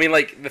 I mean,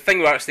 like the thing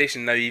with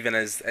ArtStation now, even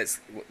is it's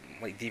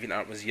like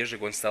DeviantArt was years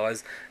ago and still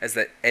is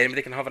that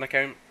anybody can have an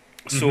account.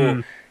 So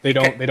Mhm. They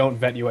don't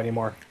vet you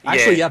anymore. Yeah.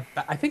 Actually, yeah,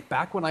 I think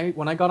back when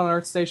I got on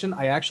ArtStation,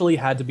 I actually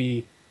had to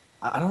be.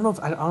 I don't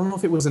know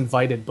if it was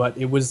invited, but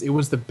it was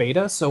the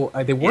beta, so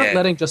they weren't Yeah.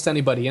 letting just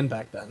anybody in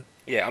back then.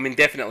 Yeah, I mean,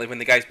 definitely when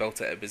the guys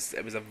built it,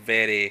 it was a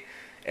very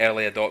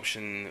early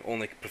adoption.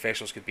 Only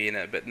professionals could be in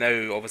it. But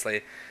now,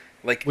 obviously,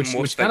 like Which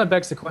most kind of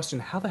begs the question: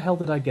 how the hell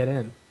did I get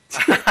in?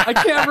 I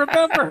can't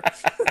remember.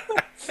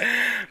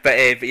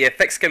 But yeah,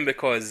 thick skin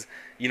because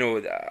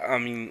I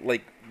mean,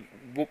 like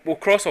we'll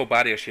cross all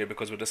barriers here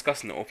because we're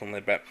discussing it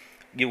openly. But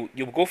you'll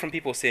go from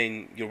people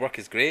saying your work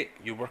is great,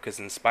 your work is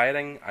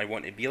inspiring, I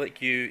want to be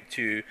like you,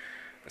 to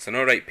it's an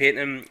alright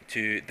painting,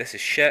 to this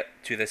is shit,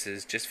 to this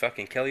is just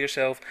fucking kill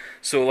yourself.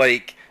 So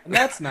like, And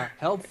that's not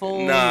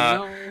helpful.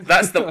 nah, No.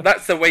 that's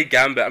the wide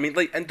gambit. I mean,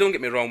 like, and don't get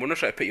me wrong, we're not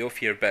trying to put you off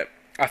here, but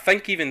I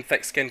think even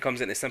thick skin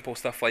comes into simple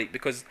stuff like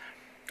because,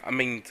 I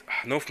mean,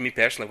 I know for me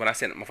personally, when I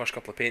sent my first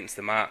couple of paintings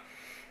to Matt,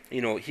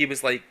 he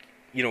was like,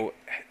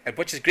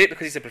 which is great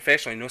because he's a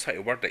professional, he knows how to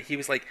word it. He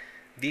was like,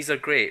 these are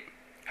great.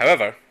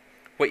 However,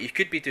 what you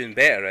could be doing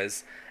better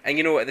is, and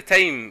at the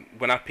time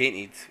when I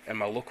painted in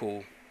my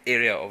local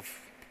area of,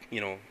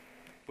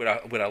 where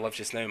I live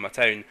just now in my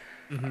town,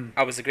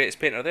 I was the greatest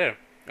painter there.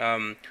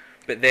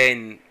 But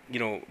then,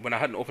 when I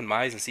hadn't opened my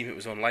eyes and seen it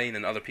was online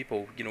and other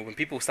people, when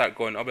people start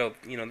going, oh well,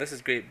 this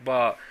is great,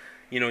 but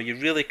you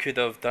really could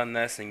have done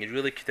this, and you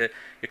really could have,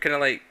 you're kind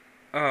of like,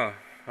 oh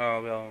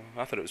well,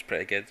 I thought it was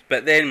pretty good.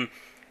 But then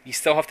you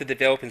still have to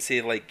develop and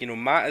say, like,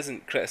 Matt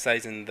isn't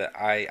criticizing that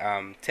I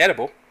am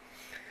terrible.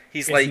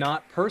 He's It's like,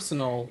 not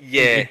personal.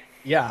 yeah,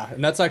 Yeah,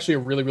 and that's actually a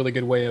really, really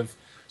good way of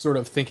sort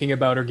of thinking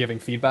about or giving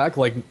feedback.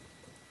 Like,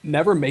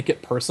 never make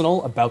it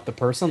personal about the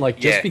person. Like,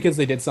 just Yeah. because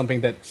they did something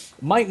that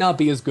might not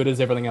be as good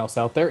as everything else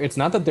out there, it's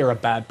not that they're a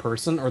bad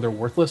person or they're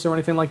worthless or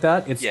anything like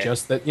that. It's Yeah.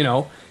 just that, you They're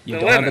don't have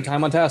the learning.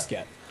 time on task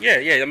yet. Yeah.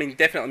 I mean,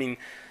 definitely.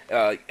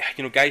 I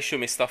mean, guys show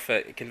me stuff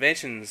at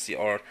conventions,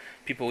 or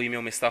people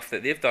email me stuff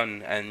that they've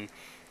done, and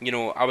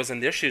I was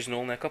in their shoes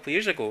only a couple of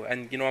years ago,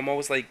 and I'm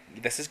always like,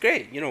 this is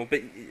great,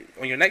 but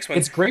on your next one,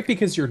 It's great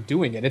because you're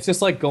doing it. It's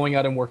just like going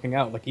out and working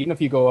out. Like, even if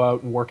you go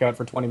out and work out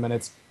for 20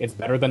 minutes, it's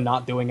better than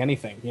not doing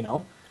anything.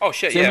 oh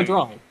shit, Same yeah, with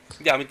drawing.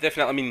 yeah. I mean,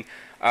 definitely. I mean,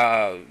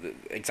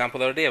 example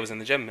the other day, I was in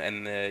the gym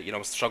and I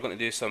was struggling to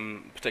do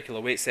some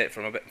particular weight set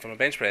from a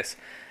bench press,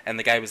 and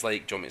the guy was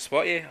like, "Do you want me to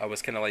spot you?" I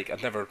was kind of like,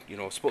 I'd never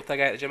spoke to a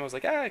guy at the gym. I was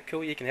like, "Ah,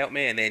 cool, you can help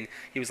me." And then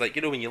he was like,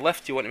 "When you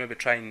lift, you want to maybe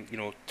try and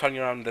turn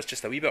your arm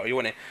just a wee bit, or you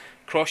want to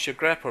cross your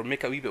grip or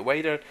make it a wee bit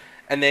wider."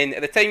 And then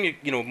at the time,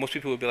 most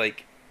people would be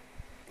like,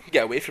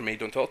 "Get away from me!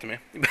 Don't talk to me."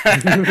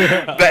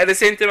 But at the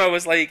same time, I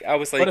was like,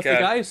 But if the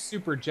guy is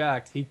super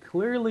jacked, he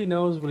clearly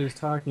knows what he's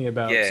talking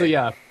about. Yeah. So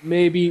yeah,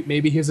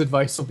 maybe his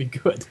advice will be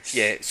good.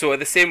 yeah. So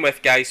the same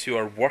with guys who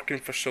are working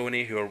for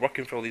Sony, who are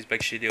working for all these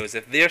big studios.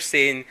 If they're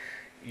saying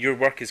your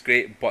work is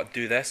great, but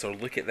do this or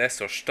look at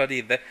this or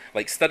study the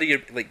study your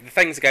the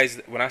things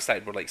guys when I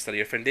started were like study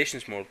your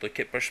foundations more, look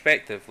at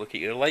perspective, look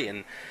at your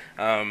lighting.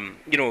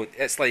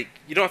 It's like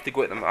you don't have to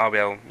go at them. Oh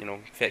well,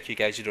 fuck you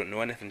guys, you don't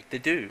know anything. They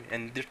do,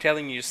 and they're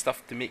telling you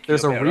stuff to make you.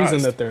 There's a better reason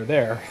artist. that they're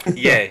there.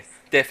 Yeah, I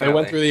definitely.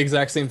 went through the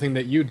exact same thing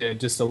that you did,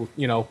 just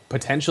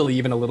potentially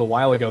even a little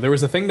while ago. There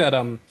was a thing that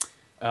Ian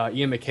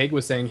McCaig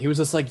was saying. He was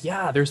just like,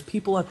 yeah, there's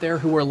people out there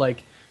who are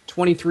like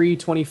 23,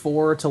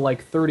 24 to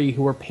like 30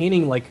 who are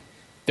painting like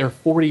they're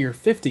 40 or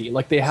 50.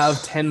 Like they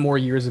have 10 more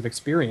years of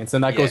experience.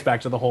 And that goes Yeah.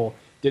 back to the whole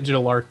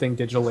digital art thing,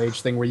 digital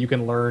age thing, where you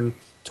can learn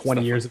 20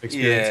 Stuff years like- of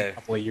experience in yeah. a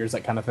couple of years,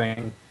 that kind of thing.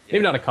 Yeah.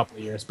 Maybe not a couple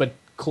of years, but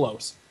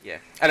close. Yeah,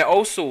 and it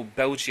also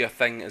builds you a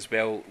thing as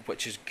well,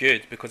 which is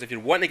good because if you're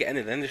wanting to get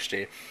into the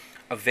industry,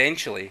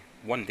 eventually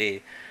one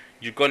day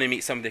you're going to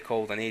meet somebody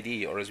called an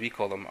AD, or as we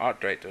call them, art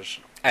directors,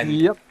 and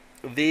Yep.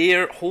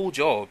 their whole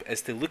job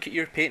is to look at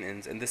your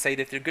paintings and decide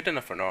if they're good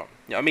enough or not.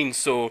 You know what I mean?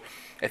 So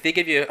if they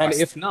give you And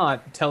if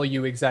not, tell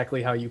you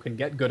exactly how you can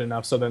get good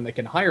enough so then they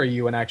can hire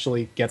you and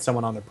actually get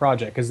someone on their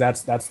project, because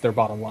that's their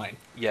bottom line.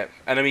 yeah,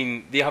 and I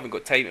mean they haven't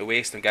got time to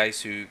waste on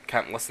guys who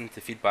can't listen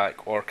to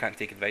feedback or can't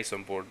take advice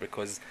on board,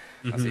 because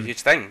that's a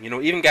huge thing.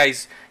 Even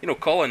guys,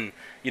 Colin,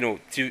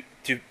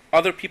 to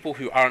other people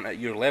who aren't at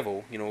your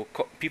level,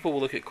 people will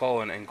look at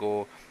Colin and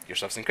go, your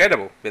stuff's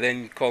incredible. But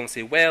then Colin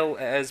say, well,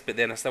 it is, but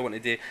then I still want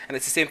to do, and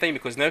it's the same thing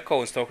because now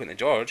Colin's talking to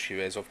George, who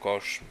is of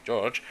course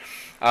George.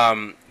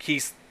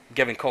 He's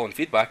giving Colin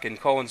feedback, and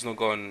Colin's not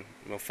going,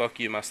 well, fuck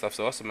you, my stuff's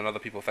awesome, and other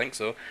people think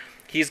so.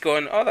 He's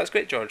going, oh, that's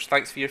great, George.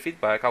 Thanks for your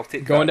feedback. I'll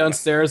take Going that.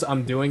 downstairs,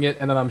 I'm doing it,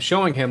 and then I'm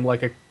showing him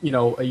like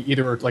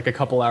either like a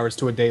couple hours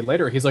to a day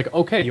later. He's like,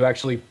 okay, you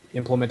actually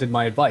implemented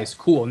my advice.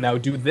 Cool. Now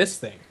do this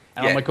thing.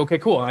 And I'm Yeah. like, okay,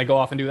 cool. And I go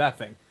off and do that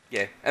thing.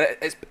 Yeah, and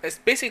it's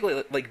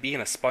basically like being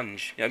a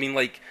sponge. I mean,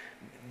 like,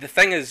 the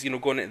thing is,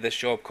 going into this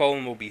job,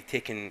 Colin will be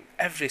taking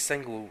every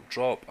single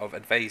drop of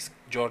advice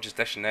George is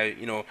dishing out.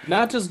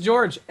 Not just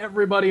George,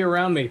 everybody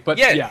around me. But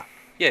Yeah, yeah.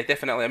 yeah,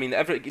 definitely. I mean,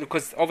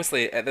 because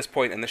obviously at this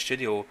point in the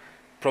studio,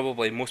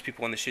 probably most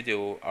people in the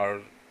studio are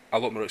a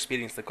lot more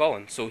experienced than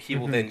Colin, so he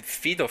will then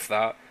feed off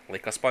that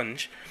like a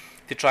sponge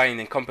to try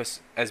and encompass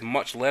as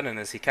much learning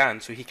as he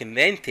can, so he can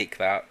then take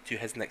that to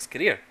his next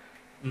career.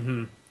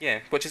 Yeah,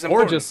 which is Or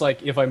important. just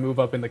like if I move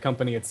up in the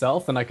company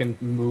itself, then I can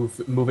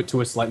move it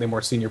to a slightly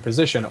more senior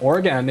position. Or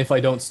again, if I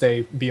don't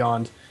stay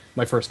beyond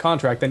my first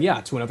contract, then yeah,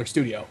 to another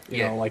studio. You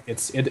Yeah. know, like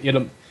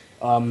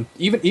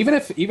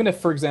even if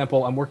for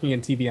example, I'm working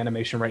in TV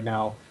animation right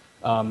now.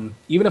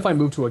 even if I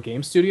move to a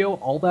game studio,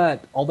 all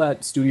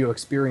that studio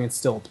experience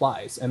still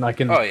applies. And I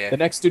can Oh yeah. the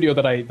next studio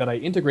that I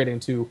integrate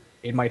into,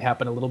 it might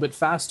happen a little bit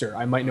faster.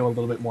 I might know a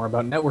little bit more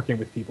about networking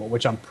with people,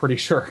 which I'm pretty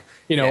sure,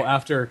 Yeah.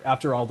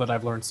 after all that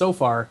I've learned so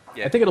far,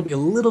 Yeah. I think it'll be a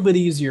little bit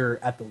easier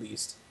at the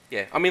least.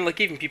 Yeah, I mean, like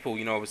even people,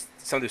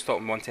 somebody was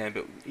talking one time,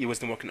 but he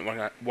wasn't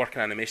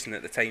working animation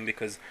at the time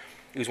because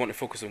he was wanting to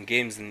focus on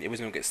games and he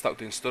wasn't going to get stuck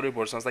doing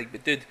storyboards. And I was like,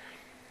 but dude,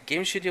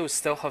 game studios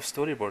still have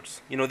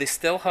storyboards. They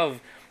still have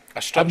a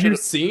Have structure. you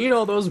seen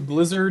all those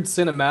Blizzard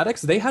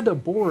cinematics? They had to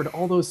board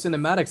all those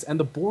cinematics, and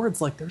the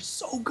boards, like, they're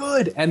so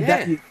good. And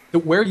Yeah.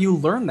 where you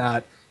learn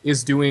that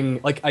is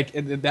doing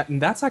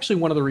and that's actually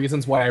one of the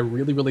reasons why I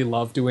really really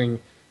love doing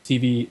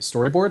TV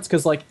storyboards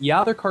because like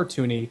yeah they're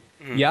cartoony,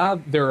 yeah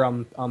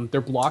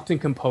they're blocked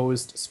and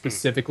composed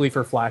specifically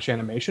for Flash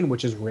animation,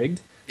 which is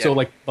rigged. So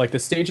Yeah. like the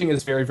staging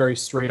is very very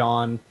straight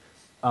on,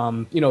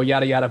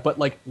 yada yada. But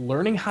like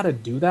learning how to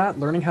do that,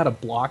 learning how to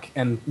block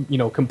and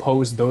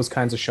compose those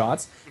kinds of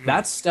shots,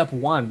 that's step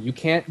one. You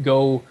can't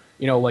go,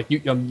 like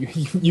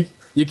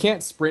you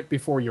can't sprint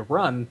before you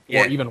run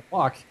Yeah. or even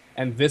walk.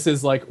 And this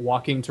is like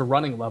walking to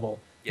running level.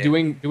 Yeah.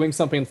 Doing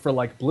something for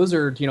like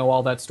Blizzard,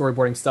 all that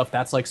storyboarding stuff,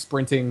 that's like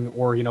sprinting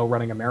or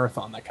running a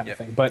marathon, that kind Yeah. of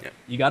thing. But Yeah.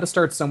 you got to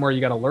start somewhere,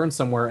 you got to learn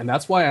somewhere, and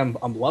that's why I'm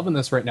loving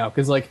this right now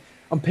because like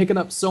I'm picking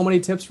up so many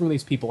tips from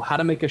these people, how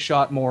to make a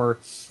shot more,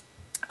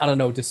 I don't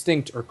know,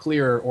 distinct or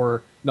clear,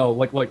 or no,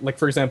 like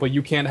for example,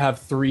 you can't have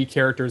three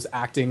characters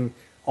acting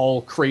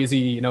all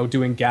crazy,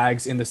 doing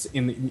gags in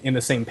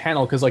the same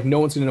panel because like no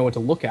one's gonna know what to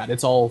look at.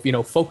 It's all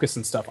focus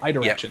and stuff, eye Yeah.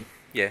 direction.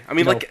 Yeah. I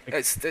mean, You know, like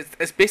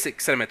it's basic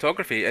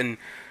cinematography, and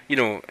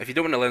if you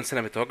don't want to learn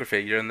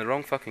cinematography, you're in the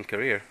wrong fucking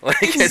career.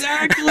 Like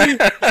Exactly.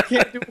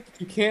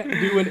 You can't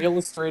do an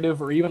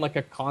illustrative or even like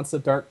a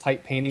concept art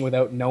type painting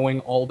without knowing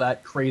all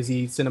that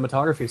crazy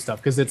cinematography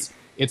stuff because it's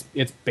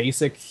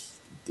basic.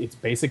 It's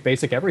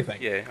basic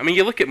everything. Yeah, I mean,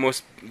 you look at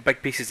most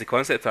big pieces of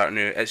concept art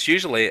now, it's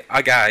usually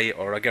a guy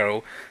or a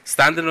girl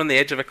standing on the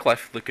edge of a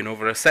cliff, looking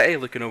over a city,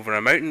 looking over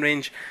a mountain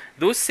range.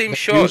 Those same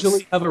shots.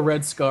 Usually have a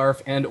red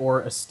scarf and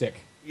or a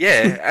stick.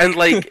 Yeah, and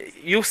like,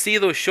 you'll see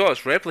those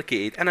shots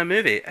replicated in a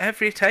movie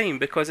every time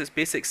because it's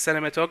basic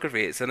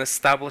cinematography, it's an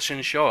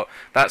establishing shot.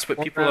 That's what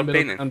people are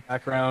painting.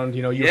 Background,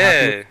 you have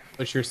Yeah. to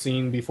establish your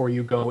scene before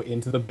you go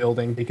into the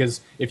building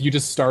because if you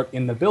just start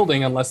in the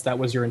building, unless that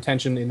was your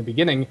intention in the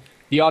beginning,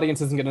 the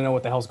audience isn't going to know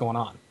what the hell's going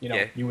on.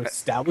 Yeah. You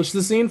establish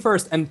the scene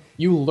first, and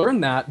you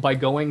learn that by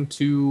going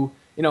to,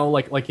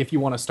 like if you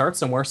want to start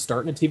somewhere,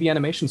 start in a TV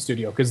animation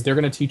studio because they're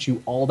going to teach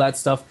you all that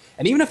stuff.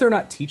 And even if they're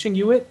not teaching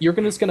you it, you're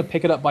just going to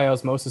pick it up by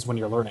osmosis when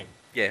you're learning.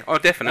 Yeah, oh,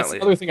 That's definitely.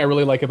 the other thing I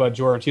really like about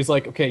George. He's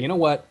like, okay, you know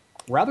what?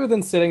 Rather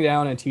than sitting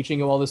down and teaching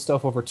you all this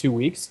stuff over 2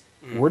 weeks,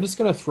 we're just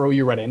going to throw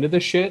you right into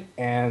this shit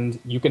and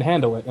you can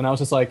handle it. And I was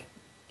just like,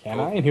 can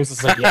I? And he was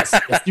just like, yes,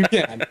 yes, you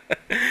can.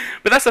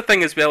 But that's the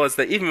thing as well, is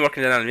that even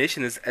working in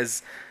animation is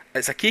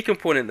it's a key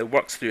component that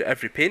works through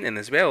every painting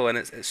as well, and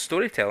it's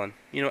storytelling.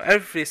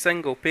 Every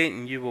single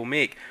painting you will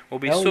make will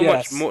be Hell so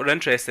much yes. more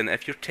interesting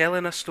if you're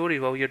telling a story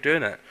while you're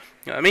doing it.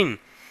 You know what I mean?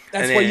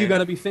 That's And, why you got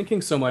to be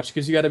thinking so much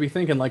because you got to be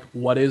thinking like,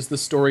 what is the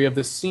story of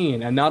this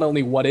scene? And not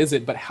only what is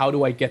it, but how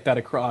do I get that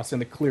across in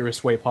the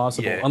clearest way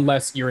possible? Yeah.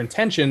 Unless your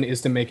intention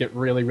is to make it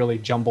really, really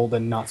jumbled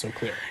and not so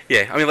clear.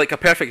 Yeah, I mean, like a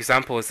perfect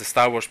example is the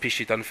Star Wars piece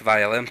you done for the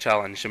ILM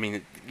challenge. I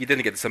mean, you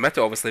didn't get to submit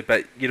it obviously,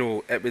 but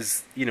it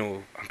was,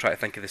 I'm trying to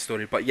think of the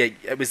story, but yeah,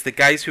 it was the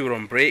guys who were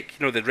on break.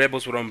 The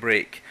rebels were on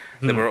break.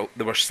 They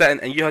were sitting,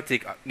 and you had to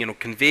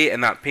convey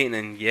in that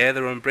painting. Yeah,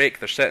 they're on break.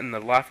 They're sitting.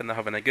 They're laughing. They're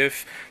having a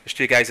goof. There's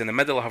two guys in the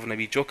middle having a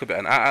wee joke about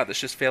an AT-AT that's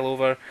just fell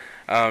over.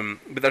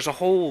 But there's a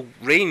whole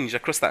range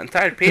across that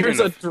entire painting. There's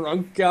a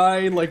drunk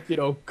guy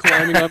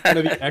climbing up one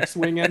of the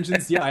X-wing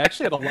engines. Yeah, I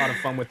actually had a lot of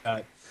fun with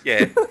that.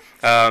 Yeah,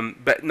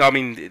 but no, I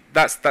mean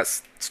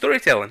that's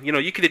storytelling.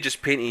 You could have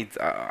just painted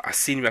a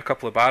scene with a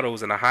couple of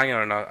barrels and a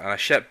hangar and a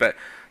ship, but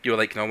you were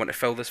like, I want to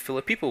fill this full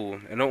of people,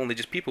 and not only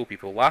just people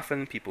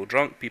laughing, people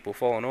drunk, people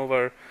falling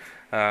over,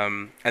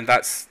 and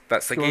that's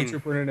again.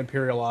 Stormtrooper and an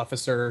Imperial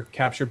officer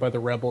captured by the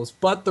rebels,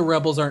 but the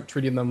rebels aren't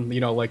treating them,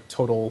 like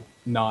total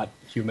not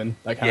human,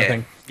 that kind of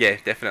thing. Yeah,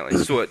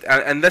 definitely. So,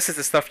 and this is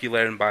the stuff you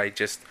learn by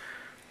just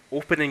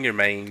opening your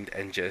mind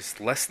and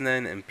just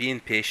listening and being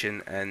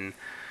patient and.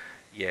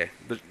 Yeah,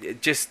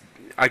 just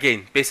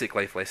again, basic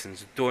life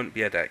lessons. Don't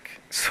be a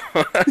dick. So,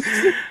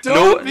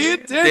 Don't be a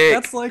dick.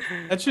 That's like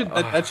that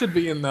should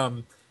be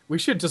in we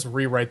should just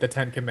rewrite the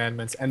 10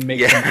 Commandments and make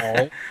them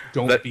all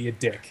don't be a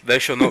dick. Thou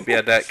shall not be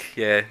a dick.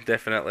 Yeah,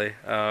 definitely.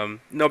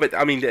 No, but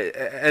I mean,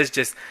 it's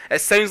just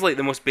it sounds like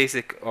the most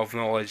basic of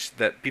knowledge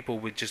that people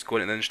would just go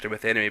into the industry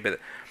with anyway. But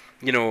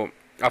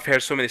I've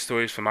heard so many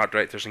stories from art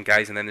directors and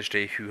guys in the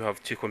industry who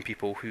have took on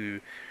people who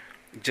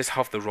just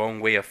have the wrong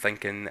way of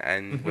thinking,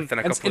 and within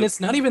a couple And it's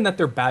not even that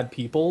they're bad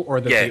people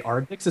or that they are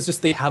dicks, it's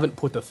just they haven't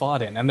put the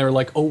thought in and they're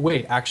like, oh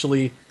wait,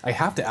 actually I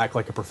have to act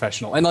like a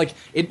professional. And like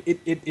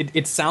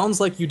it sounds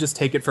like you just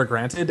take it for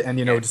granted and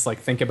just like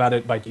think about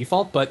it by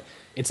default, but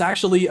it's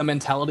actually a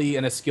mentality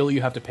and a skill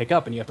you have to pick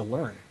up and you have to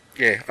learn.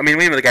 Yeah, I mean,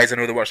 one of the guys I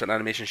know that works at an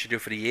animation studio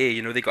for EA,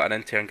 they got an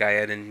intern guy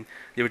in and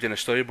they were doing a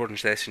storyboarding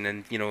session,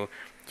 and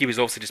he was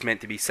obviously just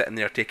meant to be sitting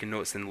there taking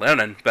notes and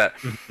learning, but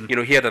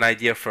Mhm. he had an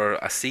idea for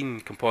a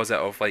scene composite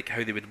of like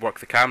how they would work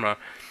the camera,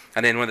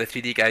 and then one of the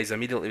 3D guys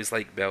immediately was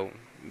like, well,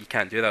 you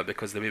can't do that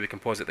because the way we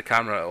composite the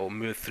camera, it'll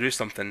move through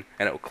something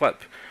and it'll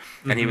clip.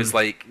 And he was Mhm.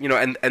 like,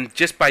 and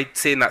just by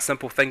saying that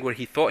simple thing where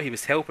he thought he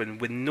was helping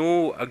with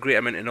no a great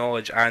amount of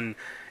knowledge and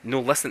no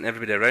listening to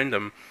everybody around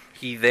him,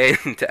 he then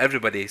to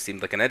everybody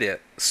seemed like an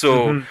idiot.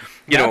 So, Mhm.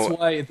 you That's know,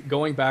 why,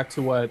 going back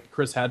to what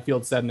Chris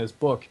Hadfield said in his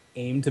book,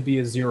 aim to be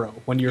a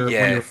zero. When you're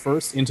yeah,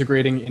 first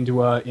integrating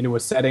into a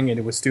setting,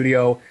 into a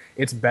studio,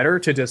 it's better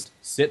to just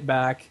sit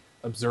back,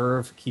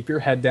 observe, keep your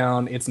head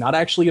down. It's not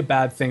actually a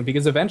bad thing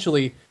because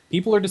eventually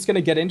people are just going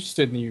to get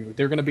interested in you.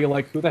 They're going to be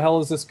like, "Who the hell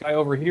is this guy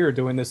over here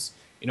doing this,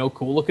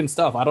 cool looking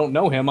stuff? I don't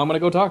know him. I'm going to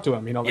go talk to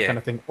him." That yeah, kind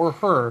of thing. Or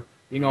her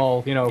being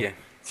all, yeah. yeah.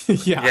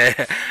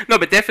 Yeah, no,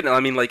 but definitely. I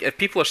mean, like if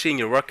people are seeing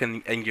your work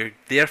and you're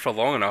there for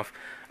long enough,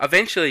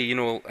 eventually,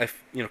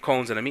 if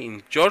Colin's in a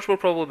meeting, George will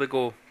probably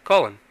go,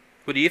 Colin,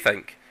 what do you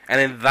think? And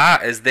then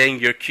that is then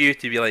your cue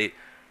to be like,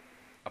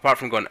 apart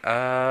from going,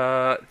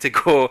 to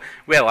go,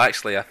 well,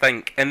 actually, I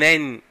think, and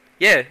then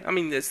yeah, I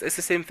mean, it's the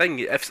same thing.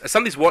 If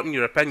somebody's wanting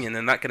your opinion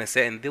in that kind of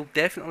setting, they'll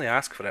definitely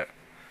ask for it.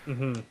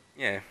 Hmm.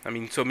 Yeah,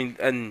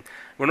 and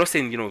we're not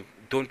saying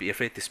don't be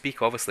afraid to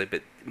speak, obviously,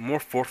 but more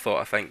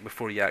forethought, I think,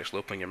 before you actually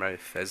open your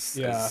mouth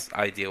Yeah. is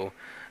ideal.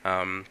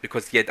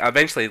 Because yeah,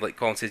 eventually, like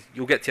Colin says,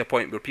 you'll get to a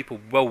point where people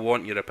will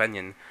want your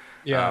opinion.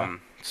 Yeah.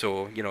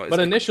 So But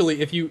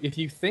initially, if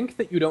you think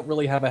that you don't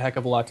really have a heck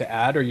of a lot to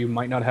add, or you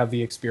might not have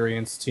the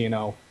experience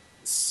to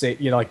say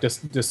like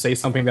just say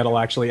something that'll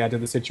actually add to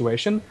the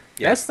situation,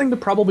 yeah, best thing to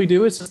probably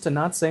do is just to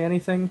not say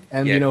anything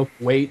and yeah,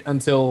 wait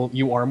until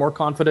you are more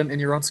confident in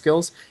your own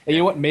skills. And yeah, you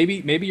know what?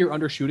 Maybe you're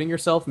undershooting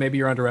yourself. Maybe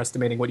you're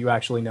underestimating what you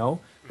actually know.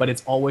 But mhm,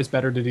 it's always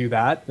better to do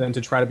that than to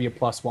try to be a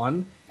plus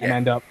one and yeah.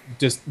 end up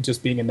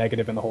just being a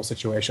negative in the whole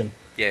situation.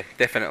 Yeah,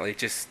 definitely.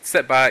 Just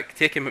sit back,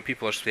 take in what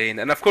people are saying,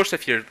 and of course,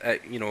 if you're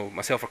at,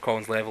 myself or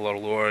Colin's level or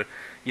lower,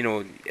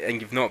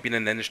 and you've not been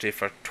in the industry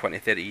for 20,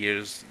 30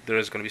 years, there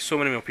is going to be so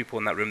many more people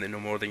in that room that know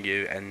more than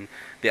you, and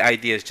the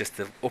idea is just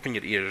to open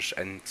your ears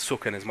and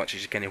soak in as much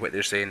as you can of what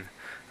they're saying,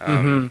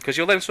 Hmm. because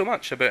you'll learn so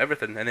much about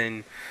everything, and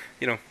then,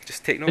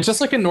 just take It's just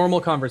notes. like a normal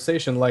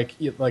conversation. Like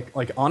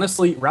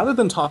honestly, rather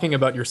than talking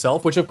about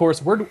yourself, which of course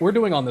we're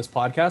doing on this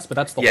podcast, but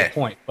that's the whole Yeah,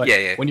 point. But yeah,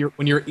 yeah,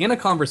 when you're in a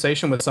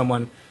conversation with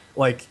someone,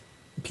 like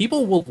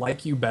people will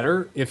like you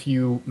better if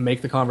you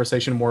make the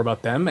conversation more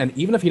about them. And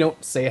even if you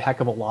don't say a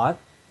heck of a lot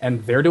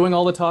and they're doing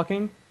all the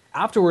talking,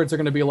 afterwards they're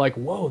going to be like,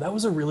 "Whoa, that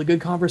was a really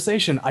good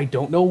conversation. I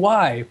don't know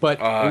why, but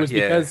it was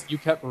yeah, because you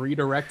kept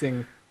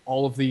redirecting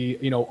all of the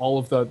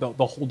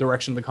whole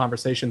direction of the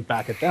conversation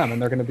back at them,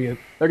 and they're gonna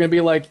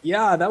be like,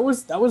 yeah, that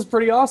was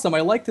pretty awesome.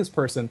 I like this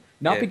person,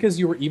 not yeah, because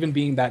you were even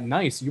being that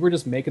nice. You were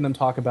just making them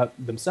talk about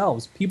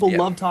themselves. People yeah.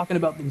 love talking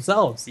about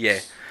themselves. Yeah,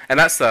 and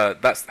that's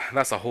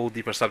a whole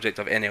deeper subject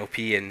of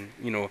NLP and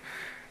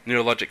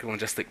neurological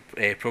linguistic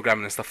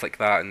programming and stuff like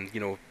that, and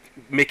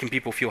making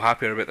people feel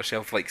happier about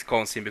themselves, like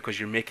Colin saying, because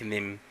you're making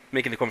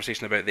the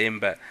conversation about them.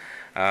 But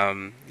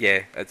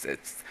yeah, it's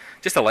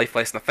just a life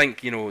lesson. I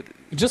think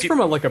Just from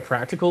a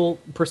practical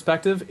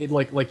perspective, it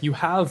like you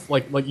have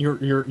like you're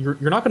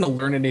not going to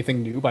learn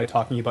anything new by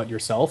talking about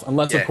yourself,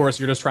 unless of yeah, course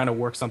you're just trying to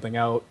work something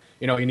out.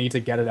 You need to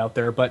get it out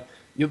there, but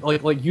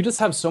you just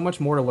have so much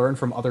more to learn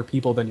from other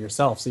people than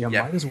yourself. So you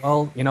yeah, might as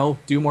well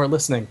do more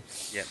listening.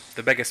 yeah.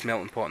 The biggest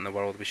melting pot in the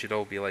world. We should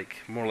all be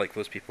more like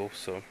those people.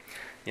 So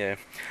yeah,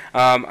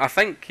 I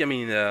think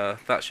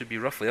that should be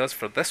roughly us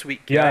for this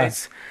week, Yeah,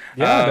 guys.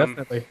 yeah, Um,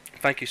 definitely.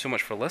 Thank you so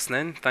much for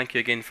listening. Thank you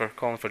again for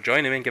Colin for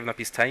joining me and giving up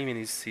his time and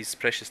his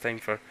precious time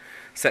for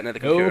sitting at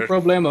the No computer.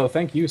 problemo.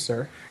 Thank you,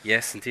 sir.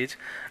 Yes, indeed.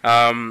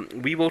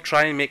 We will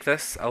try and make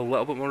this a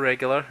little bit more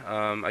regular.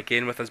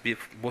 Again, with us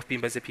both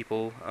being busy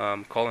people,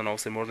 Colin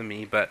obviously more than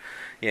me, but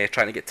yeah,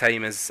 trying to get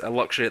time is a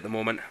luxury at the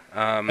moment.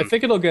 I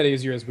think it'll get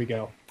easier as we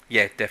go.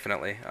 Yeah,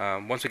 definitely.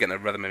 Once we get in the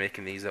rhythm of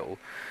making these, it'll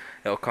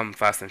come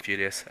fast and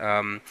furious.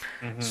 Hmm.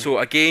 So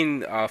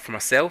again, for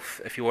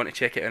myself, if you want to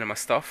check out any of my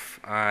stuff,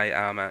 I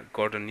am at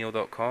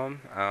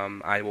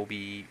gordonneal.com. I will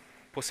be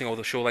posting all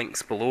the show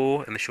links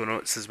below in the show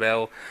notes as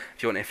well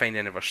if you want to find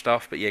any of our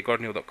stuff. But yeah,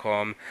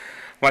 gordonneal.com.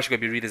 I'm actually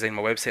going to be redesigning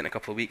my website in a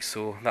couple of weeks,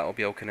 so that'll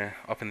be all kind of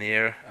up in the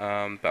air.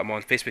 But I'm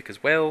on Facebook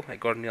as well at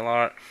Gordon Neal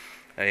Art,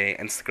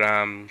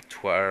 Instagram,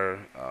 Twitter,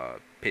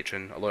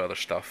 Patreon, a lot of other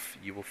stuff.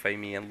 You will find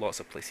me in lots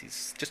of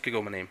places. Just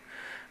Google my name.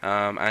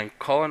 And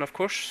Colin, of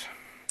course.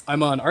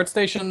 I'm on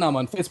ArtStation. I'm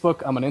on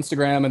Facebook. I'm on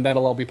Instagram, and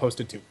that'll all be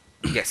posted too.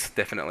 Yes,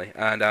 definitely.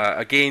 And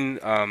again,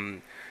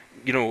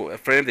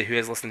 for anybody who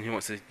is listening who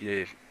wants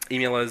to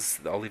email us,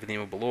 I'll leave the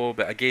email below.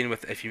 But again,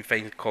 if you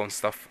find Colin's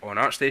stuff on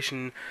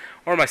ArtStation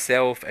or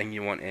myself, and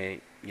you want to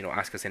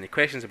ask us any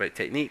questions about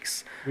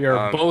techniques, We are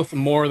um, both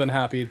more than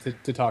happy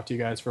to talk to you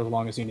guys for as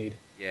long as you need.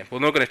 yeah, we're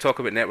not going to talk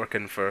about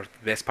networking for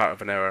the best part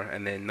of an hour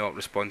and then not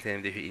respond to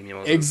anybody who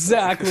emails us.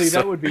 Exactly. So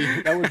That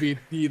would be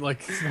the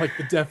like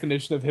the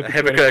definition of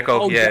hypocritical.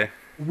 hypocritical, Oh, yeah.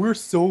 we're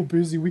so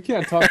busy, we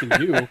can't talk to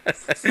you.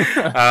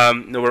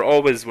 No, we're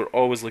always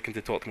looking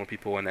to talk to more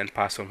people and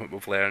pass on what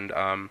we've learned.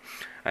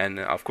 And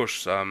of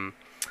course,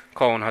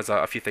 Colin has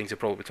a few things he'll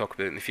probably talk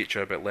about in the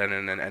future about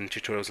learning and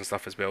tutorials and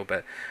stuff as well.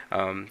 But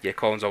yeah,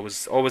 Colin's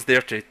always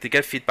there to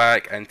give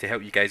feedback and to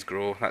help you guys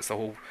grow. That's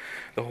the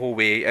whole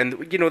way. And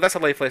that's a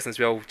life lesson as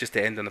well. Just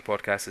to end on the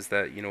podcast is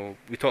that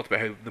we talked about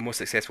how the most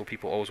successful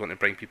people always want to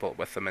bring people up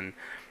with them, and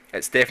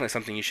it's definitely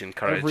something you should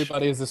encourage.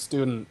 Everybody is a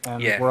student,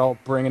 and Yeah. we're all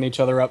bringing each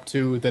other up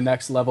to the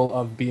next level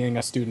of being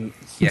a student.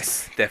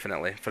 Yes,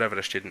 definitely. Forever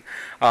a student.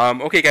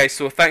 Okay, guys,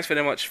 so thanks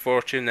very much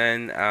for tuning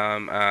in.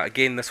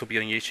 Again, this will be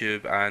on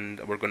YouTube,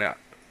 and we're going to,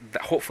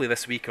 hopefully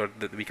this week or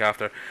the week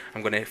after,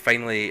 I'm going to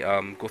finally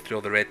go through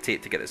all the red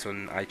tape to get this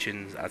on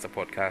iTunes as a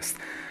podcast,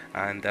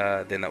 and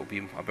then that will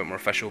be a bit more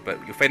official. But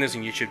you'll find us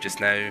on YouTube just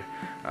now.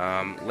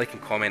 Like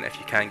and comment if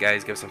you can,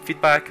 guys. Give us some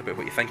feedback about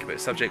what you think about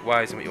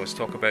subject-wise and what you want to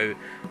talk about.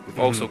 We've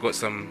also got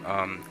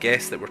some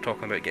guests that we're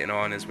talking about getting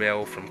on as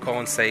well from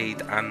Colin's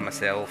side and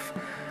myself.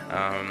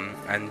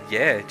 And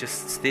yeah,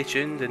 just stay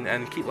tuned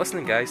and keep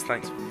listening, guys.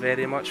 Thanks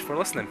very much for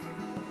listening.